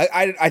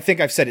 I think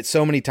I've said it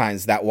so many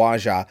times, that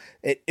waja.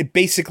 It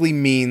basically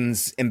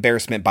means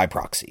embarrassment by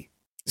proxy.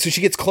 So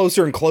she gets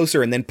closer and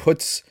closer and then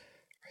puts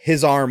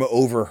his arm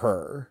over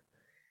her.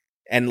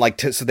 And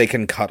so they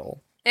can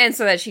cuddle. And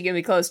so that she can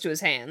be close to his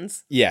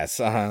hands.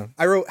 Yes, I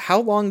wrote, how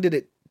long did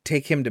it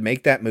take him to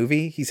make that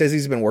movie? He says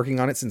he's been working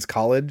on it since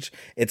college.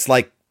 It's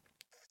like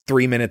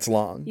 3 minutes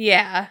long.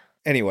 Yeah.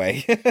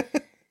 Anyway.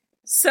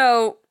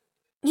 So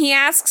he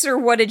asks her,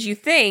 what did you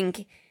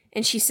think?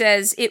 And she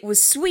says, it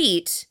was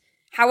sweet.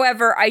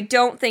 However, I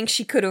don't think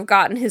she could have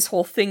gotten his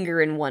whole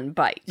finger in one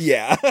bite.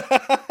 Yeah.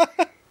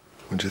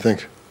 What'd you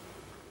think?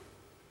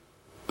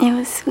 It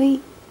was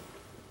sweet.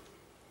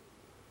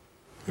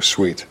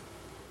 Sweet.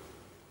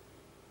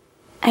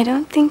 I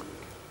don't think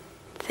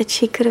that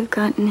she could have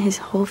gotten his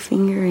whole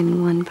finger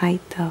in one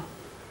bite, though.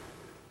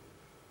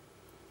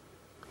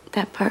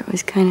 That part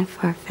was kind of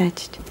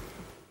far-fetched.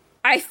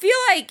 I feel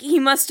like he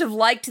must have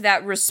liked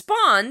that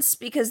response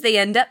because they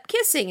end up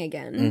kissing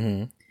again.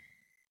 Mm-hmm.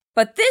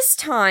 But this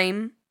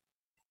time,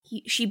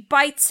 she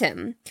bites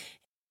him.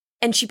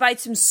 And she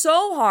bites him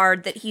so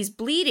hard that he's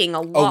bleeding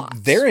a lot. Oh,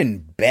 they're in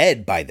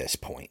bed by this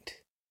point.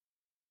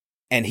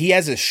 And he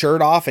has his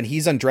shirt off and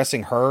he's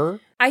undressing her.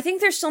 I think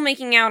they're still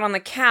making out on the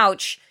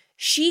couch.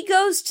 She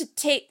goes to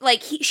take,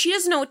 she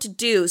doesn't know what to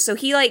do. So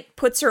he,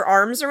 puts her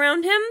arms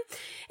around him.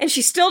 And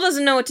she still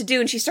doesn't know what to do.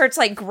 And she starts,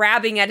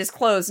 grabbing at his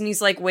clothes. And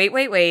he's like,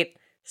 wait.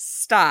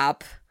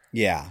 Stop.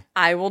 Yeah.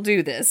 I will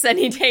do this. And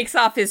he takes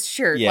off his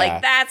shirt. Yeah.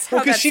 That's how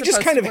because that's she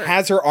just kind of work.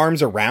 has her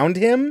arms around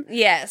him.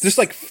 Yes.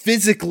 Just,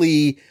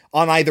 physically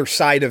on either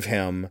side of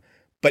him.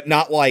 But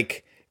not,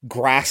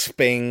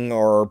 grasping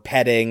or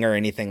petting or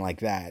anything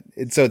like that.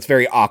 So it's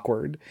very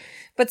awkward.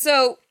 But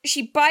so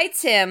she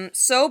bites him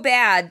so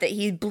bad that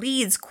he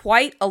bleeds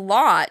quite a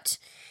lot.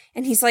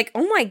 And he's like,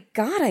 oh my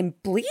God, I'm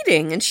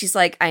bleeding. And she's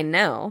like, I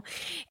know.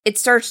 It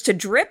starts to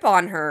drip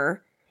on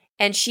her.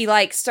 And she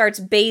starts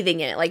bathing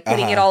in it,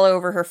 putting it all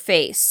over her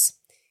face.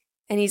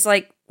 And he's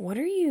like, what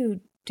are you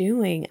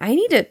doing? I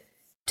need a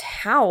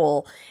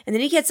towel. And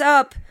then he gets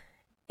up.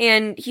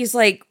 And he's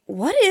like,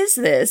 what is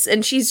this?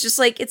 And she's just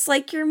like, it's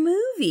like your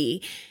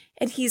movie.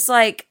 And he's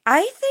like,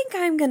 I think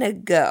I'm going to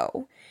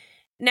go.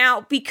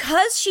 Now,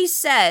 because she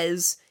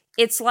says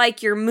it's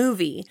like your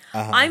movie,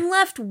 I'm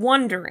left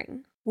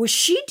wondering, was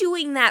she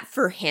doing that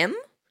for him?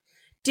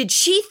 Did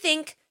she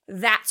think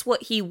that's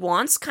what he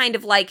wants? Kind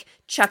of like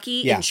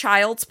Chucky in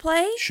Child's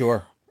Play?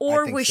 Sure.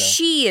 Or was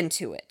she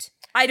into it?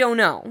 I don't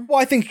know. Well,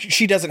 I think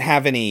she doesn't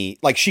have any,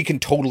 she can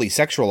totally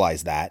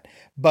sexualize that,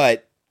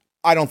 but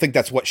I don't think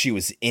that's what she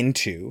was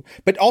into.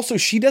 But also,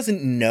 she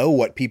doesn't know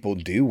what people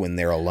do when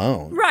they're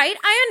alone. Right.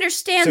 I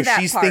understand that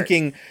she's part.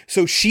 thinking,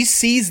 so she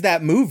sees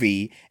that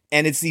movie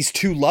and it's these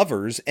two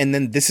lovers and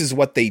then this is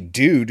what they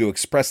do to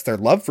express their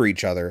love for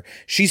each other.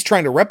 She's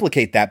trying to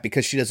replicate that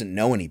because she doesn't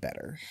know any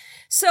better.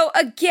 So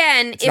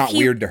again, it's not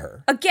weird to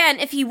her.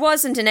 Again, if he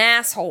wasn't an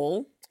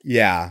asshole,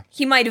 Yeah.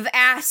 He might have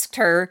asked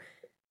her,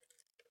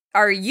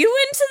 are you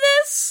into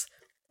this?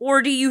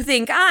 Or do you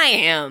think I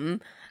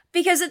am?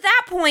 Because at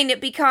that point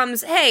it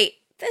becomes, hey,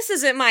 this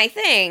isn't my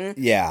thing.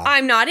 Yeah.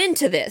 I'm not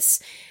into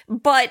this.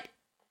 But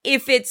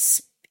if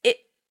it's,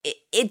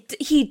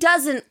 he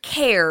doesn't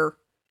care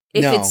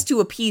if No. it's to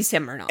appease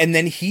him or not. And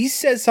then he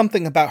says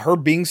something about her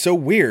being so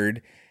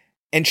weird,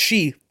 and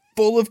she,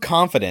 full of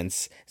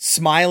confidence,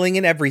 smiling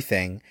and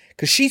everything,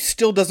 because she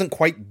still doesn't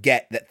quite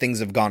get that things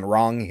have gone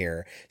wrong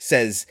here,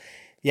 says,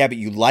 yeah, but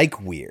you like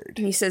weird.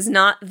 And he says,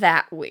 not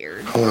that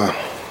weird. Hello.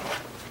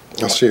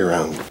 I'll see you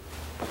around.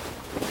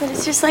 But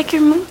it's just like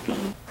your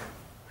movie.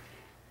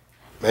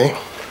 May,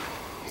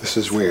 this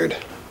is weird.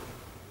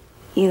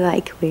 You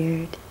like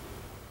weird.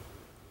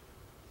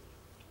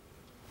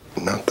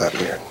 Not that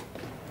weird.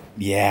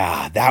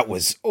 Yeah, that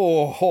was,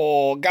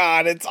 oh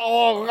God, it's,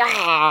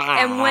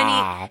 And when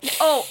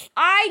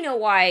I know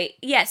why.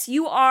 Yes,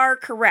 you are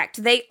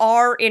correct. They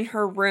are in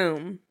her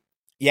room.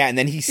 Yeah, and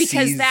then he sees...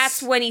 Because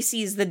that's when he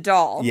sees the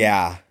doll.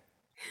 Yeah.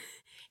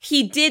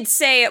 He did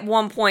say at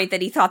one point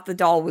that he thought the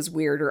doll was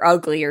weird or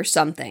ugly or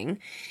something.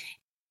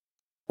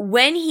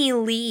 When he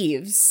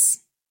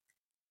leaves,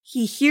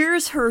 he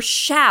hears her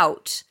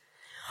shout,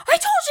 I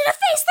told you to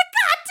face the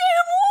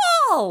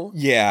goddamn wall!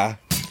 Yeah.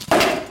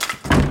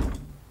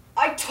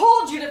 I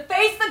told you to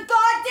face the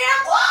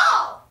goddamn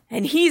wall!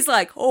 And he's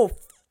like, oh,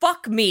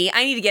 fuck me,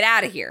 I need to get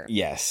out of here.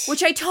 Yes.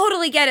 Which I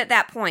totally get at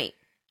that point.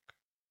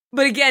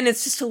 But again,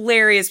 it's just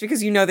hilarious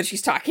because you know that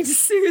she's talking to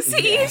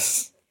Susie.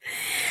 Yes.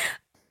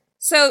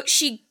 So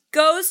she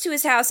goes to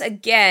his house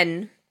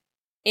again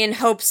in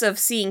hopes of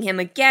seeing him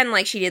again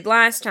like she did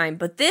last time.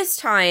 But this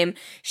time,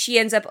 she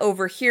ends up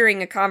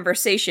overhearing a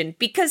conversation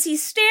because he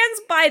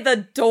stands by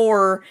the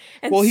door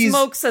and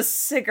smokes a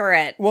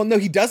cigarette. Well, no,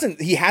 he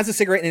doesn't. He has a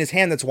cigarette in his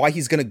hand. That's why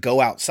he's going to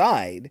go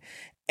outside.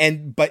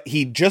 But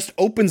he just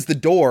opens the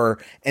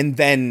door, and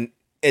then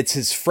it's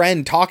his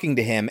friend talking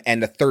to him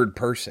and a third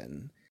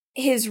person.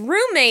 His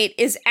roommate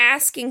is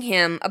asking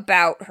him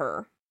about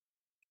her.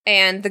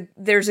 And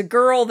there's a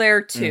girl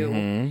there too.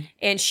 Mm-hmm.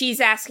 And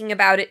she's asking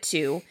about it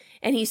too.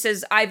 And he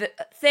says,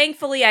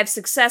 thankfully I've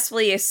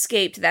successfully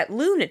escaped that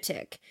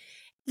lunatic.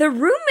 The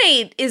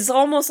roommate is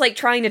almost like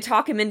trying to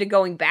talk him into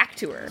going back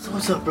to her. So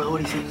what's up, bro?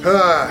 What do you think?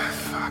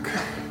 Fuck.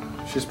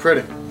 She's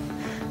pretty.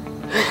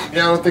 Yeah, I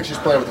don't think she's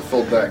playing with a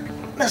full deck.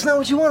 That's not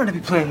what you wanted to be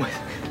playing with.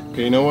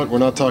 Okay, you know what? We're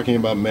not talking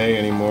about May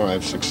anymore.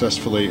 I've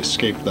successfully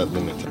escaped that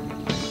lunatic.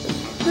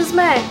 Who's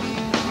May?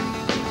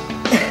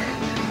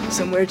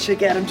 Some weird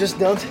chick Adam just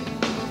dumped.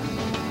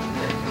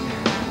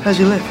 How'd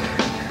you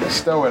live?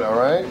 Stow it, all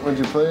right? Would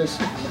you please?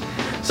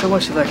 So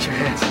much you liked your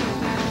hands.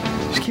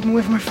 Just keep them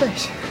away from her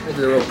face.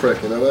 You're a real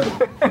prick, you know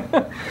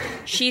that?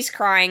 She's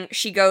crying.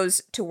 She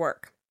goes to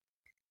work.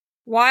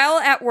 While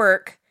at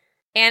work,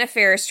 Anna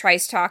Faris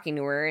tries talking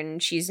to her,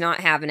 and she's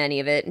not having any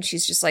of it, and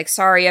she's just like,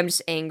 sorry, I'm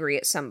just angry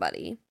at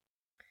somebody.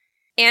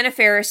 Anna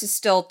Faris is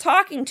still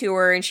talking to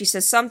her, and she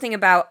says something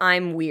about,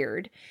 I'm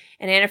weird.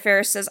 And Anna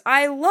Faris says,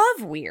 I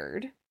love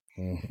weird.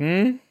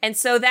 Mm-hmm. And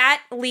so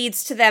that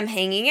leads to them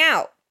hanging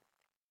out.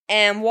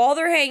 And while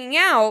they're hanging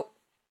out,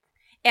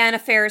 Anna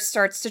Faris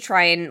starts to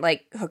try and,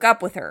 hook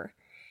up with her.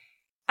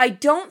 I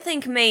don't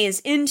think May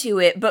is into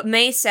it, but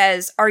May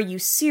says, are you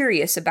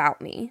serious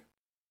about me?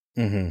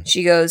 Mm-hmm.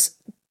 She goes,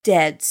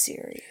 dead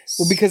serious.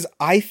 Well, because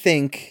I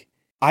think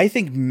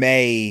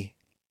May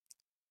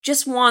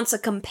just wants a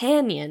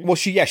companion. Well,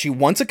 she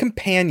wants a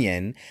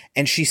companion,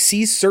 and she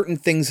sees certain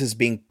things as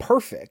being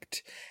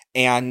perfect.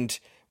 And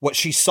what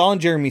she saw in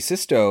Jeremy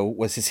Sisto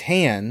was his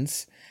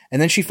hands,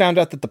 and then she found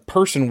out that the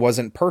person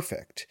wasn't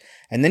perfect.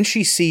 And then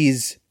she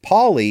sees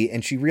Polly,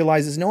 and she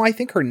realizes, no, I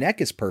think her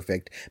neck is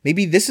perfect.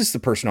 Maybe this is the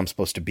person I'm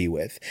supposed to be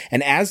with.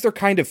 And as they're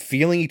kind of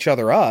feeling each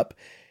other up,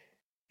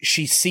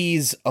 she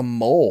sees a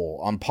mole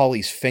on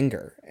Polly's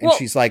finger, and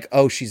she's like,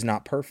 oh, she's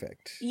not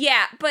perfect.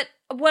 Yeah, but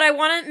what I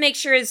want to make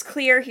sure is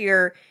clear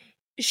here,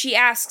 she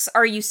asks,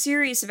 are you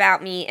serious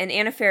about me? And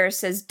Anna Faris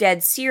says,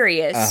 dead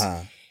serious.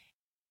 Uh-huh.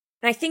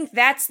 And I think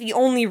that's the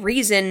only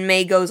reason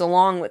May goes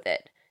along with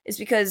it, is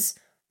because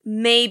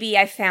maybe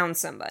I found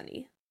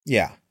somebody.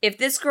 Yeah. If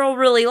this girl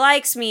really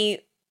likes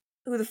me,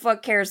 who the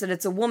fuck cares that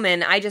it's a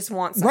woman? I just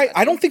want somebody. Right.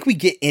 I don't think we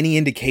get any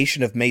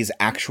indication of May's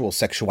actual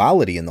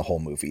sexuality in the whole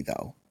movie,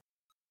 though.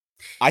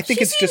 I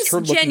think it's just her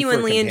looking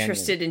genuinely for a companion.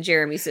 Interested in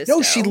Jeremy Sisto.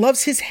 No, she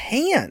loves his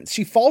hands.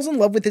 She falls in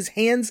love with his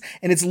hands,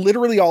 and it's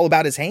literally all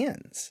about his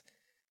hands.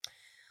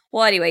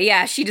 Well, anyway,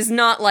 yeah, she does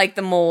not like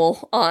the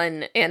mole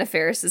on Anna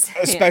Faris's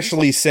hands.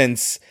 Especially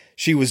since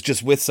she was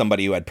just with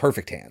somebody who had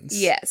perfect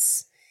hands.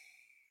 Yes.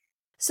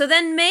 So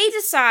then May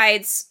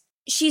decides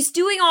she's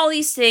doing all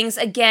these things,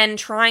 again,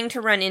 trying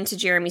to run into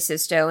Jeremy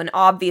Sisto, and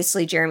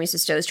obviously Jeremy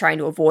Sisto is trying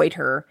to avoid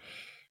her.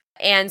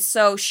 And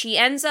so she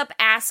ends up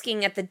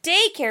asking at the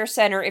daycare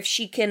center if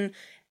she can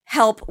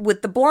help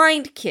with the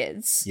blind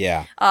kids.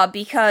 Yeah.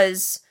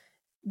 Because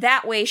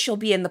that way she'll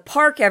be in the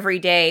park every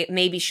day.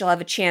 Maybe she'll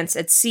have a chance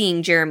at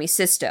seeing Jeremy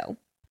Sisto.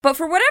 But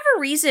for whatever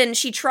reason,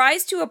 she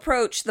tries to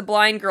approach the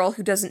blind girl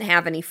who doesn't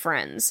have any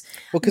friends.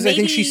 Well, because I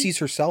think she sees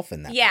herself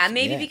in that. Yeah, person.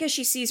 maybe because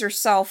she sees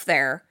herself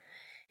there.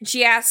 And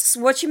she asks,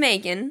 what you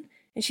making?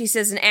 And she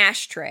says, an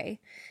ashtray.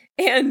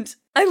 And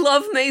I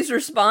love May's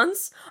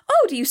response.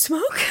 Oh, do you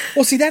smoke?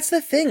 Well, see, that's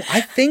the thing.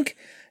 I think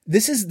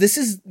this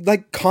is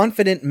like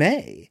confident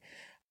May.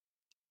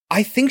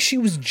 I think she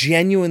was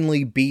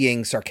genuinely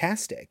being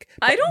sarcastic.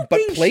 I don't but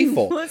think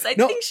playful. She was. I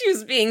think she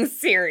was being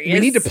serious. We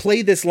need to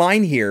play this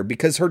line here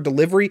because her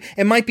delivery,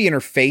 it might be in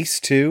her face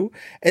too.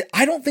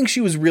 I don't think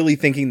she was really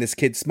thinking this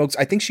kid smokes.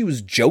 I think she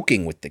was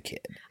joking with the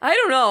kid. I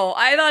don't know.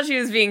 I thought she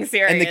was being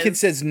serious. And the kid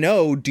says,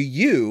 no, do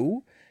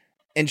you?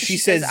 And she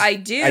says, I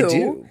do. I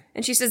do.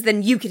 And she says,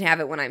 then you can have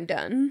it when I'm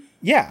done.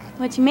 Yeah.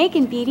 What you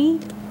making, Beatty?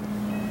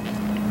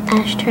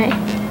 Ashtray.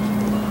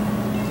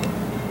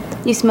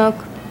 You smoke?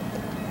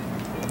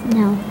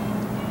 No.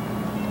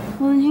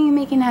 Well, then who you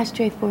making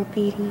ashtray for,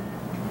 Beatty?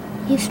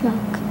 You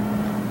smoke.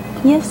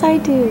 Yes, I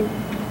do.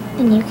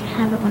 And you can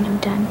have it when I'm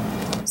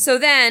done. So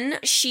then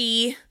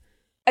she,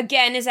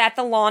 again, is at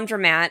the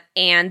laundromat,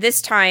 and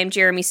this time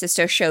Jeremy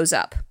Sisto shows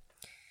up.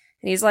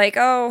 And he's like,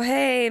 oh,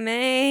 hey,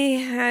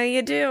 May, how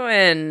you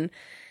doing?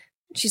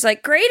 She's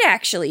like, great,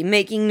 actually,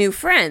 making new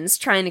friends,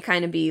 trying to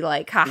kind of be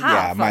like,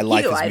 haha, yeah, my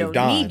life you, has I moved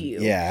don't on. need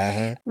you.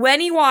 Yeah. When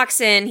he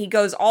walks in, he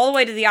goes all the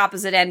way to the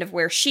opposite end of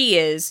where she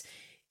is,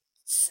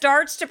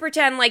 starts to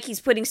pretend like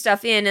he's putting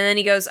stuff in, and then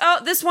he goes,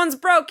 oh, this one's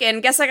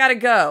broken, guess I gotta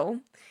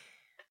go.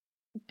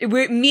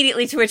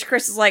 Immediately to which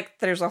Chris is like,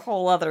 there's a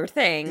whole other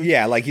thing.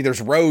 Yeah, like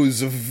there's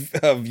rows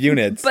of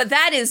units. But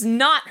that is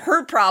not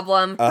her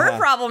problem. Her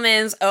problem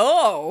is,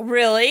 oh,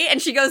 really?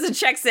 And she goes and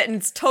checks it, and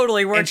it's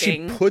totally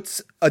working. And she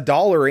puts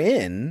 $1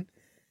 in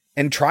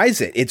and tries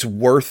it. It's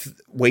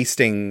worth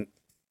wasting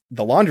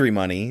the laundry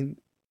money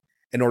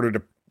in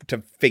order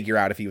to figure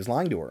out if he was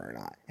lying to her or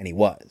not. And he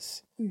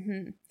was.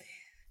 Mm-hmm.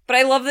 But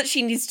I love that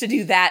she needs to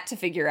do that to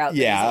figure out that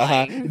he's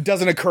lying. It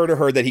doesn't occur to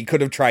her that he could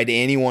have tried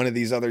any one of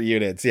these other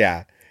units.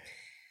 Yeah.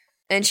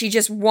 And she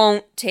just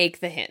won't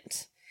take the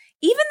hint.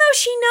 Even though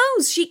she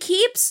knows, she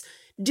keeps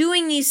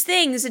doing these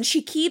things and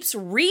she keeps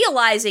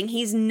realizing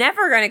he's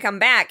never going to come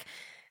back.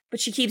 But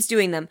she keeps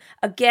doing them.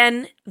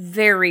 Again,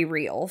 very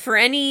real. For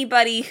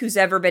anybody who's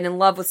ever been in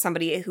love with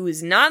somebody who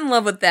is not in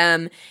love with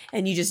them,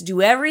 and you just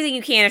do everything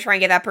you can to try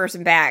and get that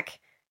person back,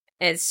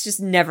 it's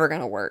just never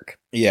going to work.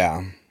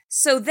 Yeah.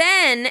 So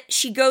then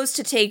she goes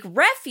to take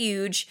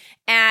refuge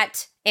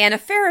at Anna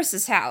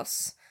Faris's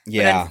house.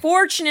 Yeah. But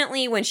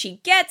unfortunately, when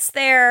she gets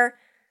there,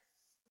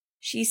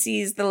 she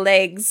sees the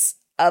legs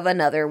of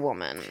another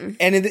woman.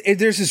 And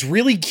there's this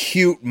really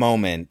cute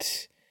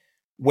moment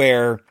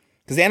where,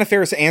 because Anna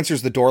Faris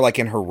answers the door like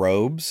in her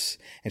robes,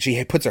 and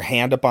she puts her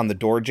hand up on the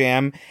door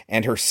jamb,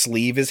 and her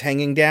sleeve is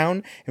hanging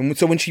down. And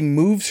so when she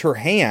moves her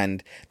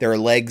hand, there are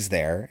legs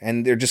there,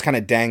 and they're just kind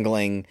of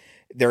dangling.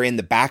 They're in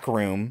the back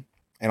room.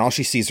 And all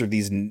she sees are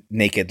these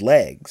naked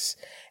legs.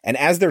 And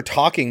as they're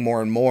talking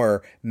more and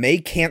more, May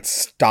can't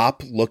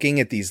stop looking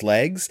at these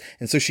legs.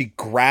 And so she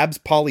grabs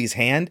Polly's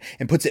hand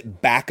and puts it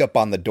back up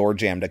on the door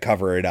jamb to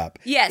cover it up.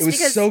 Yes, it was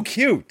because so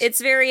cute. It's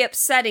very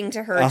upsetting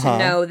to her to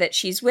know that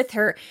she's with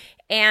her.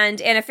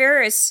 And Anna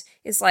Faris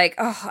is like,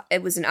 oh,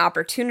 it was an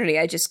opportunity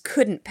I just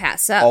couldn't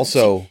pass up.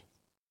 Also,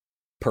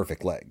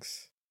 perfect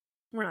legs.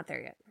 We're not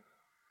there yet.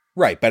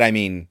 Right, but I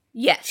mean,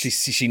 yes.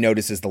 She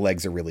notices the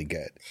legs are really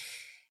good.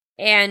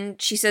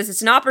 And she says,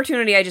 it's an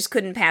opportunity I just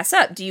couldn't pass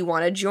up. Do you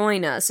want to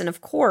join us? And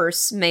of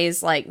course,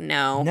 May's like,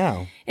 no.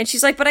 No. And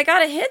she's like, but I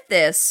gotta hit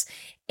this.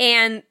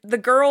 And the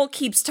girl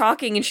keeps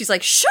talking, and she's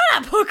like, shut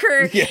up,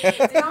 Hooker!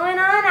 What's going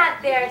on out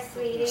there,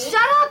 sweetie? Shut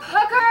up,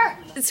 Hooker!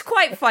 It's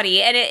quite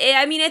funny. And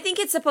I mean, I think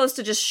it's supposed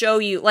to just show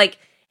you, like,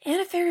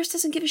 Anna Faris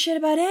doesn't give a shit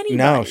about anybody.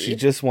 No, she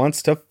just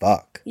wants to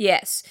fuck.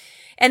 Yes.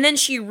 And then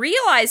she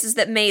realizes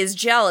that May is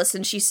jealous,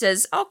 and she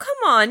says, oh, come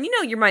on, you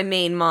know you're my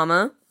main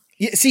mama.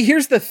 Yeah, see,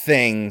 here's the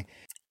thing.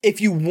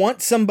 If you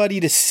want somebody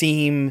to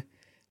seem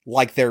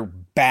like they're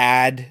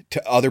bad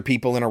to other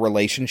people in a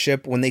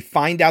relationship, when they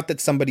find out that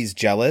somebody's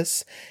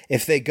jealous,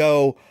 if they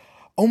go,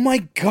 oh my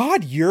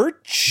God, you're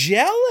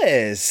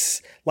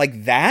jealous,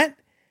 like that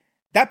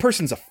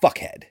person's a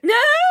fuckhead. No!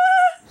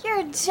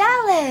 You're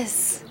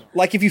jealous.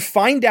 Like if you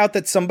find out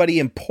that somebody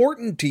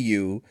important to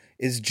you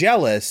is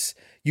jealous,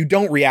 you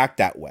don't react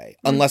that way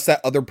unless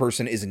that other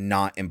person is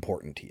not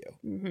important to you.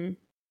 Mm-hmm.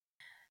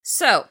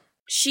 So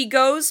she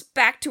goes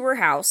back to her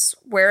house,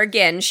 where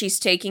again she's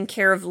taking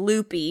care of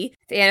Loopy,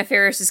 Anna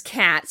Faris's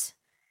cat,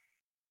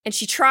 and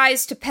she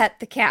tries to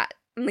pet the cat,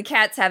 and the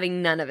cat's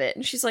having none of it.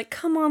 And she's like,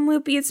 "Come on,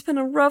 Loopy, it's been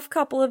a rough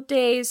couple of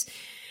days."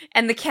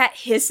 And the cat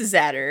hisses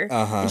at her,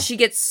 and she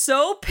gets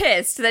so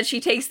pissed that she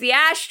takes the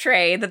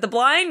ashtray that the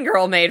blind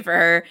girl made for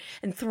her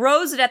and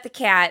throws it at the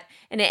cat,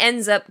 and it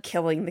ends up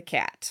killing the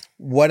cat.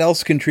 What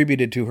else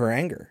contributed to her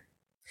anger?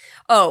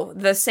 Oh,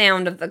 the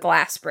sound of the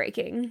glass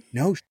breaking.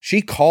 No,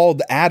 she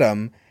called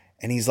Adam,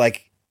 and he's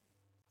like,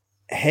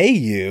 hey,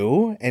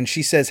 you. And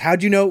she says,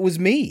 how'd you know it was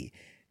me?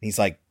 And he's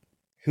like,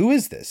 who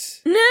is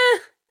this? Nah.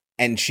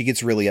 And she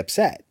gets really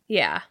upset.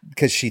 Yeah.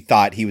 Because she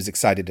thought he was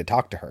excited to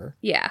talk to her.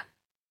 Yeah.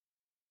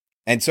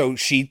 And so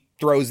she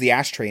throws the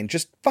ashtray and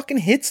just fucking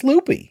hits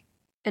Loopy.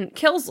 And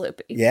kills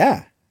Loopy.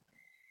 Yeah.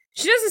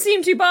 She doesn't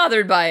seem too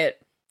bothered by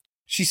it.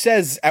 She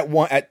says at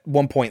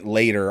one point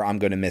later, I'm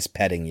going to miss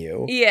petting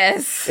you.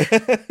 Yes.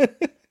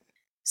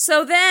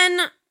 So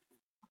then,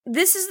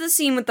 this is the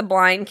scene with the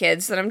blind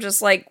kids that I'm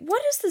just like,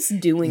 what is this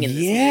doing in this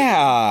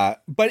movie?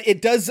 But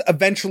it does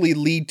eventually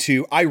lead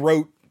to, I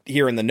wrote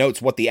here in the notes,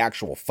 what the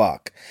actual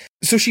fuck.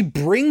 So she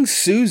brings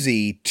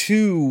Susie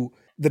to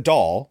the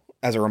doll,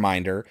 as a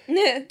reminder,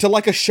 to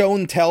like a show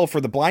and tell for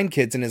the blind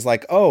kids, and is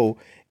like, oh,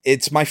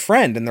 it's my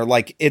friend. And they're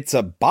like, it's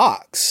a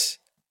box.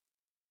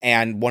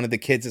 And one of the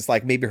kids is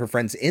like, maybe her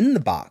friend's in the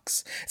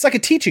box. It's like a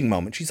teaching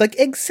moment. She's like,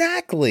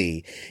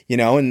 exactly. You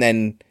know, and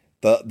then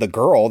the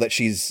girl that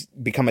she's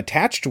become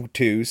attached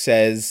to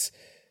says,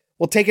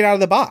 well, take it out of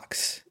the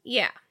box.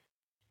 Yeah.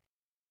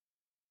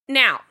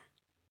 Now,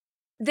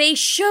 they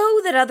show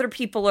that other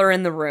people are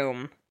in the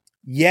room.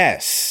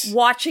 Yes.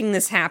 Watching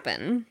this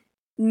happen.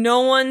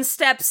 No one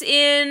steps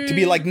in. To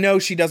be like, no,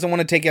 she doesn't want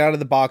to take it out of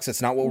the box.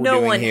 That's not what we're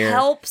doing here. No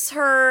one helps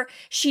her.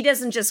 She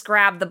doesn't just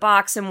grab the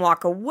box and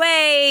walk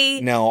away.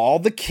 No, all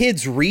the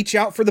kids reach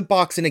out for the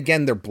box. And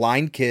again, they're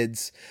blind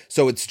kids.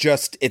 So it's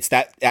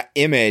that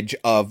image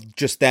of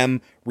just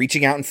them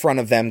reaching out in front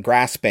of them,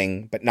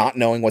 grasping, but not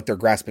knowing what they're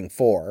grasping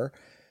for.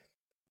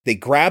 They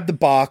grab the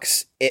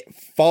box. It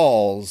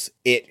falls.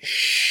 It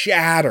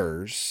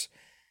shatters.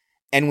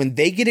 And when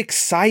they get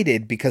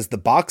excited because the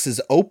box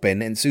is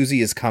open and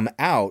Susie has come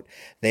out,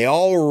 they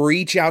all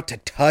reach out to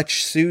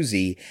touch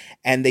Susie,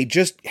 and they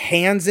just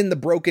hands in the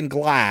broken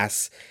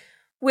glass.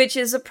 Which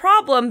is a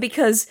problem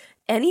because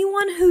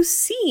anyone who's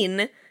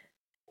seen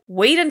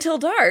Wait Until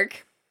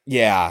Dark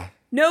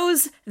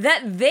knows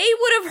that they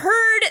would have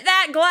heard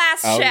that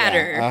glass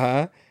shatter.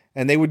 Yeah.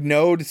 And they would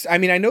know. I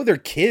mean, I know they're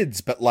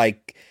kids, but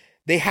like,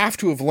 they have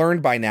to have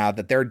learned by now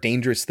that there are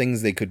dangerous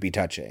things they could be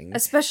touching.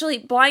 Especially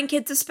blind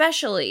kids,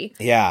 especially.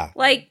 Yeah.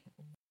 Like,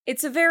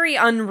 it's a very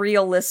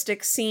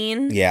unrealistic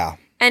scene. Yeah.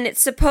 And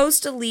it's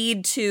supposed to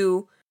lead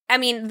to, I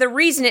mean, the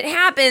reason it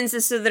happens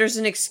is so there's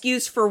an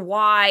excuse for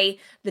why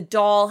the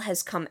doll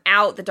has come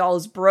out. The doll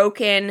is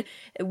broken,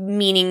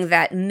 meaning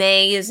that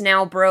May is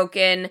now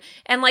broken.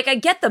 And like, I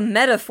get the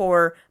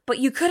metaphor, but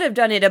you could have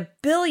done it a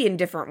billion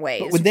different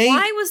ways.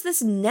 Why was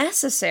this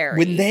necessary?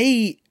 When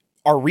they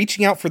are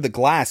reaching out for the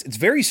glass, it's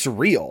very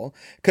surreal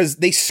because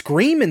they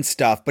scream and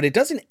stuff, but it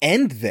doesn't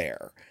end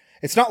there.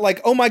 It's not like,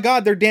 oh my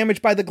God, they're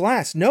damaged by the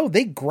glass. No,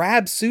 they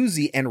grab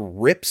Susie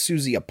and rip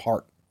Susie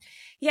apart.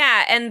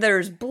 Yeah, and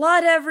there's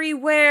blood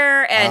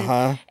everywhere,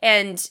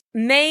 and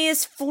May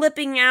is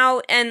flipping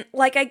out, and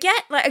like I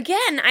get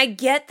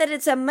that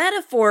it's a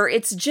metaphor.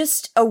 It's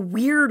just a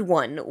weird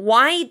one.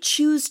 Why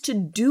choose to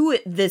do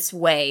it this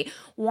way?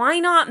 Why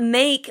not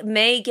make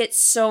May get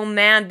so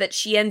mad that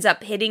she ends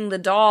up hitting the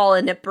doll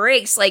and it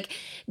breaks? Like,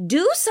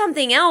 do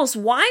something else.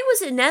 Why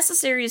was it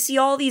necessary to see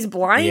all these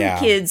blind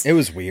kids? It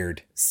was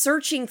weird.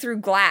 Searching through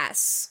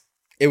glass.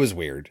 It was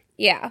weird.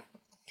 Yeah.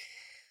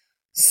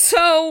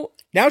 So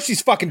now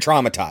she's fucking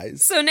traumatized.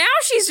 So now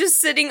she's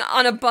just sitting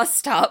on a bus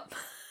stop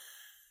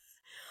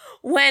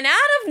when out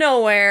of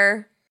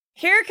nowhere,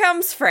 here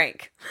comes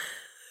Frank.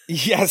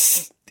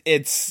 Yes,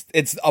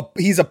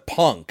 he's a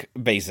punk,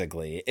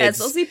 basically.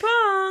 SLC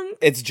Punk.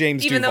 It's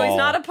James Even Duval. though he's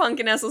not a punk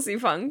in SLC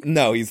Punk.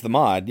 No, he's the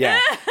mod, yeah.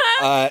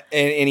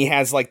 and he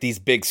has like these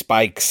big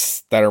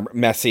spikes that are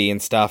messy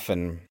and stuff,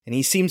 and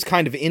he seems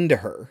kind of into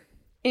her.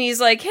 And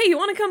he's like, hey, you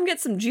want to come get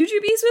some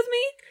jujubes with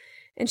me?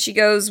 And she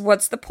goes,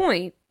 what's the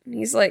point? And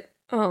he's like,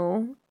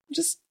 oh,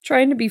 just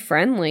trying to be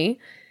friendly.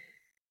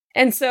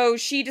 And so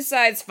she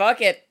decides, fuck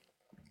it.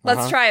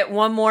 Let's try it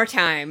one more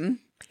time.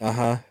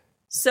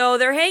 So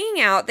they're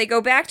hanging out. They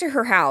go back to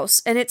her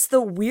house, and it's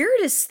the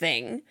weirdest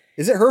thing.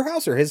 Is it her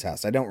house or his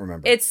house? I don't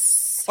remember.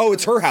 It's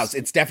her house.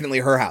 It's definitely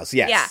her house.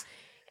 Yes. Yeah.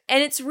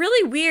 And it's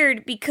really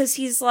weird because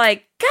he's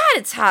like, God,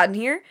 it's hot in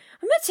here.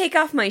 I'm going to take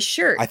off my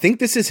shirt. I think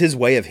this is his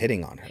way of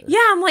hitting on her.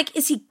 Yeah, I'm like,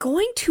 is he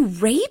going to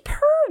rape her?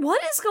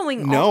 What is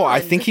going on? No, I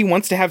think he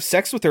wants to have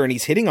sex with her, and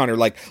he's hitting on her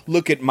like,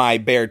 look at my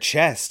bare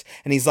chest.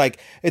 And he's like,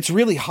 it's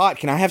really hot.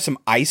 Can I have some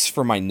ice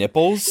for my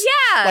nipples?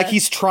 Yeah. Like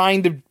he's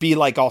trying to be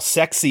like all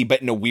sexy,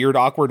 but in a weird,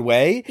 awkward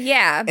way.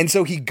 Yeah. And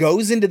so he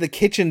goes into the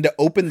kitchen to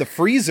open the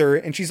freezer,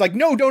 and she's like,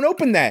 no, don't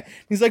open that.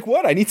 He's like,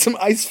 what? I need some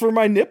ice for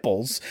my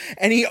nipples.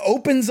 And he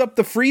opens up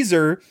the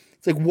freezer.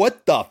 It's like,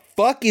 what the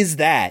fuck is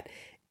that?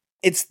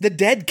 It's the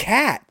dead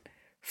cat,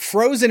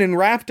 frozen and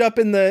wrapped up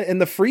in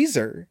the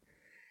freezer.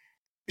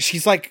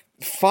 She's like,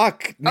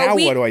 fuck, now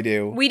what do I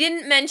do? We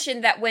didn't mention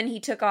that when he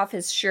took off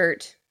his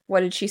shirt, what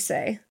did she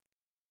say?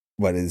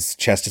 What, his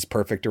chest is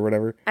perfect or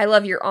whatever? I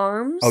love your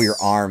arms. Oh, your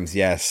arms,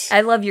 yes.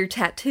 I love your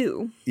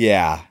tattoo.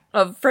 Yeah.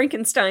 Of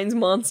Frankenstein's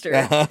monster.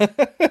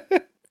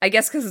 I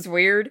guess because it's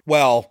weird.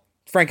 Well,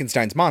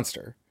 Frankenstein's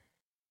monster.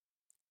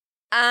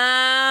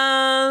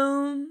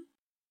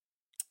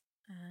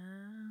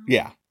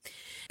 Yeah.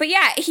 But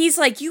yeah, he's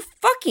like, you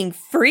fucking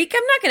freak.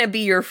 I'm not going to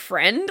be your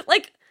friend.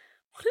 Like,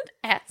 what an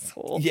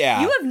asshole.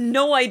 Yeah. You have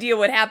no idea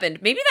what happened.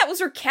 Maybe that was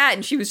her cat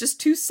and she was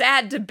just too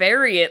sad to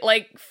bury it.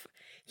 Like,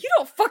 You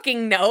don't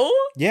fucking know.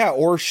 Yeah,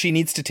 or she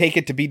needs to take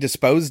it to be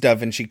disposed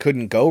of and she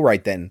couldn't go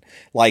right then.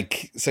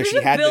 Like, so There's she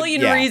a had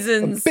billion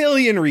reasons. A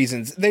billion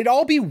reasons. They'd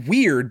all be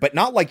weird, but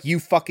not like you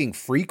fucking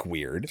freak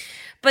weird.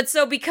 But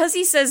so because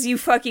he says you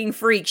fucking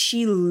freak,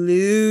 she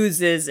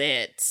loses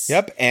it.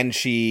 Yep, and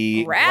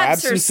she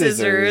grabs some her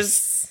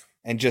scissors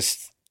and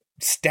just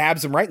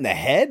stabs him right in the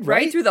head,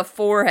 right? Right through the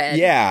forehead.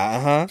 Yeah,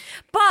 uh-huh.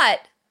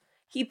 But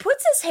he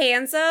puts his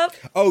hands up.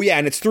 Oh, yeah,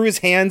 and it's through his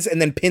hands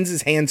and then pins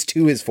his hands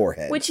to his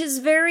forehead. Which is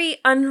very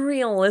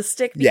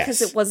unrealistic because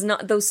Yes. it was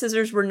not, those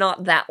scissors were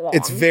not that long.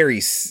 It's very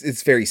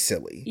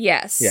silly.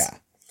 Yes. Yeah.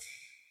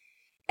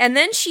 And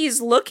then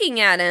she's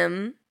looking at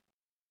him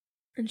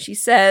and she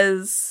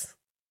says,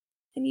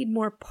 I need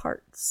more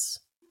parts.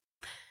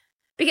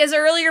 Because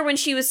earlier when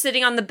she was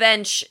sitting on the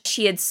bench,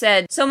 she had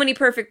said, so many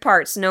perfect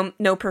parts,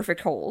 no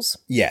perfect holes.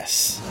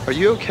 Yes. Are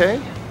you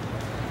okay?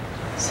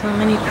 So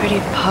many pretty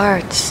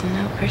parts,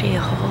 no pretty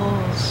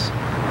holes.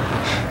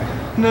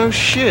 No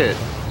shit.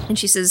 And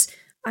she says,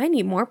 I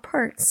need more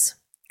parts.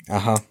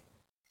 Uh-huh.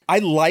 I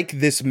like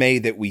this May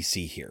that we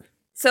see here.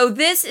 So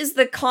this is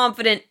the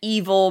confident,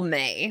 evil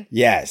May.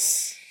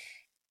 Yes.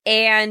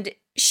 And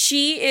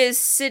she is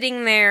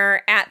sitting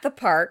there at the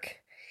park,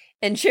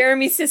 and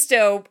Jeremy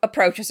Sisto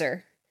approaches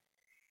her.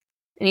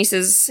 And he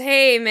says,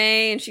 hey,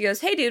 May. And she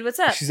goes, hey, dude, what's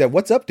up? She said,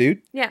 what's up,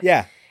 dude? Yeah.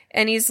 Yeah.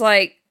 And he's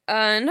like,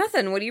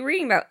 nothing. What are you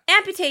reading about?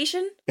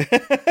 Amputation.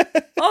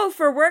 Oh,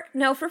 for work?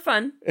 No, for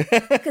fun.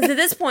 Because at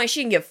this point,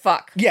 she can give a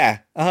fuck. Yeah.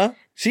 Uh-huh.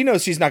 She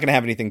knows she's not going to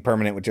have anything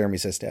permanent with Jeremy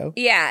Sisto.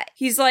 Yeah.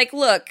 He's like,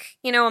 look,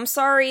 I'm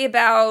sorry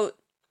about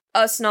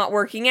us not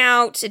working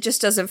out. It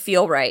just doesn't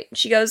feel right.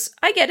 She goes,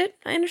 I get it.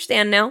 I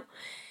understand now.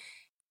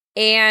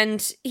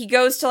 And he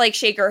goes to, like,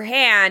 shake her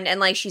hand, and,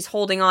 like, she's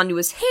holding on to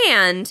his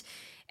hand.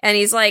 And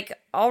he's like,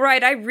 all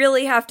right, I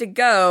really have to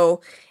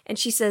go. And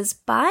she says,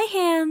 bye,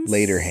 hands.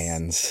 Later,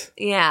 hands.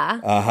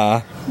 Yeah.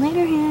 Uh-huh.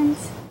 Later,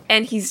 hands.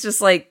 And he's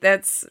just like,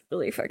 that's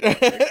really fucking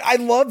weird. I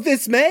love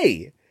this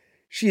May.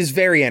 She is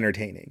very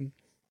entertaining.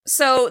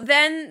 So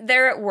then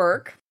they're at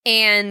work,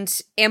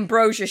 and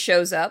Ambrosia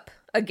shows up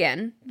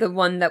again, the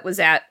one that was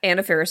at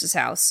Anna Faris's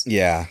house.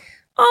 Yeah.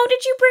 Oh,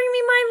 did you bring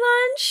me my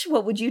lunch?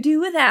 What would you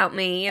do without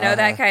me?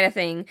 That kind of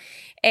thing.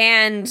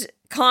 And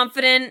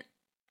confident,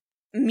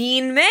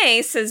 mean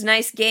May says,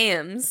 nice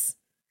games.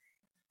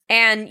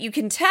 And you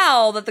can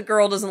tell that the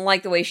girl doesn't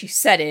like the way she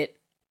said it,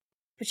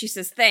 but she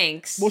says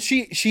thanks. Well,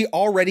 she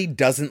already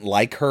doesn't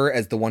like her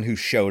as the one who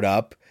showed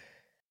up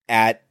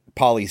at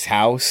Polly's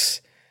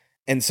house.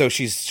 And so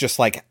she's just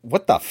like,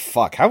 what the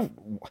fuck?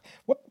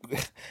 What?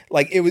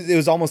 Like, it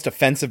was almost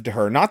offensive to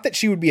her. Not that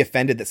she would be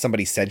offended that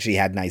somebody said she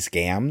had nice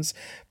gams,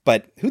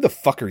 but who the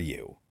fuck are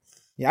you?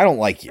 Yeah, I don't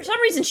like you. For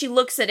some reason, she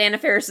looks at Anna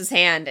Faris's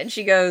hand and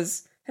she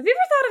goes, have you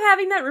ever thought of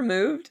having that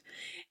removed?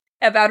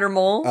 About her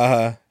mole?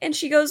 Uh-huh. And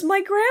she goes,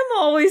 my grandma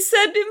always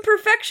said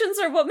imperfections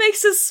are what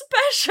makes us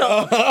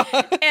special.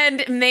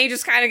 And May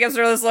just kind of gives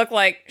her this look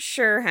like,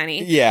 sure,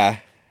 honey. Yeah.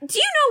 Do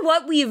you know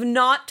what we've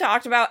not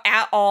talked about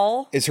at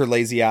all? Is her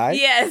lazy eye?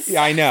 Yes.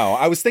 Yeah, I know.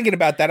 I was thinking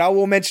about that. I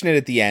will mention it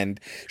at the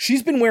end.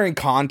 She's been wearing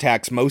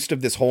contacts most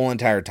of this whole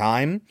entire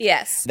time.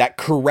 Yes. That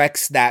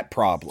corrects that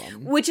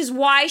problem. Which is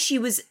why she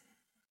was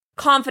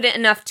confident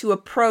enough to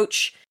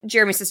approach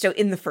Jeremy Sisto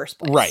in the first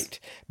place. Right.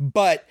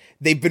 But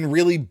they've been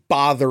really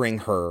bothering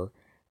her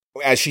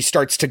as she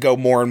starts to go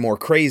more and more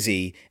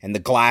crazy, and the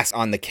glass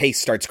on the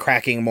case starts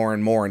cracking more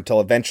and more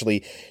until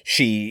eventually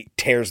she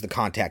tears the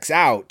contacts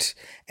out,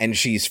 and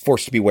she's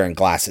forced to be wearing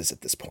glasses at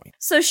this point.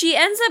 So she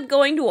ends up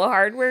going to a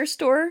hardware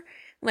store,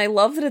 and I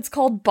love that it's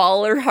called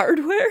Baller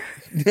Hardware.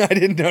 I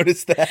didn't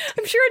notice that.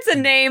 I'm sure it's a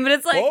name, but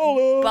it's like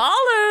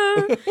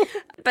Baller.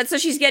 But so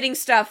she's getting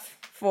stuff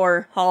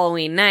for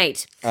Halloween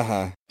night.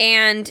 Uh-huh.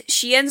 And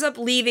she ends up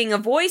leaving a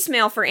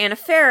voicemail for Anna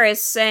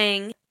Faris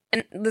saying,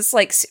 and this,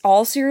 like,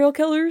 all serial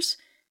killers,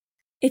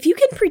 if you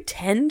can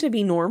pretend to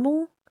be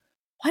normal,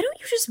 why don't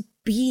you just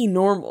be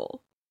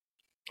normal?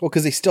 Well,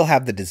 because they still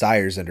have the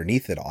desires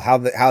underneath it all.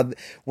 How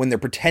when they're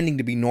pretending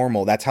to be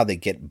normal, that's how they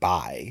get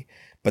by.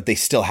 But they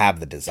still have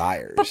the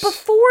desires. But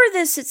before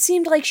this, it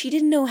seemed like she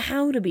didn't know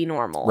how to be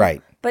normal.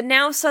 Right. But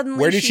now suddenly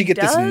where did she get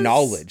does? this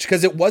knowledge?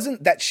 Because it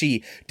wasn't that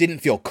she didn't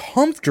feel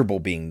comfortable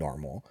being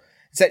normal.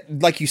 It's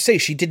that, like you say,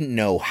 she didn't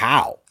know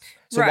how.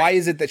 So Right. why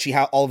is it that she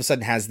all of a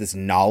sudden has this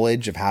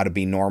knowledge of how to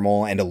be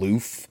normal and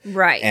aloof?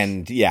 Right.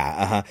 And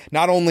yeah,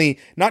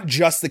 not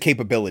just the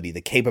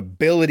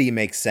capability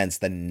makes sense,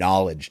 the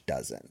knowledge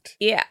doesn't.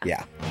 Yeah.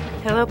 Yeah.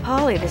 Hello,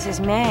 Polly. This is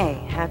May.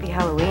 Happy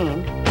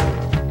Halloween.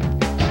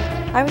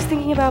 I was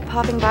thinking about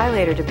popping by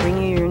later to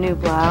bring you your new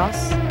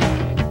blouse.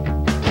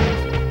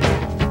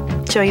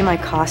 Show you my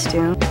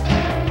costume.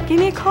 Give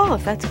me a call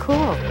if that's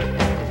cool.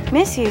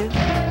 Miss you.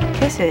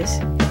 Kisses.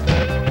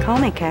 Call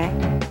me, Kay.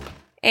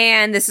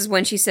 And this is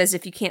when she says,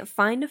 if you can't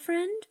find a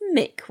friend,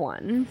 make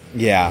one.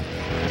 Yeah.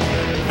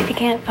 If you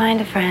can't find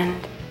a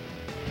friend,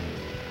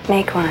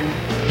 make one.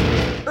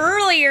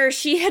 Earlier,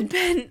 she had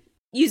been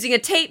using a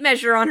tape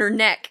measure on her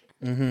neck.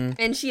 Mm-hmm.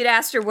 And she had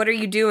asked her, what are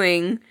you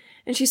doing?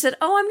 And she said,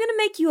 oh, I'm going to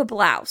make you a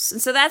blouse.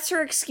 And so that's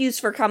her excuse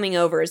for coming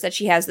over, is that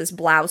she has this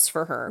blouse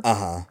for her.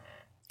 Uh-huh.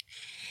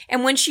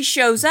 And when she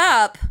shows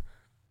up,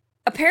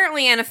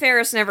 apparently Anna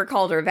Faris never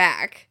called her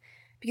back.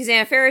 Because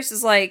Anna Faris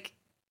is like,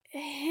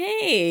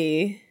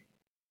 hey,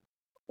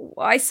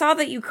 I saw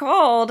that you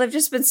called. I've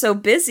just been so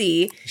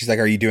busy. She's like,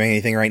 are you doing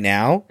anything right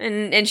now?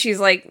 And she's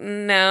like,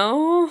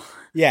 no.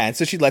 Yeah, and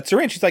so she lets her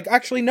in. She's like,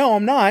 actually, no,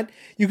 I'm not.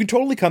 You can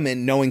totally come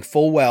in knowing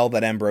full well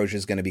that Ambrosia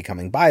is going to be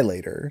coming by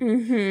later.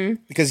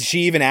 Mm-hmm. Because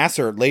she even asks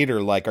her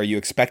later, like, are you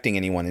expecting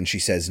anyone? And she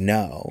says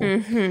no.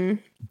 Mm-hmm.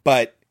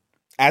 But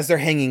as they're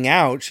hanging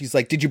out, she's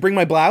like, did you bring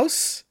my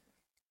blouse?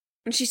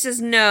 And she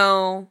says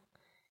no.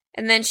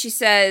 And then she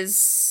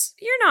says,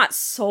 you're not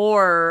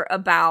sore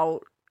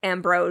about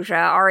Ambrosia,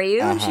 are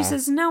you? And she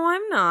says, no,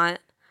 I'm not.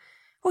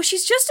 Well,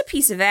 she's just a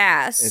piece of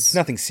ass. It's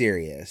nothing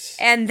serious.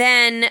 And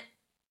then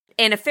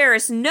Anna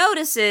Faris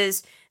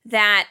notices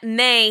that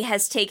May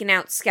has taken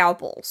out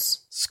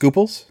scalpels.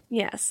 Scooples?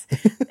 Yes.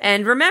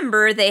 And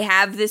remember, they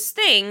have this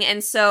thing,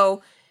 and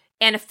so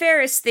Anna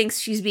Faris thinks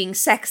she's being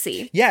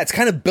sexy. Yeah, it's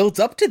kind of built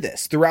up to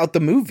this throughout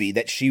the movie,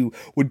 that she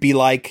would be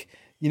like,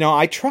 you know,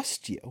 I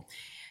trust you.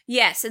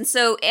 Yes, and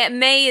so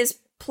May is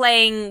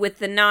playing with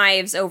the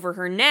knives over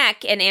her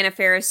neck, and Anna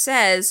Faris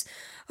says,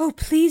 oh,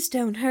 please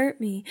don't hurt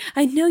me.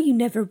 I know you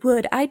never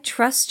would. I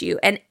trust you.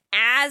 And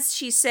as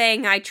she's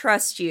saying, I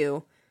trust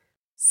you,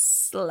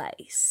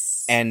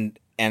 slice. And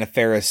Anna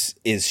Faris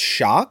is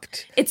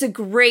shocked. It's a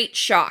great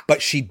shock.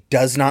 But she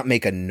does not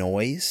make a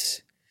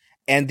noise.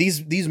 And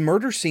these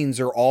murder scenes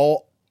are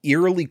all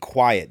eerily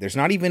quiet. There's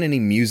not even any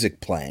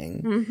music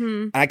playing.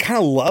 Mm-hmm. And I kind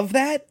of love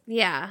that.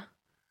 Yeah.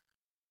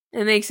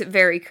 It makes it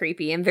very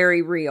creepy and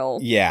very real.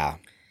 Yeah.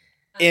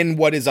 In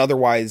what is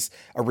otherwise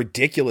a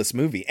ridiculous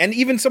movie. And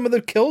even some of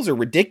the kills are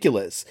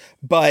ridiculous.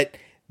 But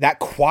that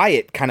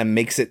quiet kind of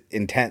makes it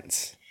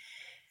intense.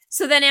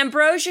 So then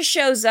Ambrosia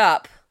shows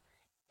up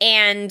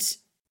and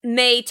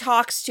May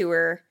talks to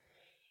her.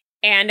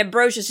 And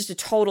Ambrosia's just a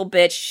total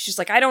bitch. She's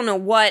like, I don't know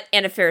what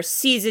Anna Faris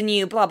sees in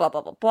you, blah, blah, blah,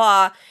 blah,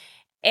 blah.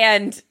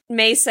 And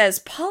May says,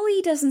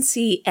 Polly doesn't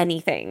see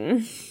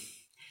anything.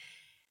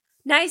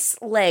 Nice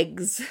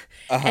legs.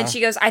 Uh-huh. And she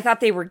goes, I thought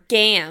they were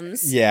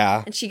gams.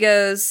 Yeah. And she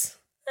goes,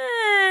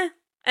 eh.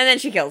 And then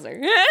she kills her.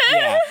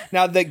 Yeah.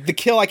 Now, the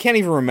kill, I can't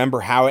even remember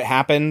how it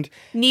happened.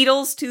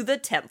 Needles to the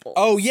temple.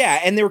 Oh,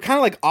 yeah. And they were kind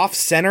of like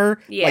off-center.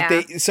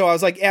 Yeah. So I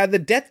was like, yeah, the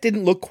death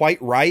didn't look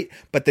quite right.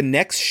 But the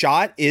next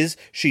shot is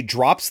she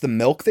drops the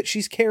milk that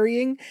she's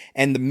carrying,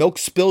 and the milk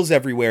spills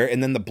everywhere,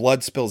 and then the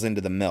blood spills into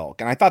the milk.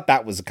 And I thought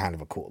that was kind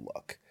of a cool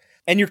look.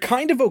 And you're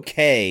kind of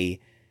okay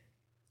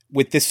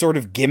with this sort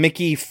of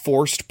gimmicky,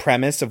 forced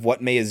premise of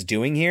what May is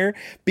doing here.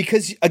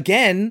 Because,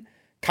 again,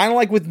 kind of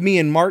like with me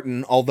and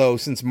Martin, although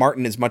since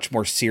Martin is much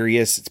more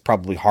serious, it's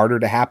probably harder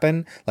to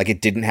happen. Like it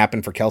didn't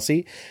happen for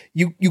Kelsey.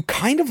 You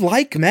kind of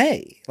like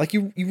May. Like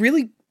you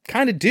really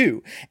kind of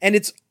do. And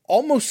it's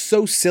almost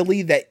so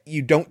silly that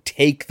you don't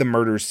take the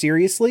murder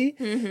seriously.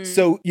 Mm-hmm.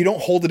 So you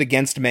don't hold it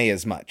against May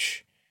as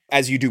much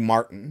as you do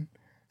Martin.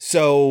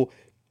 So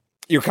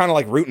you're kind of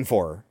like rooting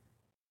for her,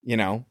 you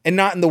know, and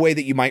not in the way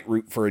that you might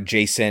root for a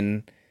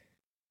Jason,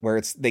 where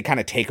they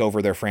kind of take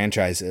over their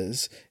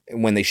franchises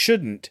when they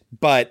shouldn't.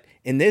 But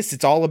in this,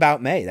 it's all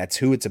about May. That's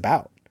who it's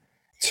about.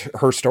 It's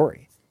her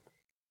story.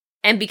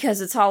 And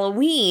because it's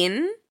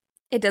Halloween,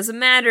 it doesn't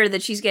matter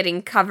that she's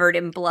getting covered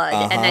in blood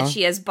and that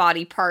she has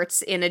body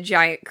parts in a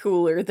giant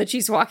cooler that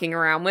she's walking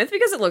around with,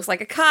 because it looks like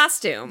a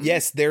costume.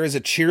 Yes, there is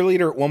a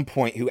cheerleader at one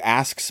point who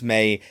asks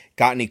May,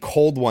 got any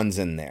cold ones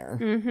in there?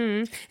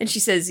 Mm-hmm. And she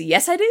says,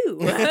 yes, I do.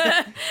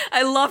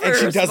 I love her And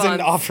she response.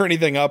 doesn't offer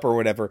anything up or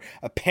whatever.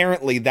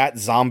 Apparently, that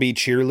zombie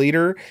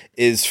cheerleader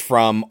is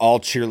from All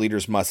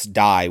Cheerleaders Must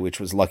Die, which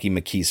was Lucky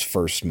McKee's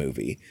first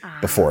movie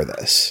before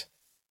this.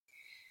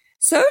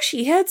 So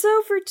she heads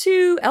over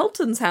to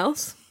Elton's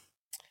house.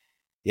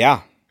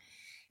 Yeah.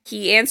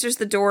 He answers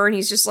the door and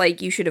he's just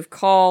like, you should have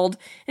called.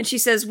 And she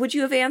says, would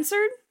you have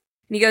answered?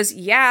 And he goes,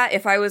 yeah,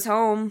 if I was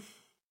home.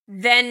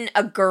 Then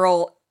a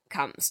girl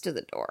comes to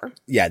the door.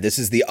 Yeah, this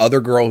is the other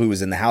girl who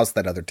was in the house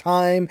that other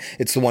time.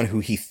 It's the one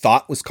who he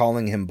thought was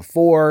calling him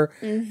before.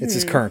 Mm-hmm. It's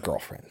his current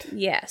girlfriend.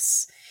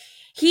 Yes.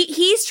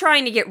 He's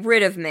trying to get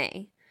rid of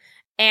May.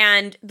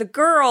 And the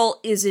girl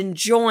is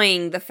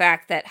enjoying the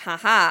fact that,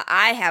 haha,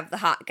 I have the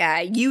hot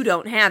guy. You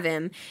don't have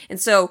him. And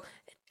so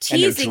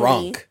teasingly, and they're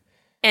drunk.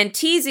 And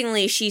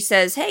teasingly, she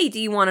says, hey, do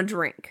you want a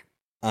drink?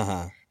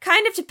 Uh-huh.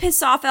 Kind of to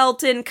piss off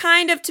Elton,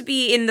 kind of to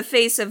be in the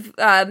face of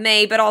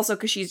May, but also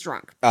because she's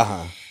drunk.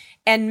 Uh-huh.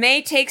 And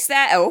May takes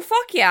that, oh,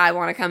 fuck yeah, I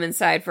want to come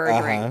inside for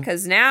a drink,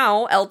 because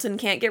now Elton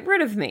can't get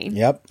rid of me.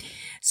 Yep.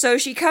 So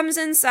she comes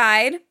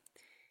inside,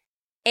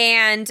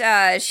 and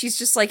she's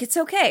just like, it's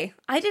okay.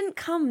 I didn't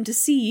come to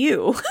see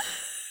you.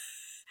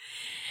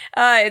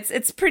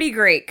 It's pretty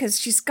great, because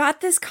she's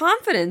got this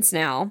confidence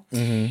now.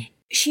 Mm-hmm.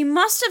 She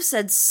must have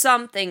said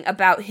something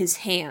about his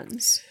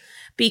hands,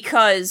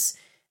 because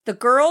the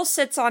girl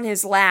sits on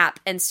his lap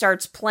and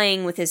starts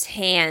playing with his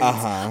hands.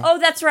 Uh-huh. Oh,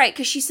 that's right,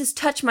 because she says,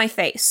 touch my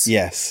face.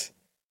 Yes.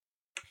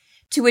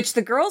 To which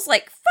the girl's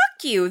like,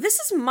 fuck you, this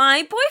is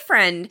my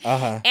boyfriend.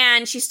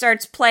 And she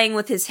starts playing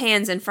with his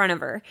hands in front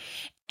of her.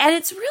 And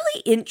it's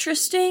really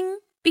interesting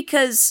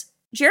because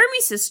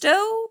Jeremy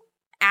Sisto,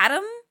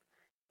 Adam,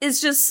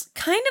 is just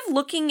kind of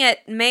looking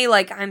at May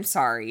like, I'm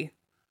sorry.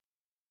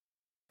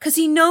 Because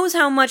he knows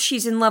how much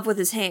she's in love with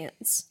his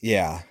hands.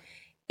 Yeah.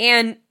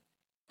 And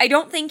I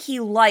don't think he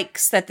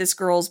likes that this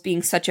girl's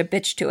being such a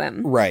bitch to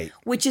him. Right.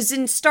 Which is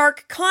in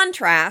stark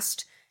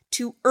contrast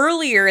to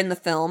earlier in the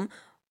film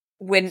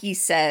when he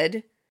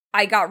said,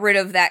 I got rid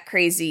of that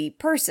crazy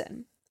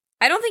person.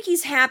 I don't think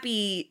he's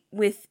happy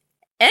with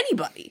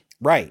anybody.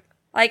 Right.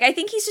 Like, I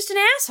think he's just an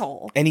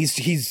asshole. And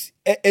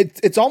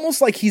it's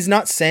almost like he's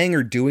not saying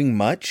or doing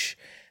much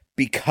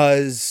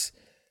because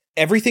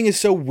everything is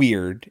so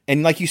weird.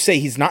 And like you say,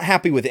 he's not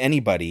happy with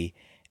anybody.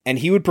 And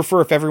he would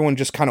prefer if everyone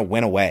just kind of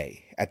went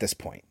away at this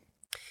point.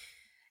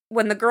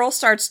 When the girl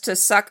starts to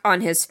suck on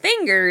his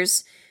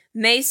fingers,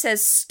 May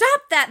says,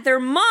 stop that, they're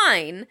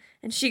mine.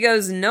 And she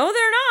goes, no,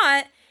 they're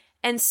not.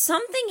 And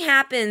something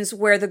happens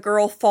where the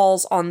girl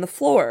falls on the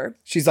floor.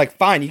 She's like,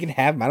 fine, you can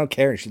have him. I don't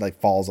care. And she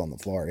like falls on the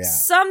floor. Yeah.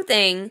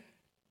 Something,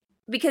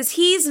 because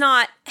he's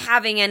not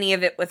having any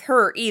of it with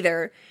her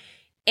either.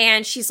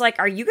 And she's like,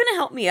 are you going to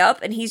help me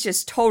up? And he's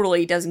just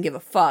totally doesn't give a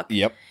fuck.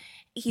 Yep.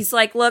 He's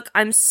like, look,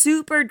 I'm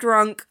super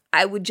drunk.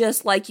 I would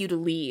just like you to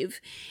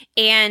leave.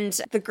 And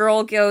the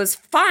girl goes,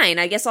 fine,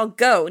 I guess I'll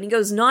go. And he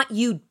goes, not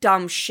you,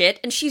 dumb shit.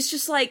 And she's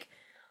just like,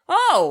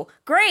 oh,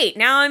 great,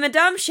 now I'm a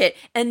dumb shit.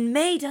 And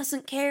May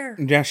doesn't care.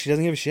 Yeah, she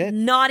doesn't give a shit.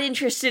 Not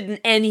interested in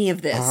any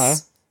of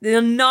this.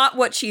 Not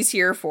what she's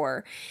here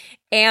for.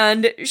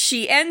 And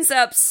she ends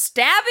up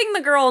stabbing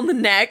the girl in the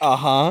neck.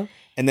 And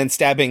then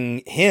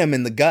stabbing him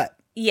in the gut.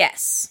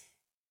 Yes.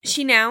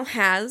 She now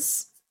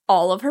has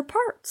all of her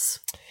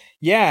parts.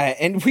 Yeah,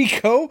 and we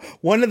go,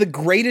 one of the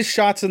greatest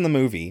shots in the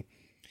movie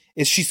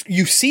is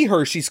you see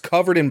her, she's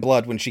covered in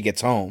blood when she gets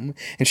home,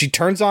 and she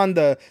turns on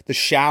the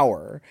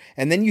shower,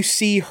 and then you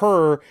see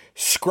her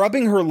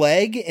scrubbing her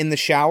leg in the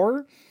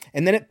shower,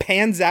 and then it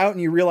pans out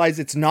and you realize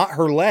it's not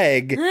her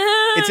leg,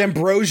 it's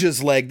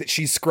Ambrosia's leg that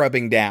she's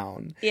scrubbing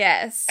down.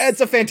 Yes.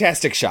 It's a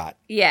fantastic shot.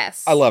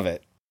 Yes. I love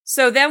it.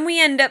 So then we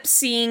end up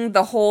seeing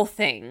the whole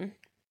thing.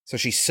 So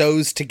she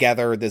sews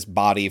together this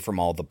body from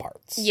all the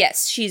parts.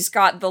 Yes, she's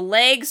got the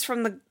legs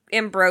from the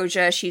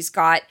Ambrosia. She's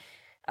got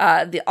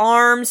the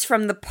arms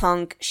from the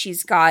punk.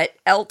 She's got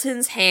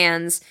Elton's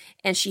hands.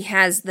 And she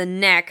has the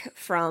neck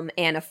from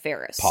Anna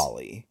Faris.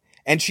 Polly.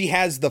 And she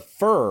has the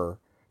fur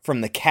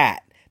from the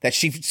cat that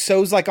she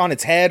sews like on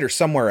its head or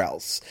somewhere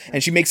else.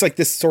 And she makes like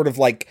this sort of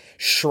like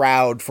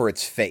shroud for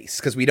its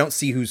face because we don't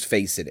see whose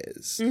face it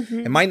is.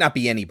 It might not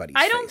be anybody's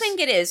I don't think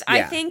it is.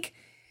 Yeah.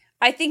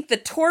 I think the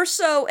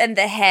torso and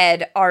the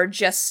head are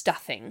just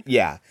stuffing.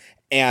 Yeah.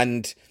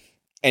 And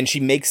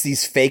she makes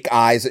these fake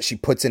eyes that she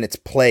puts in its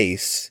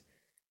place.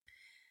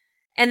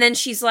 And then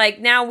she's like,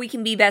 now we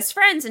can be best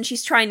friends. And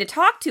she's trying to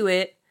talk to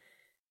it,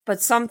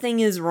 but something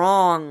is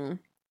wrong.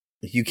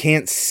 You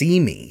can't see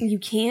me. You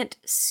can't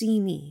see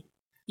me.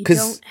 You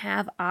don't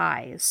have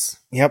eyes.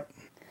 Yep.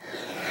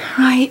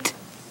 Right.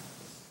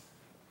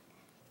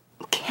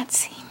 Can't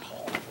see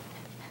me.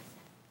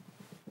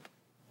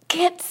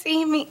 Can't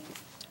see me.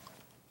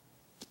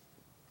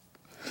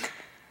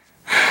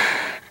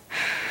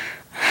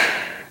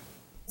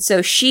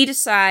 So she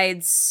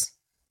decides,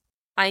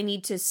 I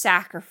need to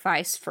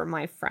sacrifice for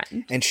my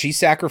friend. And she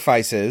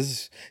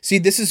sacrifices. See,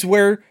 this is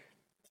where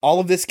all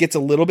of this gets a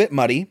little bit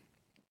muddy.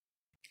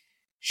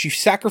 She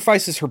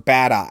sacrifices her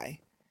bad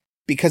eye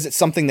because it's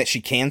something that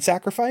she can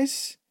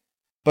sacrifice.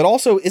 But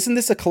also, isn't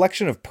this a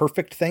collection of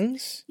perfect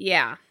things?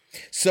 Yeah.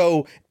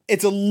 So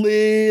it's a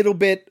little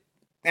bit,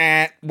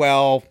 but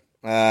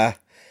Are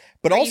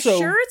also, you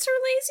sure it's her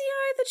lazy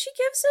eye that she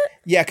gives it?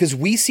 yeah, because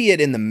we see it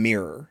in the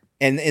mirror.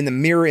 And in the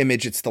mirror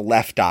image, it's the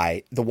left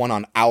eye, the one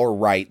on our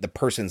right, the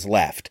person's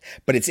left.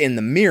 But it's in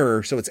the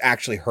mirror, so it's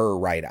actually her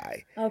right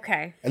eye.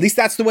 Okay. At least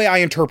that's the way I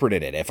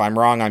interpreted it. If I'm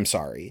wrong, I'm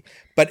sorry.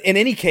 But in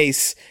any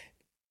case,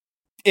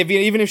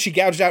 even if she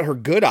gouged out her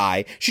good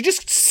eye, she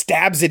just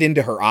stabs it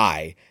into her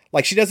eye.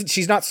 Like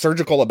she's not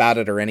surgical about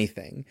it or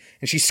anything.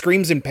 And she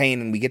screams in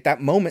pain, and we get that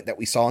moment that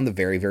we saw in the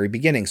very, very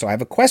beginning. So I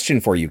have a question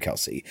for you,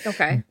 Kelsey.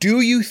 Okay. Do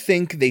you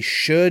think they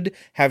should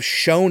have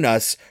shown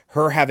us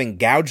her having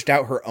gouged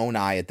out her own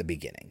eye at the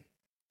beginning?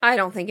 I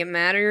don't think it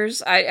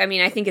matters. I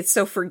mean, I think it's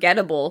so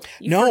forgettable.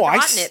 You've No,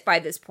 forgotten it by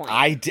this point.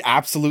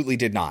 Absolutely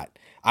did not.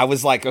 I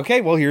was like,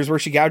 okay, well, here's where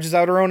she gouges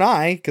out her own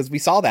eye, because we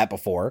saw that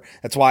before.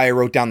 That's why I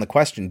wrote down the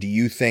question. Do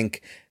you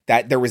think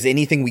that there was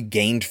anything we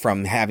gained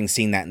from having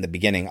seen that in the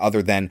beginning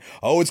other than,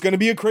 oh, it's going to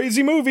be a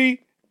crazy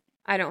movie?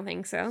 I don't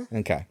think so.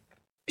 Okay.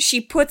 She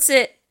puts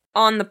it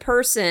on the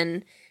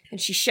person and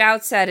she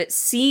shouts at it,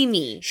 see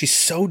me. She's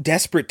so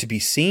desperate to be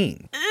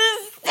seen.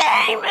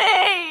 See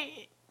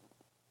me!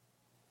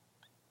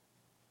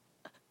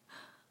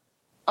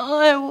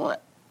 I want...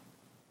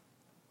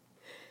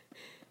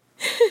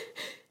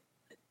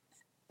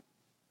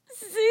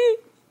 See?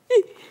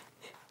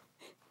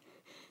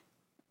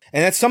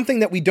 And that's something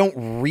that we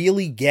don't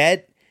really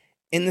get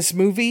in this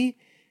movie.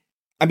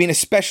 I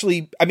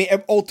mean,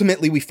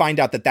 ultimately we find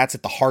out that that's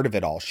at the heart of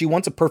it all. She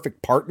wants a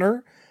perfect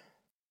partner,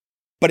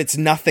 but it's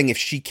nothing if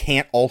she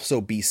can't also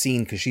be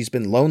seen because she's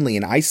been lonely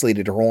and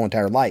isolated her whole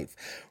entire life,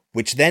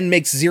 which then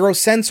makes zero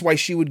sense why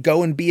she would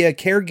go and be a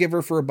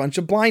caregiver for a bunch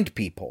of blind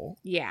people.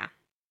 Yeah.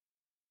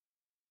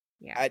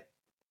 Yeah.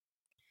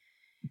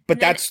 But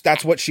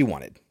that's what she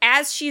wanted.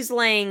 As she's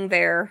laying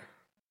there,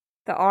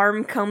 the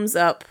arm comes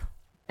up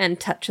and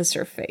touches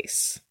her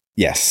face.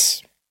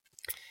 Yes.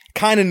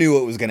 Kind of knew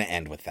it was going to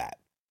end with that.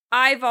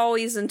 I've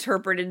always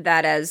interpreted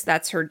that as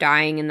that's her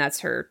dying and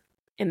that's her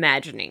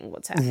imagining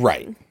what's happening.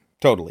 Right.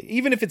 Totally.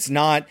 Even if it's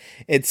not,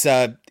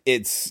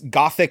 it's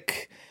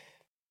gothic,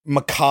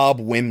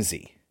 macabre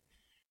whimsy.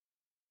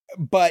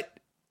 But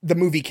the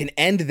movie can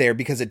end there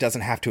because it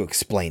doesn't have to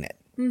explain it.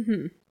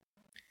 Mm-hmm.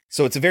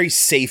 So it's a very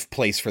safe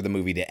place for the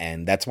movie to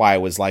end. That's why I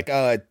was like,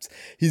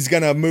 he's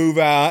going to move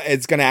out.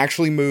 It's going to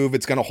actually move.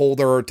 It's going to hold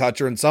her or touch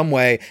her in some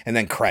way. And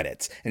then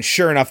credits. And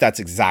sure enough, that's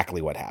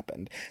exactly what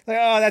happened. Like,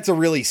 that's a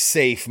really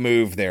safe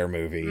move there,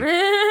 movie.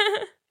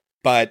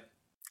 But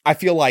I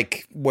feel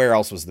like where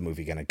else was the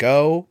movie going to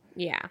go?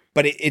 Yeah.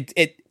 But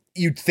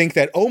you'd think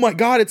that, oh my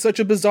God, it's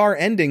such a bizarre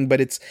ending. But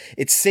it's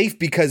safe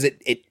because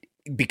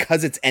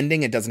because it's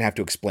ending, it doesn't have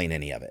to explain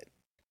any of it.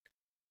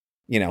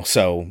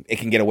 So it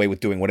can get away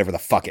with doing whatever the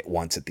fuck it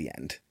wants at the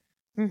end.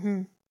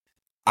 Mm-hmm.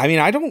 I mean,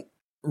 I don't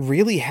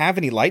really have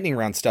any lightning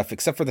round stuff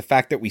except for the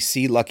fact that we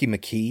see Lucky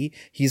McKee.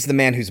 He's the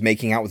man who's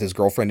making out with his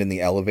girlfriend in the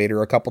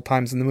elevator a couple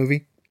times in the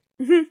movie.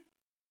 Mm-hmm.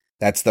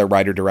 That's the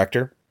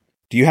writer-director.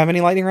 Do you have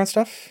any lightning round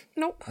stuff?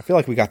 Nope. I feel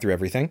like we got through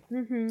everything.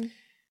 Mm-hmm.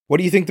 What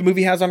do you think the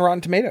movie has on Rotten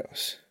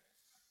Tomatoes?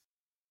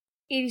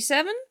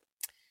 87?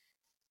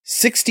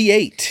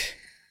 68.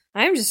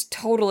 I'm just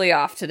totally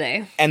off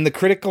today. And the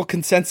critical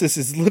consensus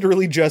is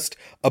literally just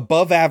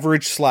above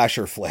average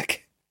slasher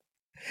flick.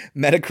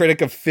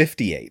 Metacritic of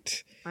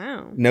 58.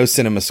 Wow. No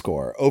cinema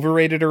score.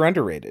 Overrated or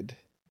underrated?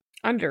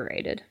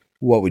 Underrated.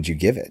 What would you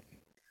give it?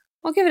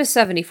 I'll give it a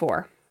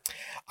 74.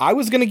 I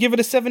was going to give it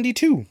a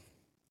 72.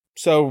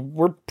 So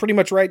we're pretty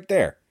much right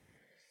there.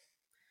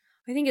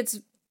 I think it's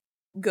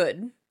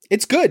good.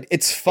 It's good.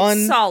 It's fun.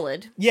 It's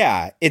solid.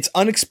 Yeah. It's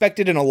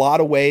unexpected in a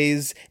lot of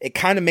ways. It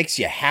kind of makes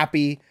you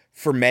happy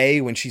for May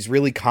when she's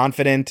really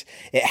confident.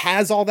 It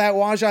has all that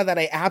waja that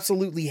I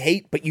absolutely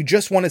hate, but you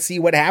just want to see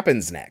what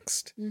happens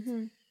next.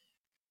 Mm-hmm.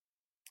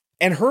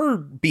 And her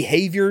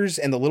behaviors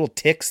and the little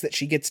tics that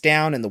she gets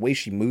down and the way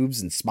she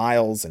moves and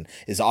smiles and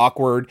is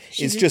awkward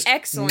is just an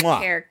excellent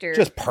character.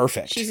 Just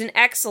perfect. She's an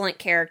excellent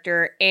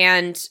character.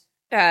 And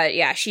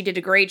she did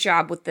a great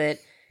job with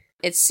it.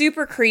 It's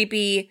super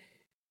creepy.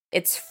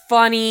 It's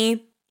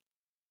funny.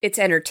 It's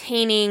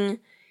entertaining.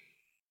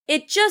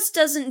 It just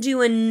doesn't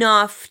do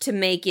enough to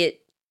make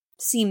it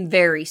seem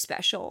very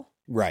special.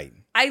 Right.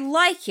 I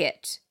like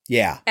it.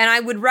 Yeah. And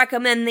I would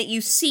recommend that you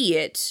see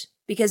it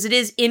because it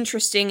is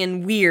interesting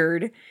and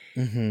weird.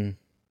 Mm-hmm.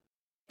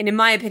 And in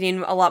my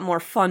opinion, a lot more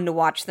fun to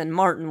watch than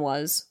Martin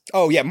was.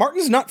 Oh, yeah.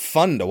 Martin's not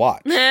fun to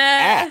watch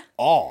at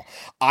all.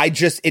 It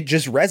just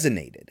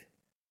resonated,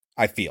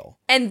 I feel.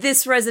 And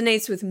this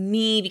resonates with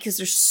me because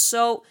there's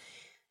so...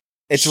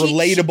 It's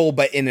relatable,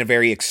 but in a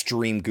very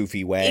extreme,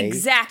 goofy way.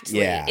 Exactly.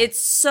 Yeah.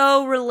 It's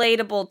so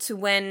relatable to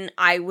when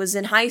I was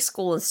in high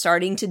school and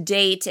starting to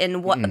date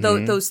and what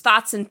those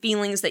thoughts and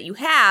feelings that you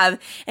have,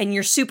 and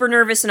you're super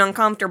nervous and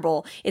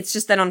uncomfortable. It's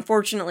just that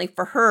unfortunately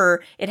for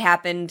her, it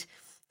happened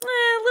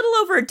a little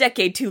over a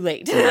decade too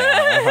late.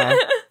 Yeah,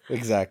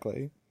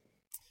 exactly.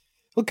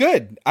 Well,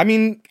 good. I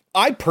mean,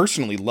 I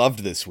personally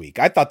loved this week.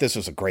 I thought this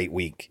was a great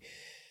week.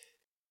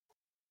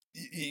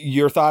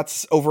 Your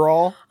thoughts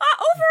overall?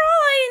 Overall,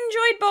 I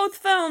enjoyed both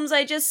films.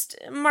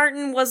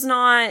 Martin was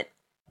not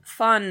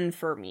fun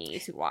for me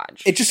to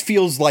watch. It just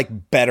feels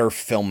like better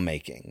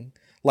filmmaking.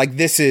 Like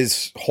this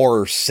is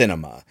horror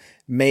cinema.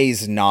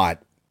 May's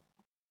not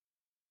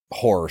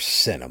horror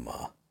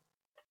cinema.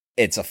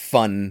 It's a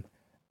fun,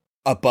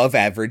 above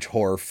average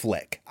horror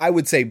flick. I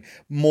would say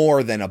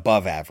more than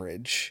above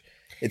average.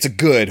 It's a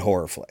good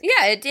horror flick.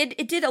 Yeah,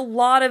 it did a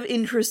lot of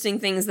interesting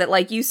things that,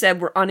 like you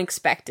said, were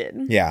unexpected.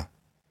 Yeah.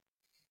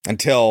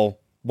 Until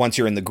once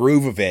you're in the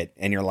groove of it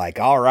and you're like,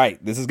 all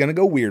right, this is going to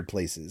go weird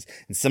places.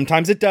 And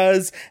sometimes it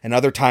does, and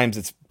other times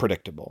it's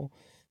predictable.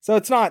 So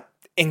it's not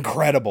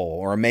incredible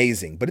or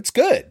amazing, but it's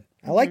good.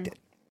 I liked it.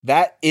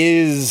 That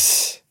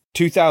is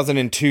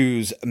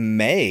 2002's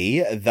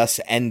May, thus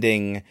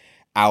ending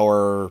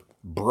our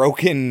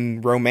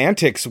Broken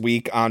Romantics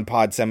week on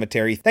Pod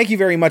Cemetery. Thank you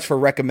very much for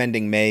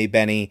recommending May,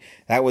 Benny.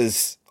 That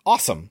was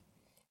awesome.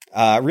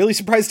 Really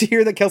surprised to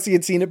hear that Kelsey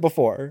had seen it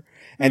before.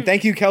 And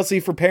thank you, Kelsey,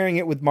 for pairing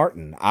it with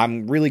Martin.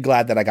 I'm really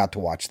glad that I got to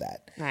watch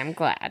that. I'm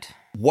glad.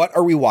 What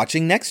are we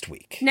watching next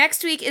week?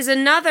 Next week is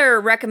another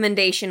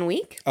recommendation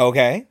week.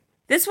 Okay.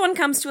 This one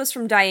comes to us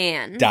from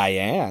Diane.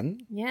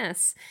 Diane?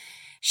 Yes.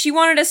 She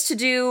wanted us to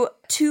do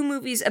 2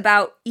 movies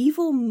about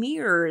evil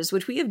mirrors,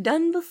 which we have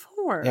done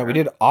before. Yeah, we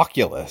did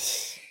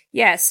Oculus.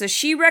 Yes, so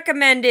she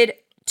recommended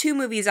 2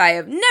 movies I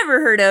have never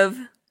heard of.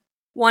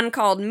 One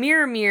called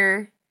Mirror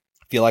Mirror.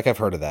 Feel like I've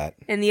heard of that.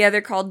 And the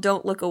other called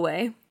Don't Look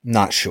Away.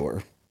 Not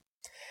sure.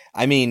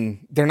 I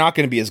mean, they're not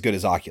going to be as good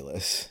as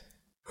Oculus.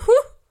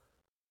 Whew.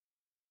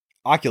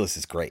 Oculus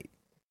is great.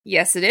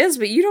 Yes, it is,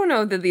 but you don't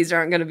know that these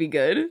aren't going to be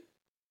good.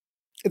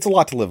 It's a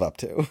lot to live up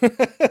to.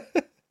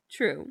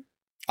 True.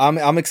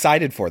 I'm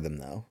excited for them,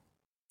 though.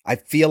 I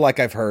feel like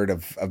I've heard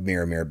of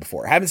Mirror Mirror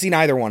before. I haven't seen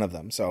either one of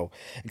them, so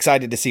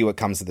excited to see what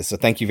comes of this. So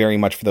thank you very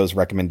much for those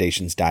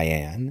recommendations,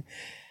 Diane.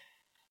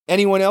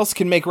 Anyone else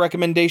can make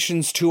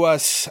recommendations to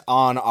us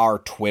on our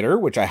Twitter,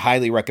 which I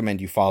highly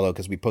recommend you follow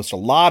because we post a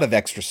lot of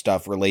extra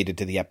stuff related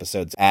to the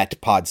episodes at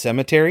Pod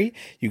Cemetery.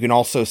 You can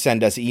also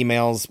send us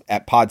emails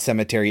at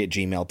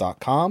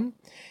podcemetery@gmail.com.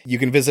 You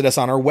can visit us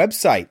on our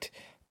website,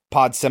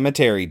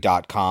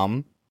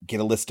 podcemetery.com. Get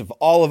a list of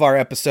all of our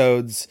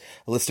episodes,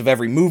 a list of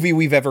every movie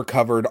we've ever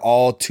covered,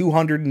 all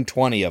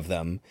 220 of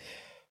them.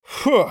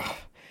 Whew.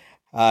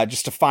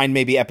 Just to find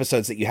maybe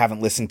episodes that you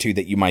haven't listened to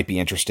that you might be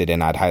interested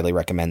in. I'd highly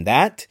recommend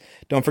that.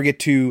 Don't forget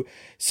to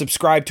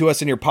subscribe to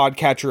us in your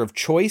podcatcher of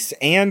choice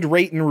and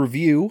rate and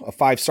review. A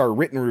 5-star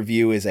written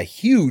review is a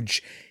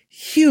huge,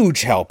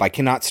 huge help. I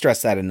cannot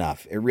stress that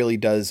enough. It really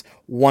does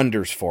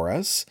wonders for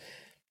us.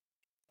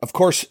 Of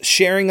course,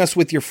 sharing us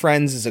with your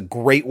friends is a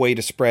great way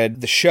to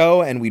spread the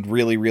show, and we'd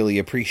really, really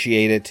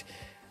appreciate it.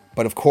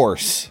 But of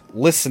course,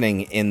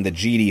 listening in the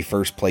GD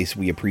first place,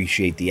 we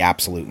appreciate the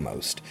absolute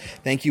most.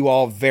 Thank you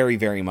all very,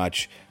 very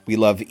much. We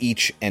love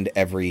each and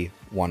every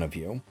one of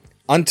you.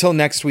 Until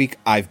next week,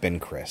 I've been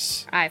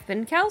Chris. I've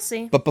been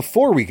Kelsey. But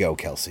before we go,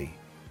 Kelsey,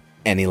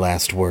 any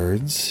last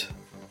words?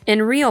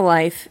 In real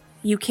life,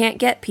 you can't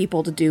get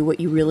people to do what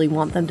you really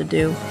want them to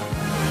do.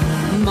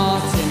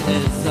 Martin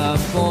is a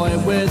boy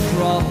with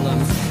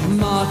problems.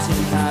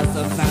 Martin has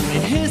a family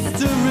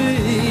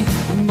history.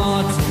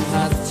 Martin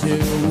has too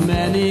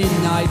many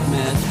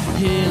nightmares.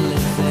 He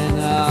lives in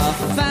a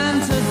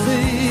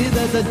fantasy.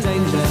 There's a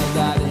danger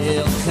that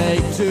he'll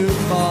take too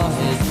far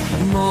his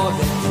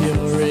morbid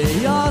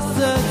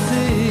curiosity.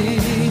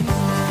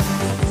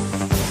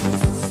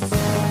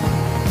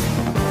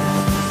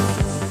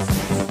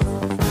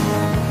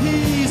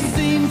 He's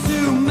seen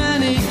too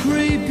many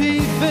creepy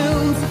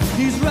films.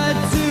 He's read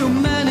too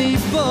many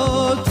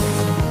books.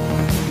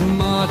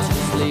 Martin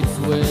sleeps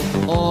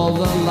with all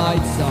the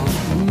lights on.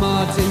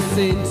 Martin's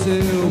seen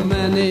too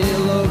many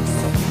looks.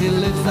 He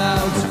lives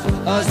out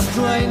a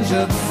strange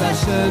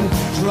obsession.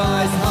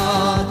 Tries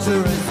hard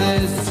to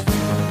resist,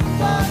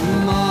 but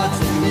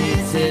Martin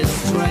needs his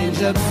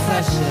strange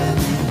obsession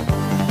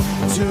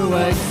to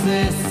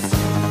exist.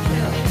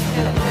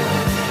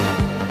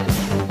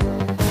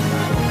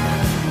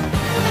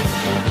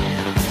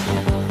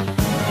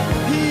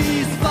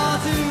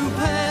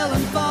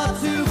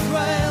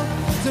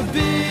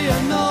 Be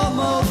a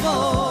normal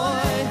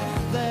boy.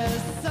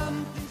 There's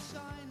something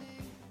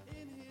shining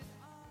in his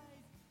eyes.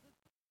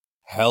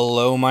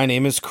 Hello, my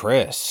name is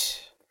Chris.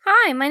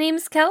 Hi, my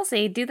name's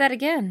Kelsey. Do that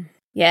again.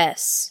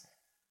 Yes.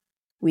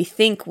 We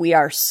think we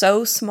are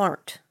so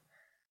smart.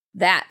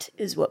 That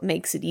is what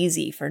makes it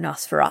easy for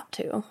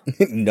Nosferatu.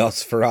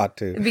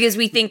 Nosferatu. Because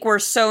we think we're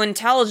so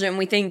intelligent,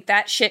 we think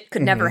that shit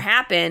could never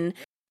happen.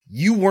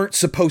 You weren't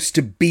supposed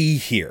to be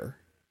here.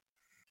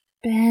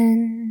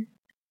 Ben,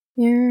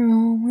 you're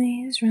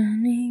always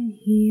running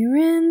here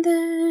and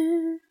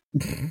there.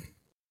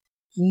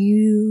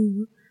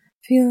 You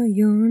feel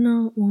you're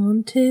not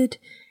wanted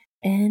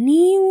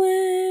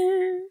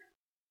anywhere.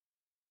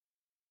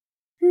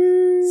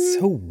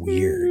 So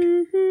weird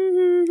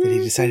that he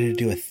decided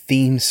to do a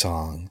theme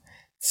song.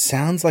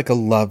 Sounds like a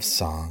love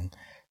song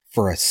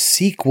for a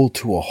sequel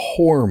to a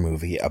horror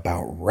movie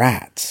about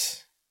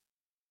rats.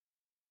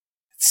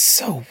 It's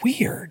so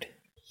weird.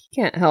 He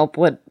can't help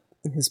what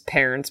his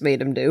parents made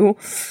him do.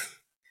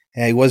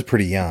 Yeah, he was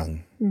pretty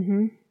young.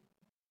 Mm-hmm.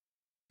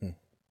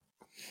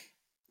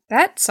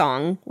 That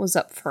song was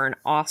up for an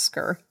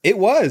Oscar. It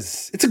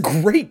was. It's a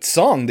great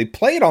song. They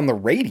play it on the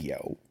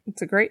radio.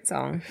 It's a great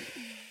song.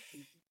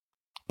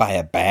 By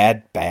a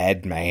bad,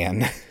 bad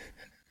man.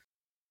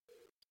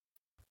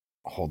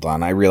 Hold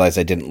on. I realized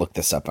I didn't look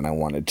this up and I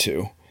wanted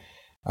to.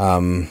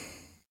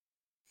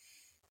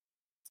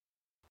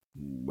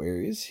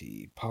 Where is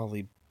he?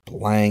 Polly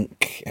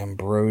Blank,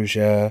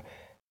 Ambrosia,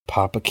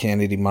 Papa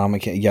Kennedy, Mama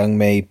Kennedy, Young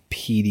May,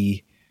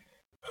 Petey,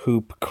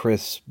 Hoop,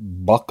 Chris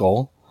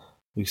Buckle,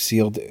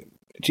 Lucille.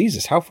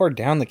 Jesus, how far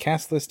down the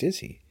cast list is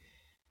he?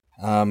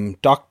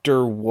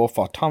 Dr. Wolf,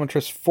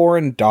 optometrist,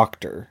 foreign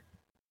doctor.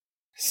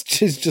 It's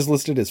just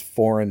listed as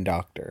foreign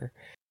doctor.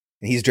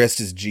 And he's dressed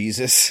as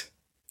Jesus.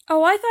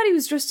 Oh, I thought he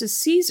was dressed as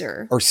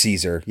Caesar. Or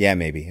Caesar. Yeah,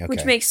 maybe. Okay.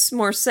 Which makes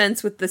more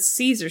sense with the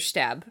Caesar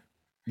stab.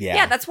 Yeah.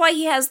 Yeah, that's why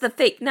he has the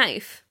fake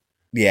knife.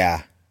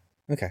 Yeah.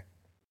 Okay.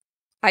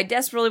 I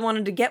desperately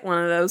wanted to get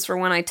one of those for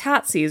when I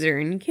taught Caesar,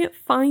 and you can't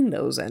find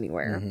those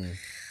anywhere.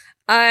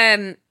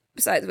 Mm-hmm.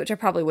 Besides which, I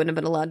probably wouldn't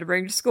have been allowed to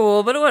bring to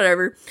school, but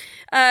whatever.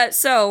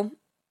 So.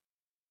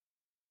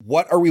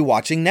 What are we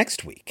watching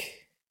next week?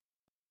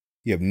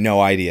 You have no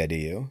idea, do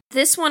you?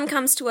 This one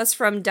comes to us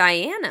from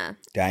Diana.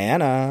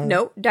 Diana.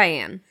 No,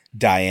 Diane.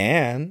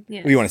 Diane.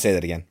 Yeah. Or you want to say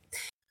that again?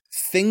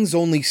 Things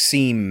only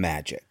seem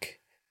magic.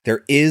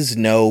 There is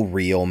no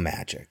real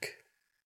magic.